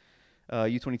 initiative,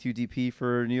 U22 DP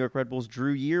for New York Red Bulls,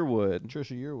 Dru Yearwood.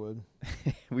 Trisha Yearwood.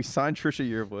 We signed Trisha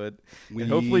Yearwood. And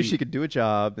hopefully she could do a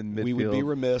job in midfield. We would be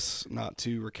remiss not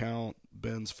to recount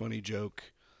Ben's funny joke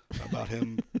about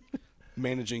him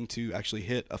managing to actually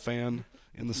hit a fan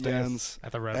in the stands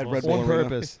at the Red Bull on Arena.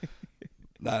 purpose.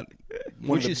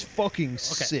 Which is fucking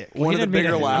sick. Well, one of the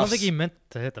bigger laughs. I don't think he meant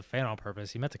to hit the fan on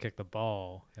purpose. He meant to kick the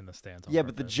ball in the stands on purpose.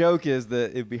 But the joke is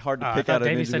that it'd be hard to pick out an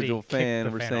individual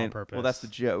fan. We're saying, well, that's the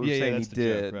joke. We're saying he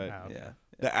did. Joke, right? Oh, okay. Yeah.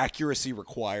 The accuracy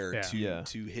required Yeah.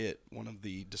 to hit one of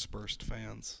the dispersed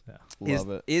fans. Yeah. Love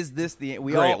it. Is this the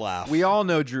Great laugh. We all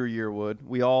know Dru Yearwood.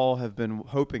 We all have been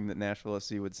hoping that Nashville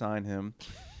SC would sign him,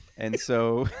 and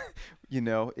so,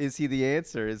 is he the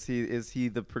answer? Is he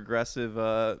the progressive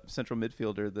central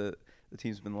midfielder that the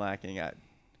team's been lacking?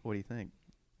 What do you think?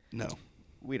 No,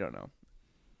 we don't know.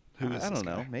 Who is I this don't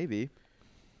know. guy? Maybe.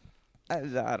 I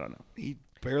don't know. He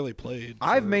barely played.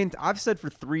 I've said for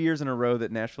 3 years in a row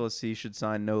that Nashville SC should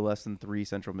sign no less than 3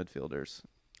 central midfielders.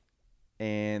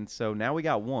 And so now we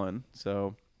got one.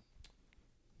 So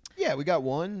yeah, we got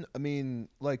one. I mean,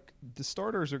 the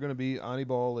starters are going to be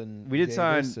Anibal and we did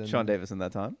Davis sign Sean Davis in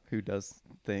that time, who does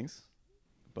things.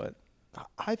 But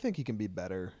I think he can be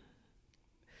better.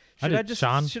 Should I just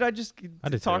talk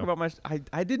too. about my?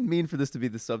 I didn't mean for this to be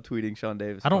the subtweeting Sean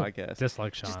Davis I don't podcast.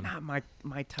 dislike Sean. Just not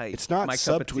my type. It's not my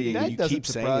cup of tea. subtweeting. That You doesn't keep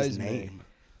saying surprise his me. name.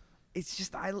 It's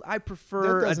just I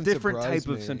prefer a different type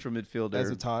of central midfielder.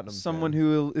 As a Tottenham someone fan.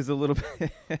 who is a little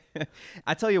bit.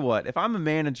 I tell you what, if I'm a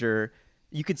manager,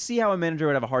 you could see how a manager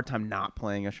would have a hard time not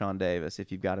playing a Sean Davis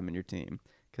if you've got him in your team,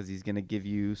 because he's going to give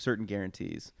you certain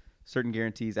guarantees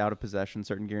out of possession,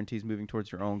 certain guarantees moving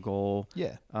towards your own goal.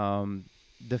 Yeah.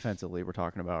 Defensively, we're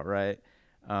talking about, right?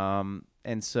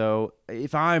 And so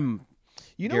if I'm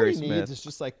You know Gary what he Smith, needs is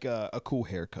just a cool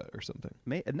haircut or something.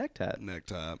 a neck tat. Neck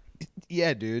top.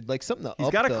 Yeah, dude. Like something to He's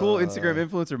up got a the, cool Instagram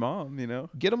influencer mom, you know.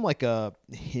 Get him like a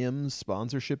Hims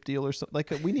sponsorship deal or something.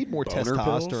 Like we need more Boner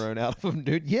testosterone out of him,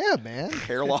 dude. Yeah, man.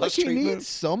 Hair loss like he treatment. needs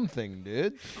something,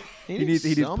 dude. He needs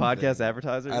something. podcast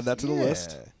advertisers. Add that to the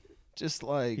list. Just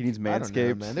like He needs I don't know,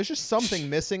 Manscaped. man. There's just something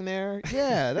missing there.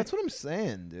 Yeah, that's what I'm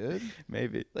saying, dude.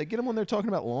 Maybe. Like get him when they're talking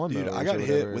about lawnmowers. Dude, I got or hit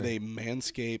whatever. with a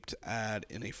Manscaped ad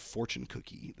in a fortune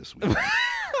cookie this week.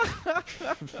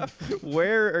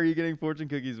 Where are you getting fortune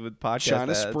cookies with podcast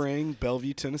China ads? Spring,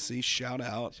 Bellevue, Tennessee. Shout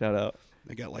out. Shout out.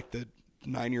 They got like the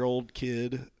 9-year-old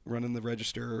kid running the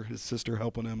register, his sister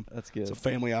helping him. That's good. It's a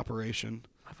family operation.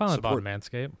 I finally Support- bought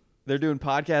Manscaped. They're doing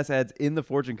podcast ads in the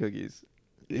fortune cookies.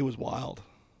 It was wild.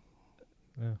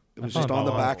 Yeah. It was I just finally on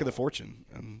the bought one. back of the fortune.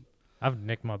 And I've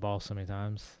nicked my ball so many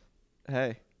times.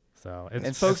 Hey. So it's,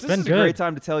 And folks, it's this been is good. a great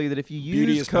time to tell you that if you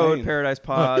Beauty use is code pain.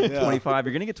 ParadisePod Yeah. 25,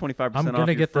 you're going to get 25% I'm off gonna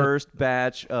your get the- first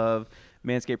batch of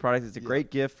Manscaped products. It's a great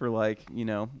gift for, like, you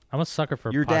know, I'm a sucker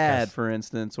for your podcasts. dad, for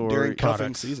instance, or during cuffing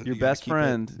products. season, your you gotta best keep it-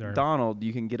 friend, During- Donald.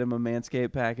 You can get him a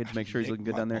Manscaped package. Make sure he's Nick looking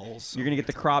good my down there. balls so You're going to get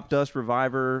the many Crop Dust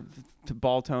Reviver to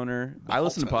ball toner. I Ball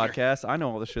listen to toner. podcasts. I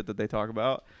know all the shit that they talk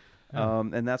about. Yeah.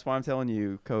 And that's why I'm telling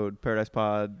you, code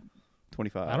ParadisePod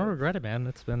 25. I don't regret it, man.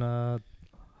 It's been I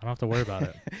don't have to worry about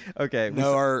it. Okay.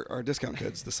 No, our discount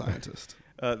code's the scientist.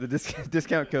 The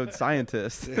discount code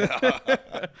scientist.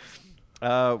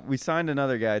 We signed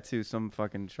another guy too, some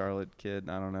fucking Charlotte kid.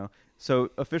 I don't know. So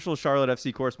official Charlotte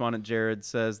FC correspondent Jared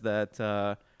says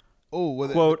that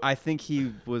quote, I think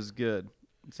he was good.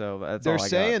 So that's They're all I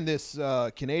saying this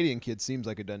Canadian kid seems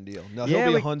like a done deal. Now Yeah, he'll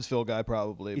be like- a Huntsville guy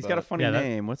probably. He's but got a funny Yeah, that-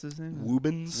 name. What's his name?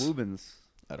 Woobens. Woobens.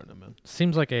 I don't know, man.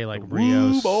 Seems like a Woo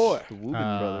Rios. boy. The Woobin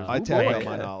Uh, brothers. I Woo tap boy. out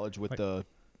my knowledge with the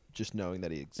just knowing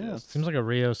that he exists. Seems like a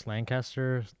Rios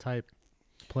Lancaster type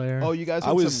player. Oh, you guys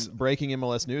I want was- some breaking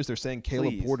MLS news? They're saying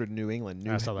Caleb Please. Porter to New England,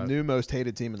 I saw that. new most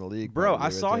hated team in the league. Bro, probably I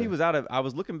right saw he there. was out of. I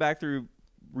was looking back through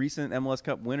recent MLS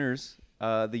Cup winners.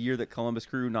 The year that Columbus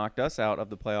Crew knocked us out of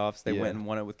the playoffs, they Yeah. went and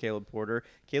won it with Caleb Porter.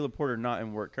 Caleb Porter not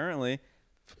in work currently.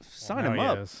 Sign now him he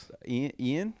up, is.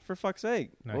 Ian. For fuck's sake.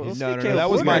 No, Well, he's- let's No, get no, no. Caleb That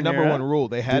was Porter my in number there. one rule.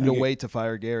 They had Didn't to get- wait to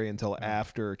fire Gary until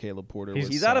after Caleb Porter was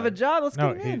He's out of a signed. job. Let's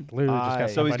No, get he him in. literally just got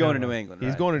So So signed he's by going to New New England. England. He's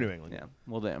right? going to New England. Yeah.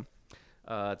 Well, damn.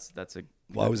 That's a.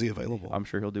 Why was he available? I'm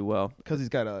sure he'll do well. Because he's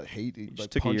got a hate. He Like,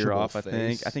 just took a year punchable off. I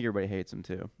face. think everybody hates him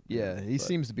too. Yeah, he But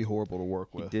seems to be horrible to work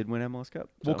He with. did win MLS Cup.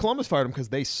 Well, so. Columbus fired him because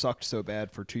they sucked so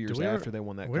bad for 2 years we ever- after they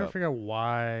won that we ever cup. figure out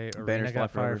why Banners Arena fly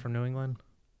got forever. fired from New England?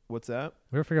 What's that?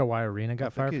 We ever figure out why Arena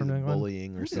got fired from New England?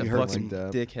 Bullying or Who's something the heard like fucking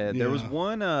some that. dickhead? There was Yeah.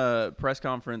 one press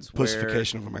conference where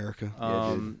Pussification of America.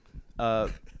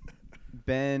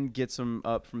 Ben gets him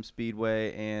up from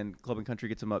Speedway, and Club and Country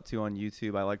gets him up too on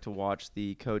YouTube. I like to watch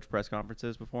the coach press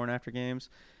conferences before and after games.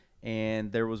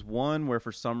 And there was one where,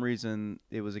 for some reason,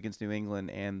 it was against New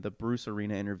England, and the Bruce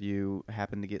Arena interview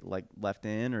happened to get like left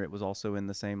in, or it was also in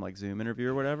the same like Zoom interview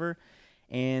or whatever.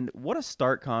 And what a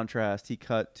stark contrast he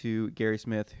cut to Gary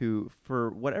Smith, who, for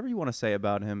whatever you want to say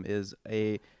about him, is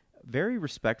a very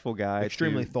respectful guy.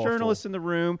 Extremely to thoughtful. journalists in the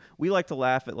room. We like to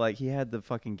laugh at, like, he had the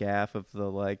fucking gaffe of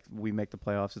the, like, we make the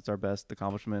playoffs, it's our best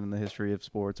accomplishment in the history of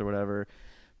sports or whatever.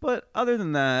 But other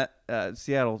than that,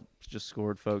 Seattle just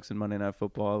scored, folks, in Monday Night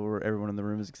Football, where everyone in the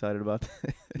room is excited about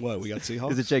that. What, we got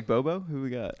Seahawks? Is it Jake Bobo? Who we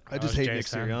got? I just was hate Nick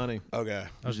JSN. Sirianni. Okay.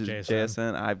 That was Is it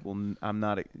JSN. I'm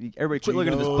not. Everybody quit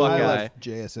looking at this Gino. Buckeye. I love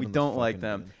JSN We on the don't like fucking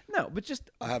them. team. No, but just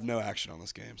I have no action on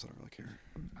this game, so I don't really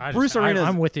care. Bruce Arenas-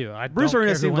 I'm with you. Bruce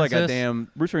Arena seems like a this,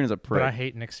 damn. Bruce Arena's a prick. But I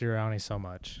hate Nick Sirianni so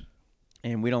much.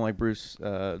 And we don't like Bruce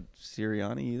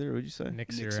Sirianni either. Would you say? Nick Nick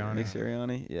Sirianni. Nick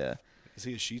Sirianni. Yeah. Is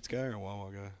he a Sheets guy or a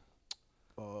Wawa guy?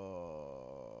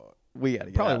 We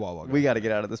gotta get Probably out. Wawa guy. We gotta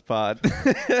get out of this pod.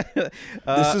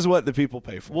 This is what the people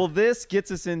pay for. Well, this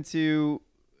gets us into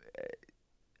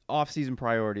off-season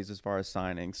priorities as far as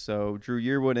signings. So Dru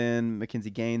Yearwood in,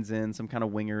 McKinzie Gaines in, some kind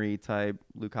of wingery type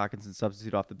Luke Haakenson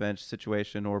substitute off the bench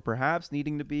situation, or perhaps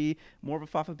needing to be more of a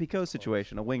Fafa Picault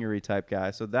situation, a wingery type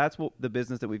guy. So that's what the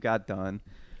business that we've got done.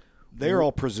 They're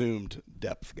all presumed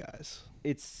depth guys.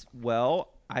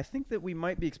 I think that we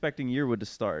might be expecting Yearwood to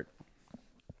start.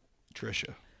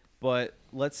 Trisha. But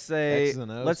let's say X's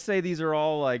and O's. these are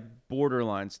all like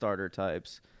borderline starter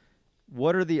types.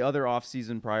 What are the other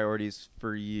off-season priorities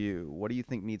for you? What do you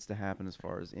think needs to happen as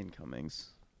far as incomings?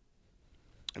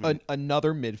 I mean,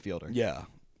 Another midfielder. yeah.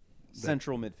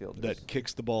 Central midfielders. That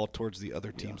kicks the ball towards the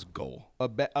other team's goal. A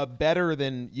better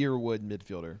than Yearwood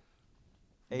midfielder.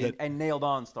 a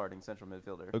nailed-on starting central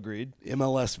midfielder. Agreed.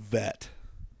 MLS vet.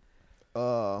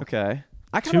 Okay.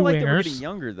 I kind Two of like that we're wingers. getting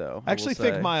younger, though. I actually will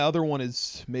think say. my other one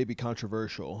is maybe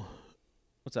controversial.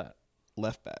 What's that?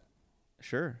 Left back.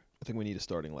 Sure. I think we need a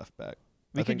starting left back.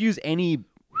 We could use any I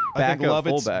think backup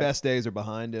Lovett's fullback. best days are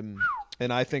behind him.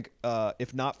 And I think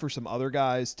if not for some other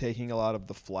guys taking a lot of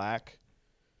the flack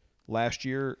last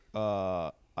year,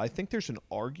 I think there's an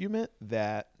argument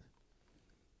that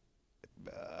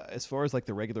as far as like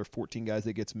the regular 14 guys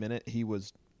that gets minute, he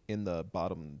was in the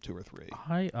bottom 2 or 3.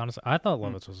 I thought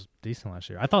Lovitz was decent last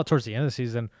year. I thought towards the end of the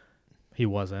season he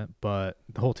wasn't, but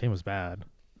the whole team was bad.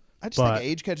 I just think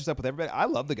age catches up with everybody. I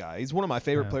love the guy. He's one of my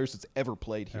favorite players that's ever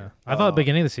played here. I thought at the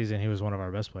beginning of the season he was one of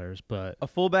our best players, but a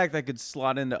fullback that could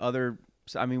slot into other.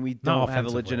 I mean, we don't have a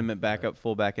offensively, legitimate backup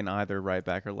fullback in either right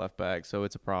back or left back, so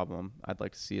it's a problem. I'd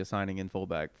like to see a signing in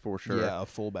fullback for sure. Yeah, a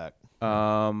fullback.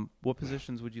 What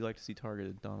positions would you like to see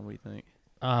targeted, Donald? What do you think?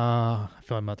 I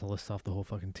feel I'm about to list off the whole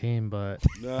fucking team, but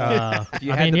If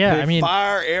you had to pick-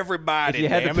 Fire everybody, if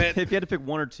you had to pick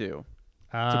one or two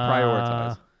to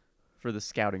prioritize for the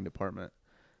scouting department.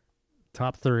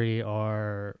 Top 3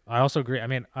 are. I also agree. I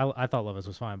mean, I thought Lovitz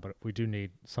was fine, but we do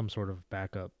need some sort of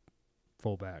backup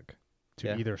fullback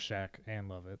to either Shaq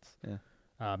and Lovitz.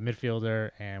 Yeah.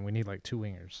 Midfielder, and we need like 2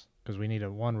 wingers because we need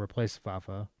one replace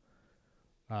Fafa,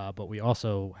 but we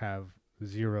also have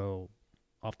 0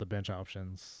 off the bench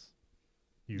options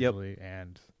usually,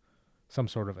 and some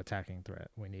sort of attacking threat.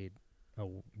 We need a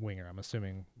winger. I'm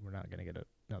assuming we're not going to get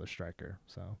another striker.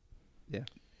 So Yeah.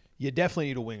 You definitely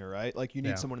need a winger, right? Like you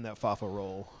need someone in that Fafa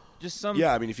role. Just some.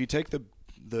 Yeah, I mean, if you take if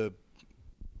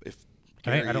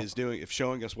I Gary is doing, if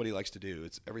showing us what he likes to do,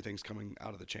 everything's coming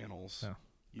out of the channels. Yeah.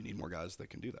 You need more guys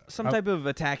that can do that. Some type of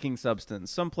attacking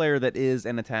substance. Some player that is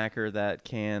an attacker that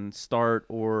can start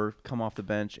or come off the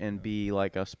bench and be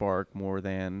like a spark more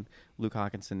than Luke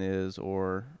Haakenson is,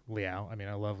 or Liao. I mean,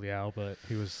 I love Liao, but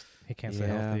he can't stay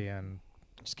healthy, and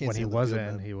Just can't when see he on the was field,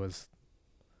 in, man. he was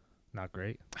not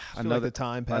great. I feel like the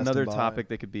time passed another him by. topic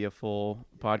that could be a full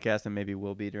podcast and maybe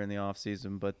will be during the off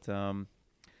season, but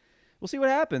we'll see what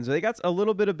happens. They got a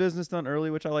little bit of business done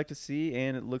early, which I like to see,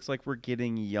 and it looks like we're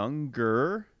getting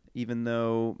younger, even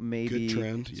though maybe Good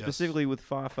trend, yes. specifically with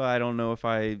Fafa, I don't know if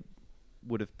I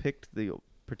would have picked the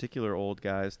particular old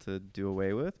guys to do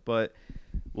away with, but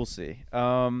we'll see.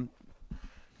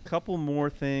 Couple more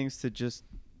things to just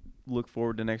look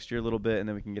forward to next year a little bit, and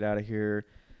then we can get out of here.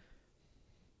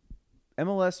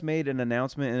 MLS made an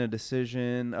announcement and a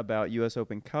decision about U.S.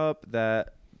 Open Cup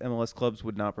that MLS clubs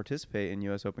would not participate in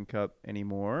U.S. Open Cup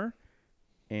anymore,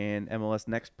 and MLS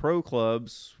Next Pro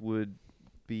clubs would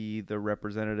be the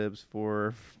representatives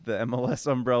for the MLS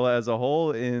umbrella as a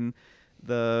whole in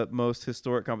the most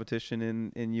historic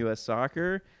competition in U.S.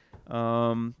 soccer.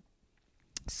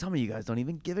 Some of you guys don't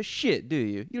even give a shit, do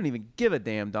you? You don't even give a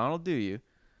damn, Donald, do you?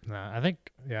 No,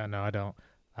 I don't.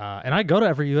 And I go to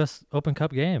every U.S. Open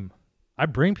Cup game. I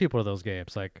bring people to those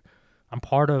games. Like, I'm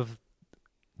part of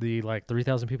the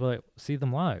 3,000 people that see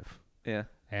them live. Yeah.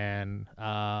 And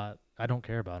I don't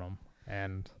care about them.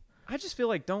 And I just feel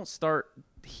like don't start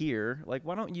here. Like,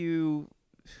 why don't you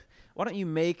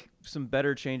make some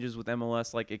better changes with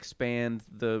MLS, like expand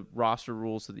the roster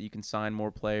rules so that you can sign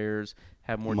more players,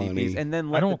 have more Money. DPs, and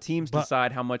then let the teams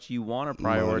decide how much you want to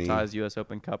prioritize U.S.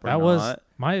 Open Cup or that not. was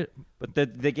my. But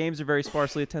the games are very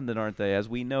sparsely attended, aren't they? As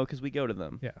we know, because we go to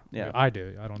them. Yeah. I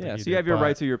do. I don't. Yeah. think So you you do, have your but,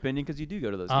 right to your opinion because you do go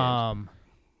to those games.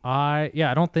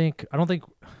 I don't think.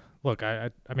 Look, I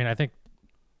mean, I think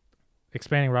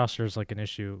expanding roster is like an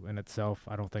issue in itself.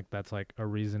 I don't think that's like a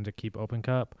reason to keep Open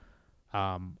Cup.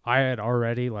 I had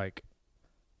already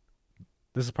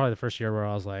this is probably the first year where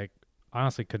I was like,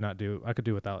 honestly I could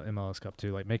do without MLS Cup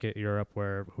too. Like, make it Europe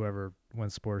where whoever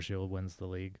wins Sport Shield wins the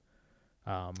league.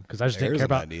 Because I just didn't care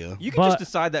about. Idea. You could just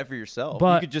decide that for yourself.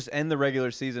 but- You could just end the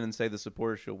regular season and say the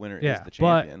Supporters Shield winner is the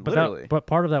champion. But literally. but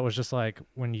part of that was just like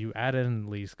when you add in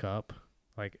Leagues Cup,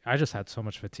 like I just had so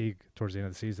much fatigue towards the end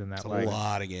of the season that It's a like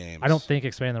lot of games. I don't think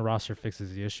expanding the roster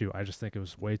fixes the issue. I just think it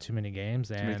was way too many games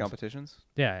Too and many competitions.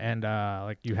 yeah, and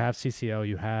like you have CCO,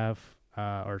 you have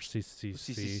or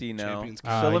CCC now. Champions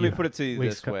So let me you put it to you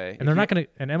Leagues this Cup. way. and they're not gonna,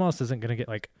 and MLS isn't gonna get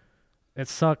like, it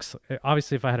sucks.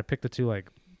 Obviously, if I had to pick the two, like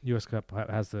US Cup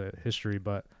has the history,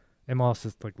 but MLS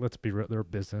is like, let's be real, they're a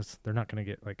business. They're not gonna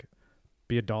get like,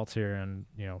 be adults here, and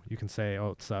you can say,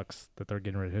 oh, it sucks that they're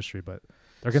getting rid of history, but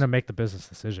they're gonna make the business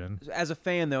decision. As a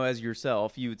fan, though, as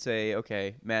yourself, you would say,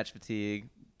 okay, match fatigue,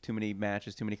 too many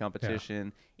matches, too many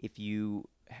competition. If you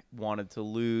wanted to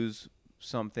lose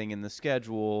something in the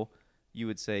schedule, you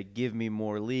would say, give me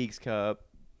more Leagues Cup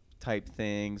type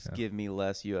things, give me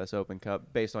less U.S. Open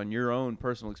Cup, based on your own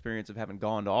personal experience of having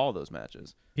gone to all those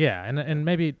matches. Yeah, and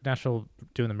maybe Nashville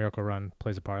doing the Miracle Run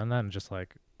plays a part in that, and just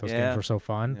like those games were so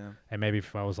fun. Yeah. And maybe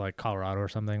if I was like Colorado or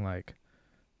something, like,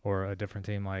 or a different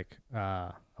team, like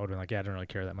I would have been like, yeah, I didn't really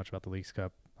care that much about the Leagues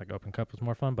Cup. Like Open Cup was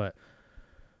more fun, but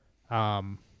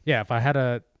Yeah, if I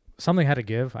had something had to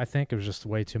give, I think it was just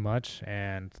way too much,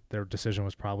 and their decision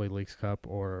was probably Leagues Cup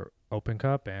or Open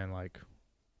Cup, and like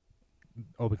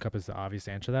Open Cup is the obvious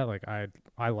answer to that. Like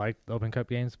I like the Open Cup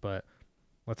games, but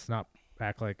let's not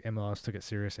act like MLS took it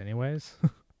serious anyways.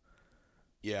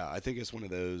 Yeah, I think it's one of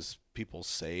those people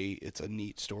say it's a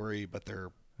neat story, but their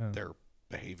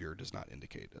behavior does not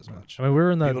indicate as much. I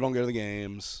mean, people don't go to the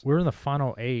games. We were in the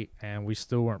final 8, and we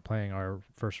still weren't playing our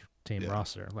first team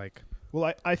roster. Like,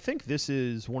 well, I think this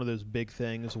is one of those big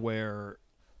things where.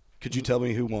 Could you tell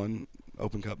me who won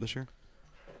Open Cup this year?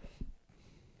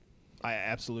 I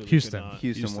absolutely Houston. could not.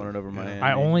 Houston won it over Miami.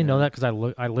 I only know that because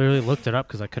I literally looked it up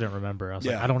because I couldn't remember. I was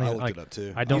like, I don't even looked like. it up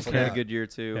too. I don't Houston care. had a good year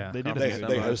too. Yeah. They did. They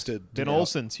hosted Ben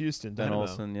Olsen's Houston. Ben Dynamo.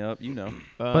 Olsen. Yep, you know.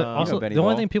 But also, Benny the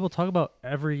only Ball. thing people talk about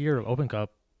every year of Open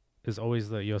Cup is always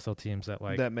the USL teams that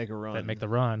like that make a run. that make the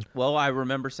run. Well, I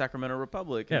remember Sacramento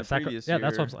Republic. Yeah, in the previous yeah, year.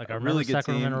 that's what I'm like. I A remember really good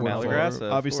Sacramento team. Republic. Malagrassa,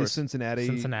 of Obviously, course. Cincinnati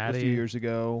a few years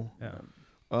ago.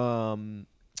 Yeah.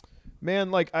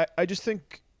 Man, like I just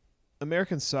think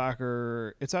American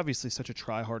soccer, it's obviously such a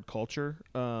try-hard culture,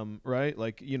 right?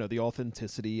 Like, you know, the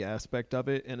authenticity aspect of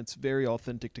it, and it's very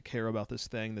authentic to care about this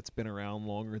thing that's been around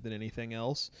longer than anything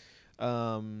else.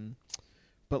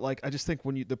 But like, I just think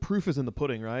when the proof is in the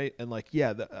pudding, right? And like,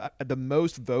 yeah, the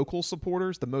most vocal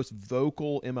supporters, the most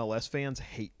vocal MLS fans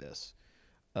hate this.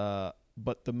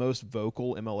 But the most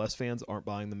vocal MLS fans aren't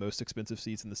buying the most expensive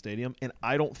seats in the stadium, and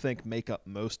I don't think make up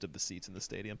most of the seats in the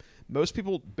stadium. Most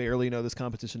people barely know this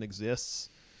competition exists.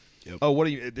 Yep. Oh, what are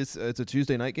you? It's a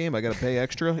Tuesday night game. I got to pay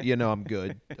extra. Yeah, no, I'm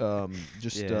good.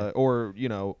 Or you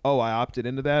know, I opted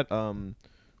into that.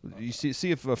 You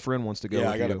see if a friend wants to go. Yeah,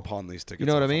 with I got to you. pawn these tickets. You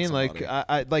know what I off on mean? somebody. Like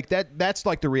I like that. That's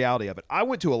like the reality of it. I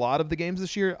went to a lot of the games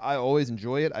this year. I always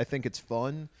enjoy it. I think it's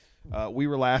fun. We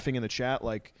were laughing in the chat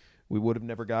like. We would have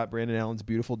never got Brandon Allen's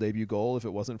beautiful debut goal if it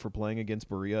wasn't for playing against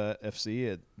Berea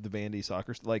FC at the Vandy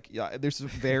Soccer. Like, yeah, there's some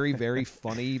very, very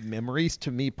funny memories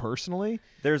to me personally.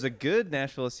 There's a good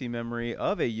Nashville SC memory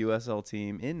of a USL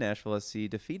team in Nashville SC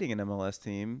defeating an MLS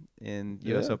team in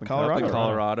US Open Cup in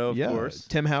Colorado, of course.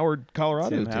 Tim Howard, Colorado.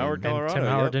 Tim Howard, Colorado. Tim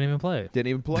Howard didn't even play. Didn't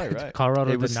even play, right?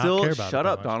 Colorado It was did not still care about shut it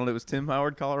up, that much. Donald. It was Tim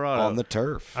Howard, Colorado. On the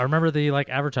turf. I remember the like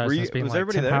advertisements being was like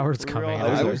everybody Tim there? Howard's We were coming. all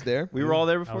I there. was there. We were all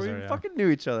there I before was we there, yeah. fucking knew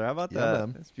each other. How about that?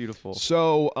 man. That's beautiful.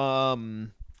 So,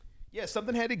 yeah,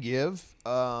 something had to give.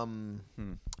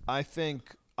 I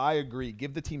think I agree.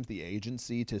 Give the teams the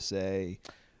agency to say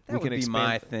That we would can be expand.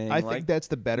 my thing. I Like, think that's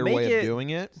the better make way it- of doing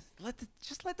it.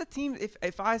 Just let the team.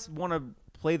 If I want to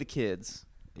play the kids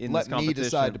in Let this me competition,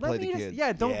 decide to let play me the just- kids.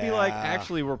 Yeah, don't be like Yeah.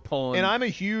 actually we're pulling. And I'm a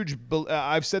huge.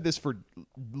 I've said this for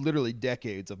literally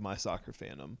decades of my soccer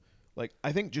fandom. Like,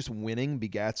 I think just winning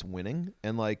begats winning,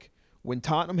 and like when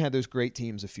Tottenham had those great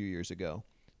teams a few years ago,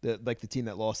 like the team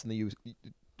that lost in the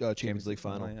Champions League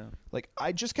final. yeah. Like,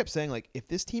 I just kept saying, like, if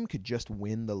this team could just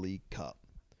win the League Cup,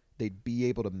 they'd be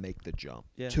able to make the jump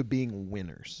to being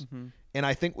winners. Mm-hmm. And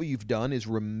I think what you've done is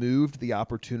removed the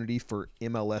opportunity for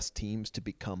MLS teams to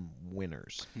become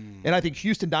winners. And I think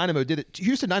Houston Dynamo did it.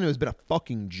 Houston Dynamo has been a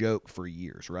fucking joke for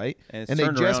years, right? And it's they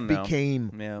turned just around now.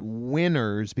 became Yeah.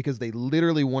 winners because they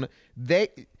literally won.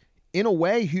 In a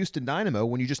way, Houston Dynamo,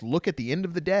 when you just look at the end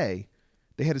of the day,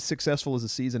 they had as successful as a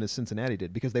season as Cincinnati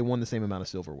did because they won the same amount of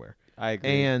silverware. I agree.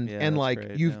 And Yeah, and that's like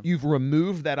great, you've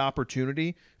removed that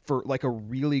opportunity for like a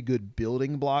really good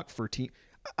building block for team.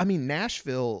 I mean,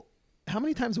 Nashville. How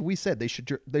many times have we said they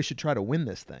should try to win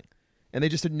this thing, and they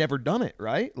just had never done it,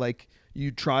 right? Like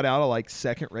you trot out a like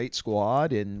second-rate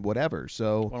squad and whatever.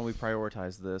 So Why don't we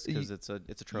prioritize this because it's a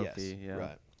trophy, Yes, yeah,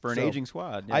 right. for an So, aging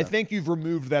squad. Yeah. I think you've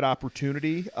removed that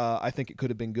opportunity. I think it could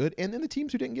have been good. And then the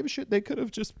teams who didn't give a shit, they could have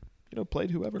just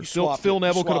played whoever. You Phil swapped it-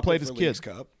 Neville could have swapped played it his for kid. Leagues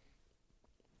Cup.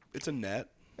 It's a net.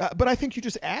 But I think you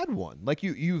just add one. Like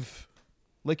you've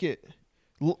like it.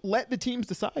 Let the teams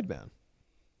decide, man.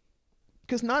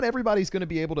 Because not everybody's going to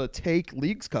be able to take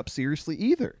Leagues Cup seriously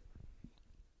either.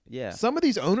 yeah. Some of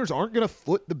these owners aren't going to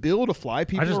foot the bill to fly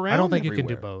people around. I don't think you can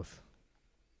everywhere. do both.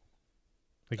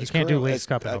 Like As you can't do current- Leagues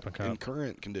Cup and at- Open In Cup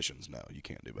current conditions, no, you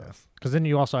can't do both. because then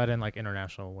you also add in like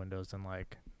international windows and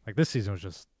like this season was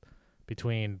just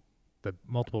between the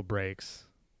multiple breaks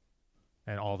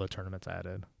and all the tournaments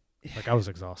added. Like I was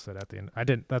exhausted at the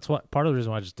end. That's what part of the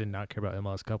reason why I just did not care about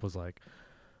MLS Cup was like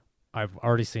I've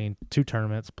already seen 2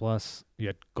 tournaments plus you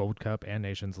had Gold Cup and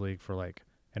Nations League for like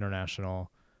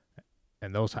international,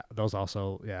 and those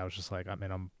also I was just like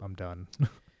I'm done.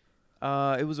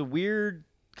 It was a weird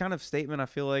kind of statement, I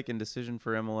feel like, and decision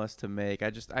for MLS to make.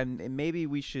 Maybe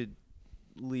we should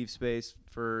leave space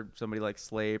for somebody like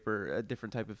Slape or a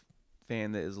different type of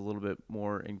fan that is a little bit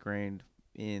more ingrained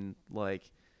in like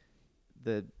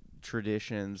the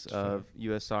traditions of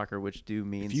U.S. soccer, which do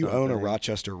mean if you something. own a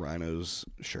Rochester Rhinos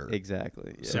shirt,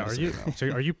 Exactly. Yeah. So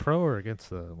are you pro or against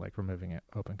the like removing it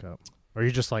Open Cup? Or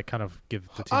you just like kind of give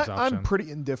the teams option? I'm pretty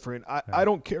indifferent. I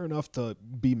don't care enough to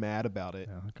be mad about it.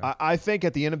 Yeah, okay. I think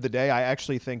at the end of the day, I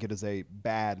actually think it is a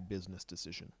bad business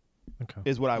decision. Okay.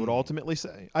 Is what I would ultimately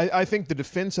say. I think the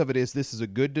defense of it is this is a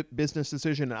good business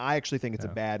decision, and I actually think it's a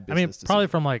bad business decision. Probably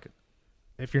from like,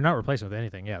 if you're not replacing with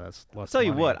anything, that's less. I'll tell you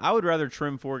money. what, I would rather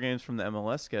trim 4 games from the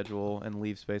MLS schedule and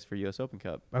leave space for U.S. Open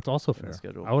Cup. That's also in the fair.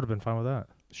 schedule. I would have been fine with that.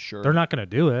 Sure. They're not going to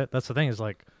do it. That's the thing is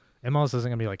like, MLS isn't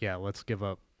going to be like, yeah, let's give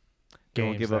up They games.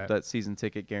 won't give up that season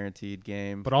ticket guaranteed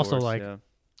game. But of also course, like, yeah.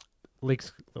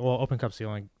 leagues, Open Cup's the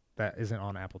only that isn't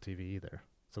on Apple TV either.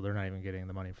 So they're not even getting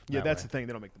the money from that's the thing.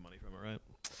 They don't make the money from it, right?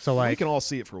 So like, we can all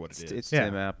see it for what it is. It's Yeah.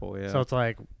 Tim Apple, yeah. So it's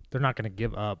like they're not going to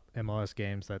give up MLS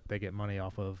games that they get money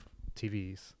off of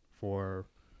TVs for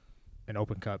an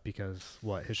Open Cup because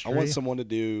history? I want someone to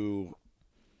do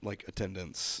like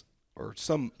attendance or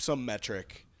some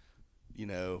metric,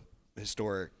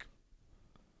 historic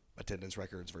attendance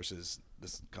records versus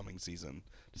this coming season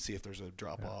to see if there's a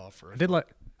drop off or. I did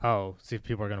see if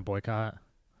people are going to boycott.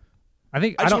 I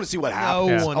just want to see what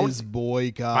happens. No one is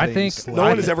boycotting. I think Slade. No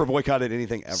one has ever boycotted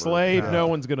anything ever. Slade, no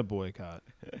one's going to boycott.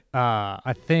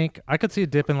 I think I could see a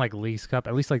dip in like Leagues Cup,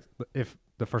 at least like if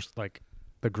the first like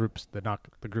the group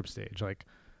stage, like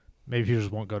maybe you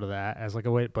just won't go to that as like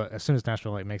a wait. But as soon as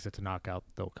Nashville like makes it to knockout,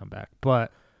 they'll come back.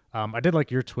 But I did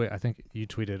like your tweet. I think you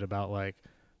tweeted about like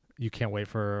you can't wait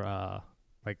for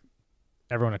like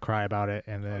everyone to cry about it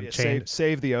and then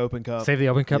save the Open Cup. Save the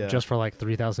Open Cup just for like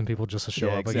 3,000 people just to show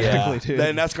up exactly, again. dude.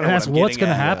 Then that's going And to what's going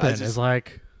to happen is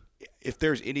like if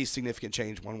there's any significant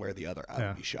change one way or the other, I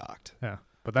would be shocked. yeah.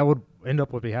 But that would end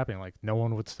up what be happening. Like no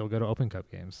one would still go to Open Cup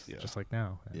games, just like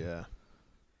now. Yeah,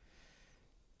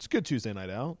 it's a good Tuesday night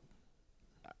out.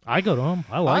 I go to them.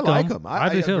 I I like like them. them. I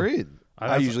do too. agreed.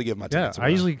 I usually give my tickets away. I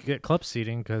usually get club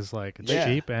seating because like it's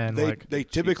cheap and they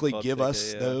typically club give ticket,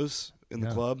 us those in the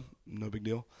club. No big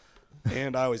deal.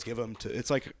 And I always give them to.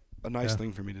 It's like a nice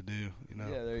thing for me to do. Yeah,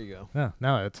 there you go. Yeah,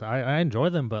 no, it's I enjoy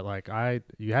them, but like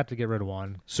you have to get rid of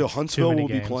one. So It's Huntsville too many will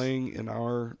be games. playing in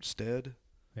our stead.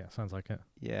 Yeah, sounds like it.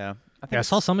 Yeah. I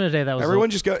saw something today that was Everyone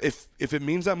just go if it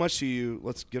means that much to you,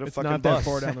 let's get a It's fucking not bus. that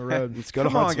far down the road. Let's go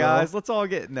Come to on, Huntsville. guys. Let's all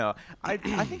get I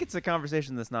think it's a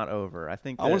conversation that's not over. I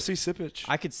think I want to see Sipich.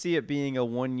 I could see it being a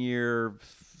 1-year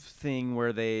thing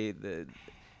where there's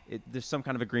some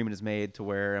kind of agreement is made to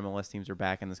where MLS teams are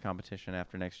back in this competition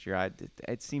after next year.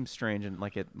 It seems strange and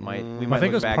like it might. We might I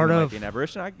think look it was back part and it might of be an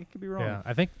aberration. I could be wrong. Yeah,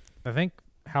 I think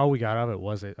how we got out of it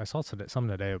was I saw something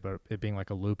today about it being like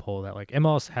a loophole that like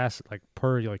MLS has like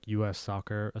per like U.S.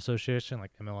 Soccer Association like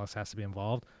MLS has to be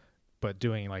involved, but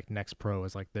doing like Next Pro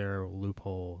is like their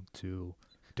loophole to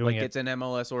doing like it. it's an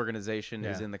MLS organization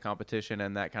is in the competition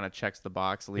and that kind of checks the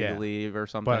box legally or But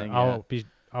something.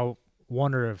 I'll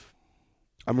wonder if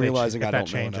I'm they realizing if I that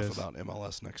don't know enough changes. about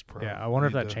MLS Next Pro. I wonder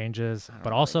if Need that to- changes.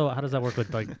 But also, how does that work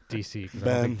with like DC? 'Cause I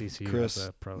don't Ben, think DC Chris, has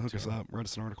a pro hook too. us up. Write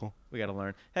us an article. We got to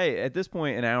learn. Hey, at this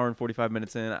point, an hour and 45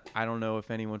 minutes in, I don't know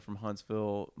if anyone from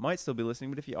Huntsville might still be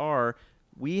listening, but if you are,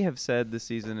 we have said this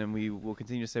season, and we will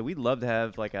continue to say, we'd love to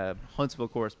have like a Huntsville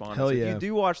correspondent. Hell So yeah. if you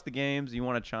do watch the games, you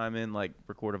want to chime in, like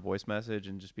record a voice message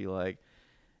and just be like,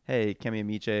 hey, Kemi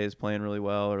Amiche is playing really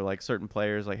well, or like certain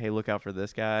players, like, hey, look out for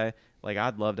this guy. Like,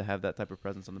 I'd love to have that type of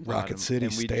presence on the pod. Rocket City,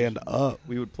 we'd stand up.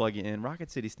 We would plug you in.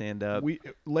 Rocket City, stand up.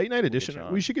 Late night edition.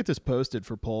 on. We should get this posted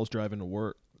for Paul's driving to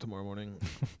work tomorrow morning.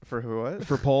 For who? What?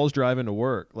 For Paul's driving to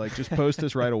work, like just post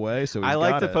this right away. So I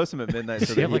like to post them at midnight so Does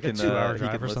he that have, he like, a can 2-hour he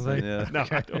drive can or listen. something? Yeah. No,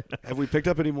 I don't. Have we picked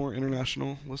up any more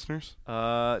international listeners?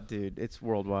 Dude, it's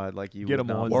worldwide. Like you Get would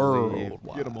them not on. believe.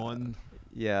 Get them on.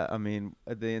 Yeah, I mean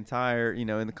the entire,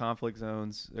 in the conflict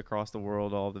zones across the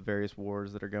world, all the various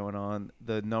wars that are going on,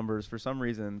 the numbers for some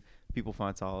reason people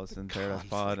find solace in Paradise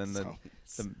Pod, and the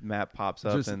map pops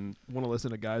up Just and want to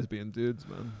listen to guys being dudes,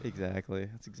 man. exactly,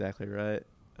 that's exactly right.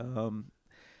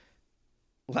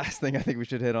 Last thing I think we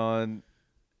should hit on,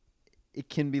 it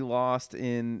can be lost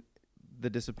in the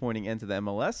disappointing end to the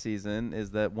MLS season,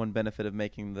 is that one benefit of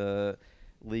making the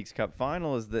Leagues Cup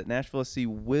final is that Nashville SC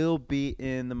will be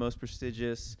in the most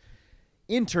prestigious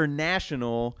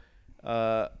international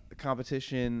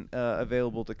competition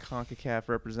available to CONCACAF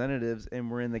representatives, and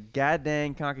we're in the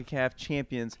goddamn Concacaf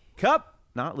Champions Cup,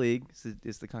 not League.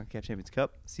 It's the Concacaf Champions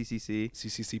Cup, CCC.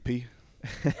 CCCP.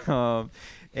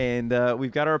 And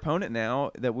we've got our opponent now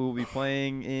that we will be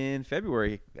playing in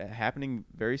February, happening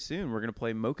very soon. We're going to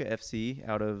play Mocha FC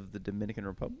out of the Dominican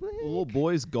Republic. Little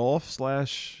boys golf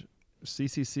 /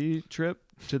 CCC trip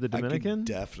to the I Dominican? could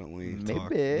definitely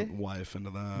talk Maybe. the wife into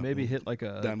that. Maybe hit like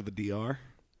a down to the DR.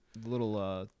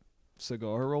 little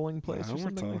cigar rolling place Now or we're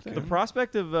something like talking. The that.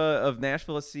 prospect of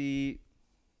Nashville SC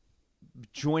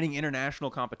joining international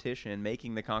competition,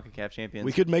 making the Concacaf Champions.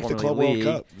 We could make the formerly Club World League.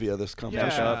 Cup via this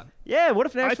competition. Yeah. Yeah, what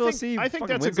if Nashville I SC? think fucking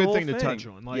that's a wins the good whole thing to touch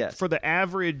on. Like yes. for the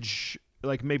average,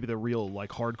 like maybe the real like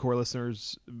hardcore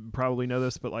listeners probably know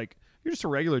this, but like you're just a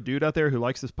regular dude out there who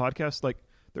likes this podcast. Like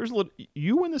there's a little,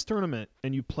 you win this tournament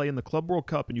and you play in the Club World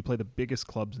Cup and you play the biggest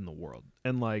clubs in the world.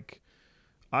 And like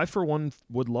I for one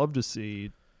would love to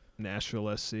see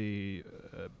Nashville SC.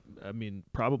 I mean,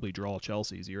 probably draw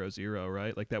Chelsea 0-0,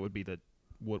 right? Like that would be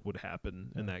what would happen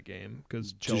in that game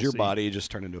because Does your body just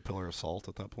turn into a pillar of salt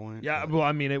at that point? Yeah, well,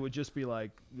 I mean, it would just be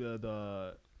like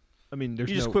the I mean, there's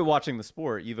You just no, quit watching the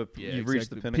sport. You've reached the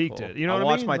exactly. pinnacle. Peaked it. You know I what I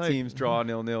watch mean? my Like- teams draw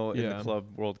 0-0 in Yeah. the Club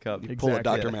World Cup. You pull a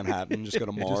Exactly. Dr. Manhattan, just go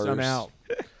to Mars. Just I'm out.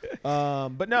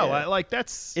 But no, Yeah. like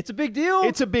that's It's a big deal.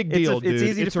 it's a big deal, It's dude.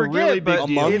 easy It's to a forget, really big but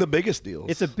deal. Among the biggest deals.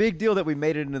 it's a big deal that we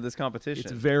made it into this competition.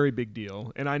 It's a very big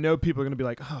deal. And I know people are going to be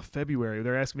like, "Oh, February,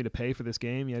 they're asking me to pay for this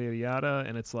game, yada yada yada."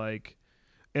 And it's like,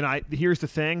 and here's the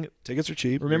thing. Tickets are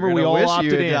cheap. Remember, You're we gonna all wish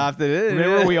opted you in. adopted it.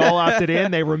 Remember, we all opted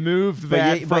in. They removed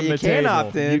that but from you the can't table.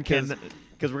 opt in You can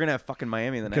because we're gonna have fucking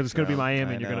Miami in the next. because it's going to be round.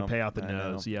 Miami, I and you're going know. to pay out the I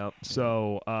know. nose. Yep.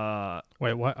 So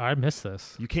Wait, what? I missed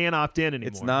this. you can't opt in anymore.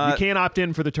 It's not- You can't opt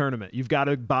in for the tournament. You've got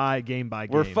to buy game by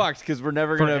game. We're fucked because we're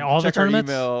never For gonna all the check our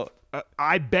tournaments? email.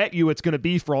 I bet you it's going to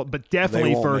be for all, but They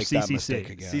definitely won't for make that mistake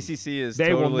CCC. again. CCC is.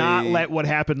 They will not totally- let what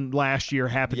happened last year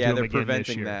happen Yeah, to them they're again this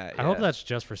preventing year. that. I hope yeah. that's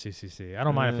just for CCC. I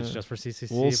don't mind if it's just for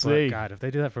CCC. We'll but see. God, if they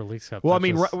do that for Leagues Cup. Well, I that's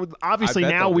mean, just- obviously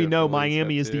I bet now they'll we do it know for Leagues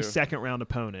Miami Cup, is the too. second round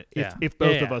opponent Yeah. if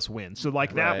both Yeah. of us win. So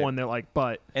like that Right. one, they're like,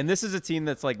 but And this is a team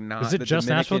that's like not. Is it the just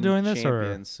Nashville Dominican doing this, or-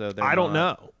 champions, so they're I don't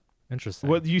not- know. interesting.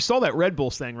 Well, you saw that Red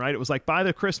Bulls thing, right? It was like buy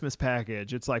the Christmas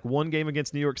package. It's like one game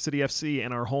against New York City FC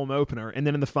and our home opener, and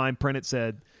then in the fine print it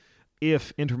said,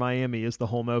 if Inter Miami is the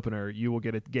home opener, you will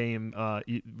get a game.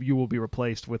 You will be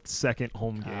replaced with second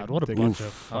home game. God, what a ticket. bunch of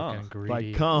fucking greedy.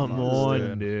 Like, come fuckers, on,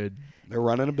 dude. dude. They're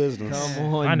running a business.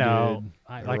 Come on, I know. dude.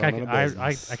 I, They're like running a I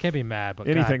business. can't be mad, but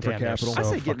Anything for goddamn, they're capital. I So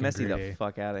say get fucking Messi greedy. the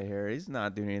fuck out of here. He's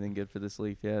not doing anything good for this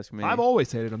league, if you ask me. I've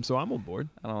always hated him, so I'm on board.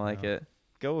 I don't like it.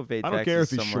 Go evade I don't taxes care if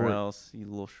he's somewhere short. else, you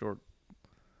little short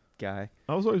guy.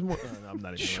 I was always more. I'm not even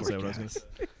going to Short say what I was going guys. to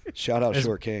say. Shout out Is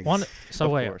Short Kings. One, so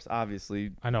of wait, course,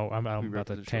 obviously. I know I'm we about to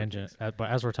represent short tangent, kings. but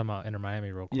as we're talking about Inter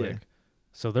Miami real quick, Yeah.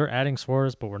 so they're adding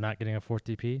Suarez, but we're not getting a fourth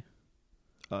DP.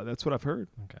 That's what I've heard.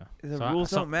 Okay. The So I- rules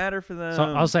so- don't matter for them. So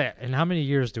I'll say, in how many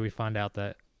years do we find out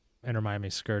that Inter Miami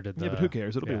skirted the? Yeah, but who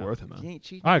cares? It'll yeah. be worth it, man. You ain't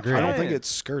cheating. I agree. I don't think Yeah. it's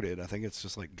skirted. I think it's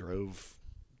just like drove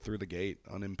through the gate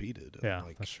unimpeded. Yeah,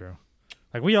 Like, that's true.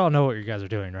 Like we all know what you guys are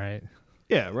doing, right?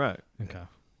 Yeah, right. Okay.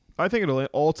 I think it'll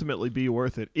ultimately be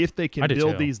worth it if they can I do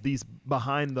build too. these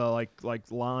behind the like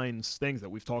lines things that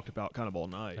we've talked about kind of all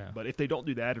night. Yeah. But if they don't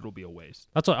do that, it'll be a waste.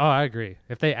 That's what. Oh, I agree.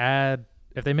 If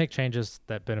they make changes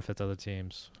that benefits other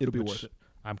teams, It'll be which worth it.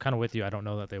 I'm kind of with you. I don't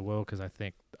know that they will because I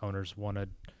think owners want to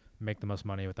make the most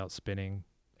money without spending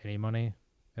any money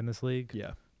in this league.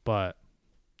 Yeah. But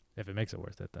if it makes it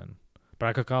worth it, then. But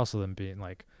I could also then be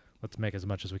like, let's make as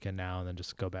much as we can now and then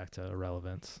just go back to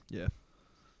irrelevance. Yeah.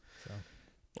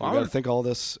 So we got to think all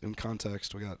this in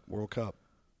context. We got World Cup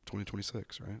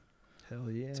 2026, right?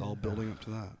 Hell yeah. It's all building up to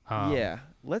that. Yeah.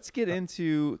 Let's get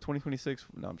into 2026.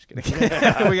 No, I'm just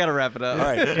kidding. We got to wrap it up. All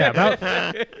right. yeah,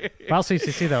 about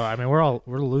CCC though. I mean,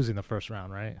 we're losing the first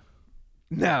round, right?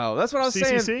 No, that's what I was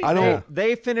CCC? saying. I don't.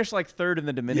 They finished like third in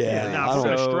the Dominican Yeah, League. Nah, I we're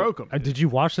don't- gonna stroke them. Did you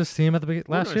watch this team at the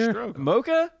last year?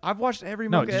 Mocha? I've watched every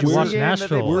No, Mocha did you FC watch game that they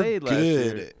Nashville? We're played last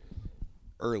year. good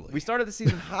early. We started the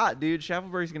season hot, dude.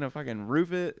 Schaffelberg's gonna fucking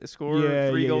roof it, score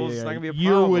Yeah, 3 yeah, goals. yeah, It's not gonna be a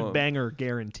Yearwood problem. banger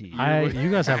guaranteed.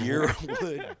 You guys have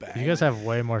Yearwood back. you guys have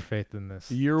way more faith in this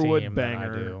Yearwood team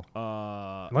banger. than I do.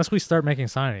 Uh, Unless we start making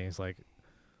signings, like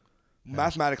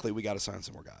Mathematically, we got to sign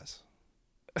some more guys.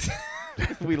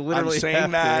 We I'm literally saying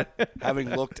have that to. having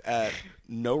looked at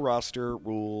no roster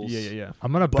rules. yeah.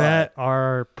 I'm gonna But- bet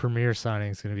our premier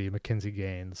signing is gonna be McKinzie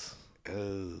Gaines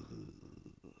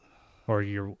or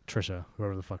your Trisha,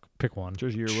 whoever the fuck. Pick one.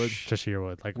 Trish Yearwood. Trisha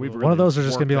Yearwood. Like We've one of those are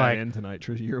just gonna be worked that like, in tonight.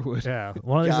 Trish Yearwood. yeah.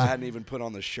 One of these. Guy is- hadn't even put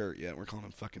on the shirt yet. We're calling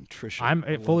him fucking Trisha. I'm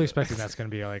I love fully it. expecting that's gonna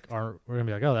be like we're gonna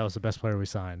be like, oh, that was the best player we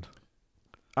signed.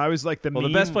 I was like Well, the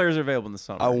meme- best players are available in the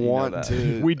summer. I You know want that.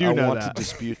 to. We do I know want that. to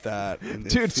dispute that. and it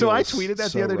Dude, so I feels tweeted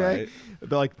that so the other day. right.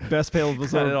 The like best available.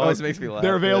 It always makes me laugh.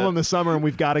 They're available yeah. in the summer, and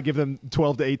we've got to give them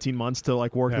 12 to 18 months to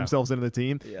like work Yeah. themselves into the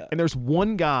team. Yeah. And there's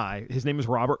one guy. His name is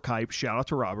Robert Kipe. Shout out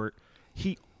to Robert.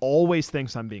 He always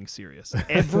thinks I'm being serious.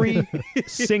 Every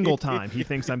single time he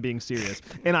thinks I'm being serious.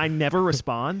 And I never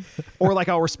respond. Or like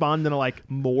I'll respond in a like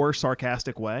more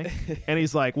sarcastic way. And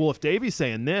he's like, well, if Davey's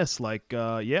saying this, like,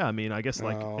 yeah, I mean, I guess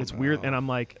like it's weird. And I'm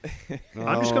like,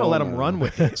 I'm just going to let him run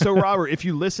with it. So Robert, if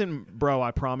you listen, bro,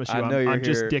 I promise you, I'm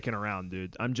just dicking around,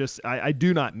 dude. I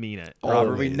do not mean it.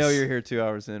 Robert, we know you're here 2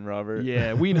 hours in, Robert.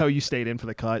 Yeah, we know you stayed in for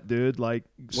the cut, dude. Like,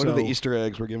 what are the Easter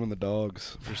eggs we're giving the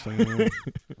dogs for staying in?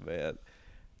 Man.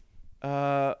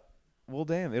 Well,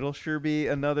 damn, it'll sure be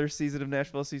another season of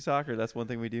Nashville SC soccer. That's one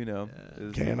thing we do know.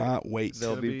 Cannot wait.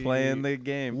 They'll be playing the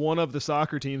game. One of the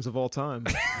soccer teams of all time.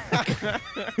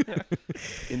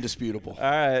 Indisputable.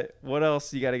 All right, what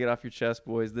else you got to get off your chest,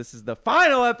 boys? This is the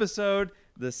final episode.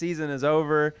 The season is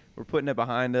over. We're putting it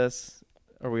behind us.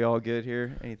 Are we all good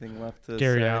here? Anything left to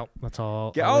Gary say? out. That's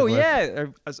all. Oh, yeah.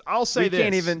 I'll say this. You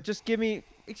can't even just give me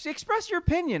express your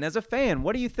opinion as a fan.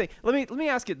 What do you think? Let me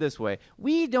ask it this way.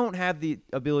 We don't have the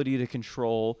ability to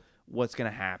control what's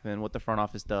going to happen, what the front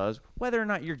office does, whether or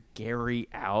not you're Gary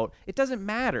out. It doesn't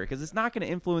matter because it's not going to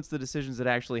influence the decisions that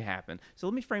actually happen. So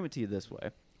let me frame it to you this way.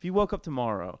 If you woke up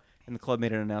tomorrow and the club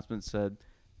made an announcement that said,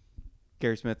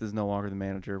 Gary Smith is no longer the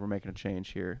manager, we're making a change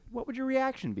here, what would your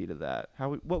reaction be to that? How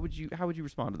would you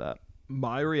respond to that?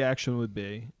 My reaction would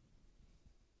be,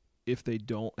 if they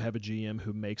don't have a GM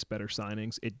who makes better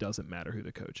signings, it doesn't matter who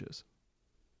the coach is.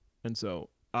 And so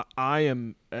I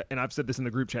am, and I've said this in the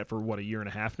group chat for, a year and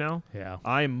a half now? Yeah.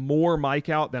 I am more Mike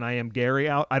out than I am Gary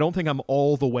out. I don't think I'm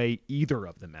all the way either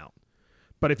of them out.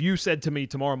 But if you said to me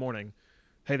tomorrow morning,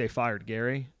 hey, they fired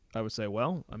Gary, I would say,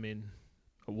 well, I mean,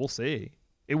 we'll see.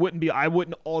 I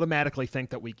wouldn't automatically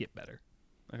think that we get better.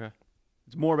 Okay.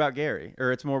 It's more about Gary,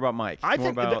 or it's more about Mike. I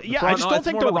just don't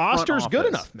think the roster's good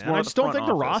enough, man. I just don't think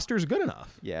the roster's good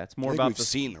enough. Yeah, it's more about we've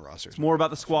seen the roster. It's more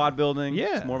about the squad building.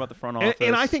 Yeah. It's more about the front office.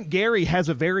 And I think Gary has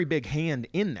a very big hand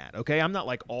in that, okay? I'm not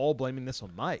like all blaming this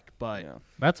on Mike, but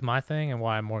that's my thing, and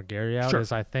why I'm more Gary out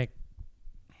is I think,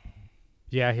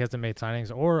 he hasn't made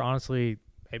signings, or honestly,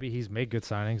 maybe he's made good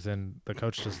signings and the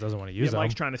coach just doesn't want to use them.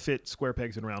 Mike's trying to fit square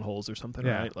pegs in round holes or something,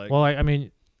 right? Like, well, I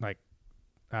mean, like,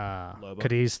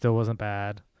 Cadiz still wasn't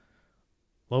bad.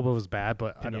 Lobo was bad,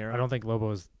 but I don't think Lobo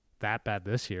was that bad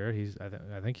this year.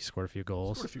 I think he scored a few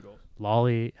goals.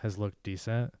 Lolly has looked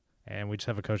decent, and we just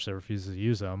have a coach that refuses to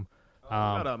use them.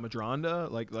 What about Madronda?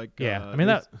 I mean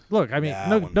that. Look, I mean,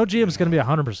 no GM is going to be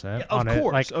 100% on it.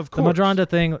 Like of the course. Madronda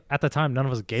thing at the time, none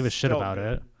of us gave a shit about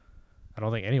it. I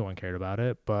don't think anyone cared about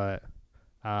it, but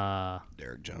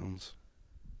Derek Jones.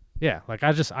 Yeah, like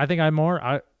I think I'm more.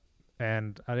 I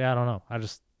don't know.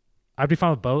 I'd be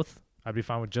fine with both. I'd be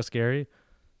fine with just Gary.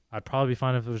 I'd probably be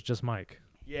fine if it was just Mike.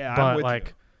 Yeah, but I'm with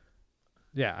like,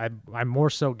 you. yeah, I'm more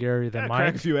so Gary than Mike.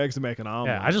 Crack a few eggs to make an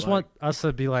omelet. Yeah, I just want us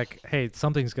to be like, hey,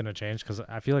 something's gonna change because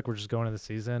I feel like we're just going into the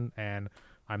season and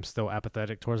I'm still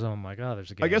apathetic towards them. I'm like, oh,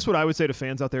 there's a game. I guess what I would say to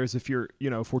fans out there is if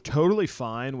we're totally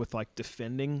fine with like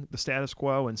defending the status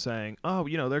quo and saying, oh,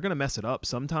 they're gonna mess it up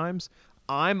sometimes.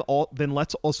 Then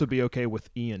let's also be okay with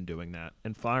Ian doing that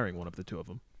and firing one of the two of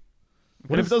them.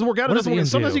 What if it doesn't work out?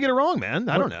 Sometimes you get it wrong, man.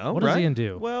 I don't know. What does Ian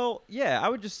do? Well, yeah, I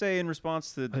would just say in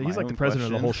response to he's like the president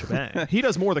question, of the whole shebang. He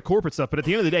does more of the corporate stuff, but at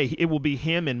the end of the day, it will be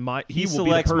him and Mike. He will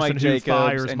be the person Mike who Jacobs,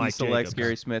 fires and Mike he selects Jacobs.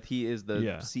 Gary Smith. He is the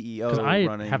CEO. Because I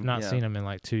running, have not seen him in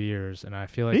like 2 years, and I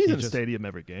feel like he's in the stadium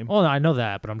every game. Well, I know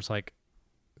that, but I'm just like,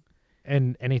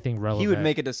 and anything relevant. He would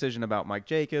make a decision about Mike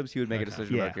Jacobs. He would make a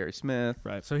decision about Gary Smith.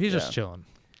 Right. So he's just chilling.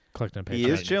 Collecting paychecks. He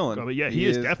is chilling. Oh, yeah, he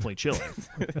is definitely chilling.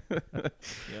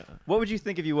 What would you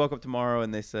think if you woke up tomorrow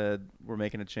and they said, we're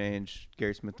making a change,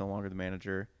 Gary Smith no longer the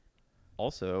manager,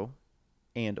 also,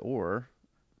 or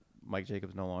Mike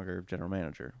Jacobs no longer general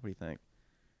manager? What do you think?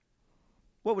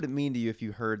 What would it mean to you if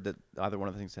you heard that either one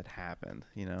of the things had happened,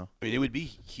 I mean, it would be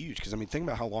huge because, think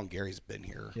about how long Gary's been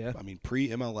here. Yeah. I mean,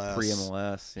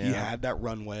 pre-MLS. Yeah. He had that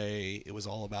runway. It was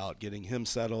all about getting him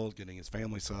settled, getting his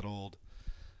family settled.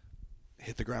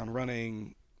 Hit the ground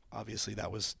running. Obviously,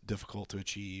 that was difficult to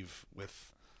achieve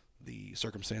with the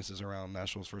circumstances around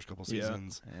Nashville's first couple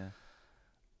seasons. Yeah.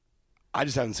 I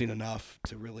just haven't seen enough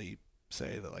to really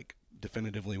say that,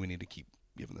 definitively we need to keep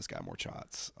giving this guy more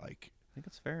shots. I think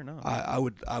that's fair enough. I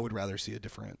would rather see a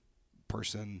different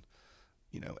person,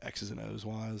 X's and O's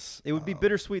wise. It would be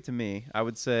bittersweet to me. I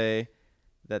would say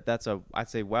I'd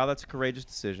say, wow, that's a courageous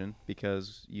decision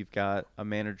because you've got a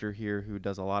manager here who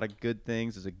does a lot of good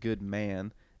things, is a good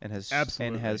man, and has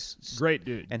great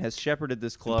dude, and has shepherded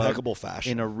this club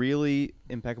in a really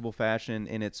impeccable fashion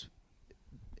in its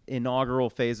inaugural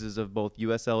phases of both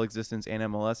USL existence and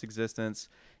MLS existence,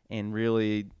 and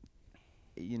really,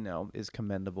 is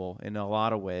commendable in a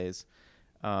lot of ways.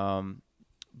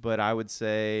 But I would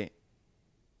say,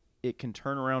 it can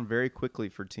turn around very quickly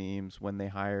for teams when they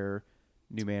hire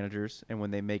new managers and when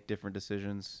they make different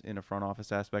decisions in a front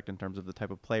office aspect in terms of the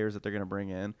type of players that they're going to bring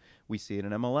in. We see it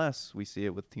in MLS. We see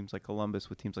it with teams like Columbus,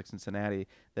 with teams like Cincinnati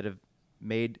that have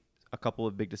made a couple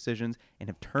of big decisions and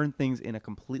have turned things in a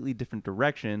completely different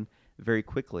direction very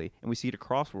quickly. And we see it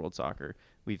across world soccer.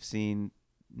 We've seen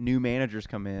new managers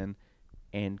come in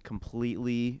and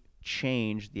completely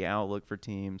change the outlook for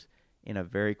teams in a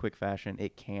very quick fashion.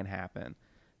 It can happen.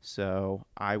 So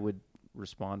I would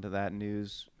respond to that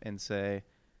news and say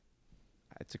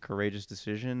it's a courageous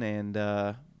decision, and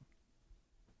who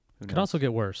Could knows? also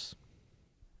get worse,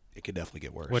 It could definitely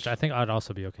get worse. which I think I'd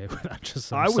also be okay with.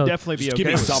 I would definitely be just okay give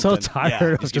me with I'm it. so something. tired Yeah,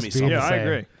 of just give just me being something. Yeah, the I same.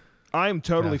 agree. I'm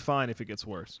totally Yeah. fine if it gets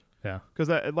worse. Yeah. Because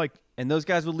that, like, And those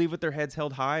guys would leave with their heads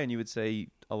held high, and you would say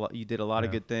you did a lot of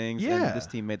Yeah. good things. Yeah. And this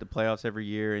team made the playoffs every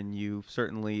year, and you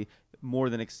certainly more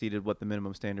than exceeded what the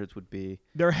minimum standards would be.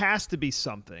 there has to be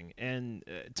something. And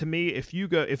to me, if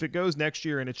it goes next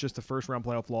year and it's just the first round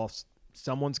playoff loss,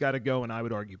 someone's got to go, and I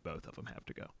would argue both of them have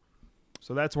to go.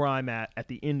 So that's where I'm at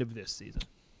the end of this season.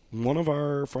 One of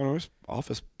our front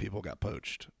office people got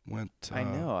poached. Went. I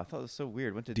know. I thought it was so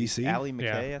weird. Went to DC? Allie McKay,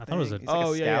 Yeah, I I think. thought it was a- He's like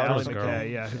a scout or Allie something.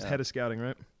 McKay, Yeah, his head of scouting,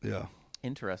 right? Yeah.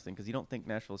 Interesting, because you don't think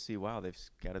Nashville SC, wow, they've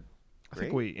got a I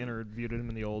think we interviewed him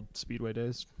in the old Speedway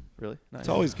days. really nice. It's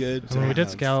always good. I mean, we to did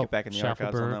have- scout get back in the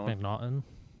archives on that Shackelberg, one. McNaughton.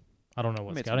 I don't know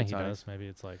what Made some scouting he good does. Maybe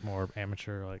it's like more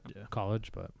amateur, like Yeah.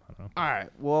 college, but I don't know. All right.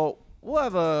 Well, we'll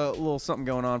have a little something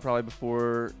going on probably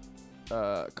before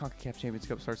Concacaf Champions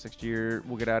Cup starts next year.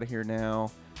 We'll get out of here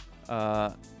now.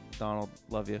 Donald,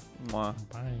 love you. Mwah.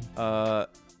 Bye.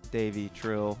 Davey,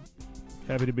 Trill,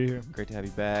 Happy to be here. great to have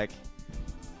you back.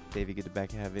 Davey, good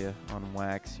to have you on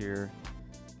wax here.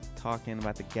 Talking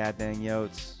about the goddamn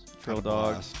Yotes. Had a TrillDawg.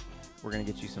 blast. We're going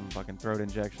to get you some fucking throat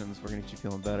injections. We're going to get you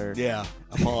feeling better. Yeah.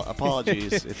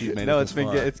 Apologies if you've made No, it it's this been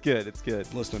far. good. It's good. It's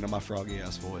good. Listening to my froggy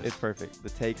ass voice. It's perfect.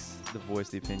 The takes, the voice,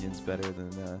 the opinion's better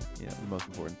than the most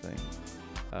important thing.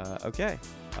 Okay.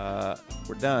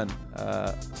 We're done.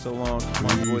 So long. Come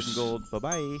on, boys and Peace. gold.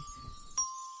 Bye-bye.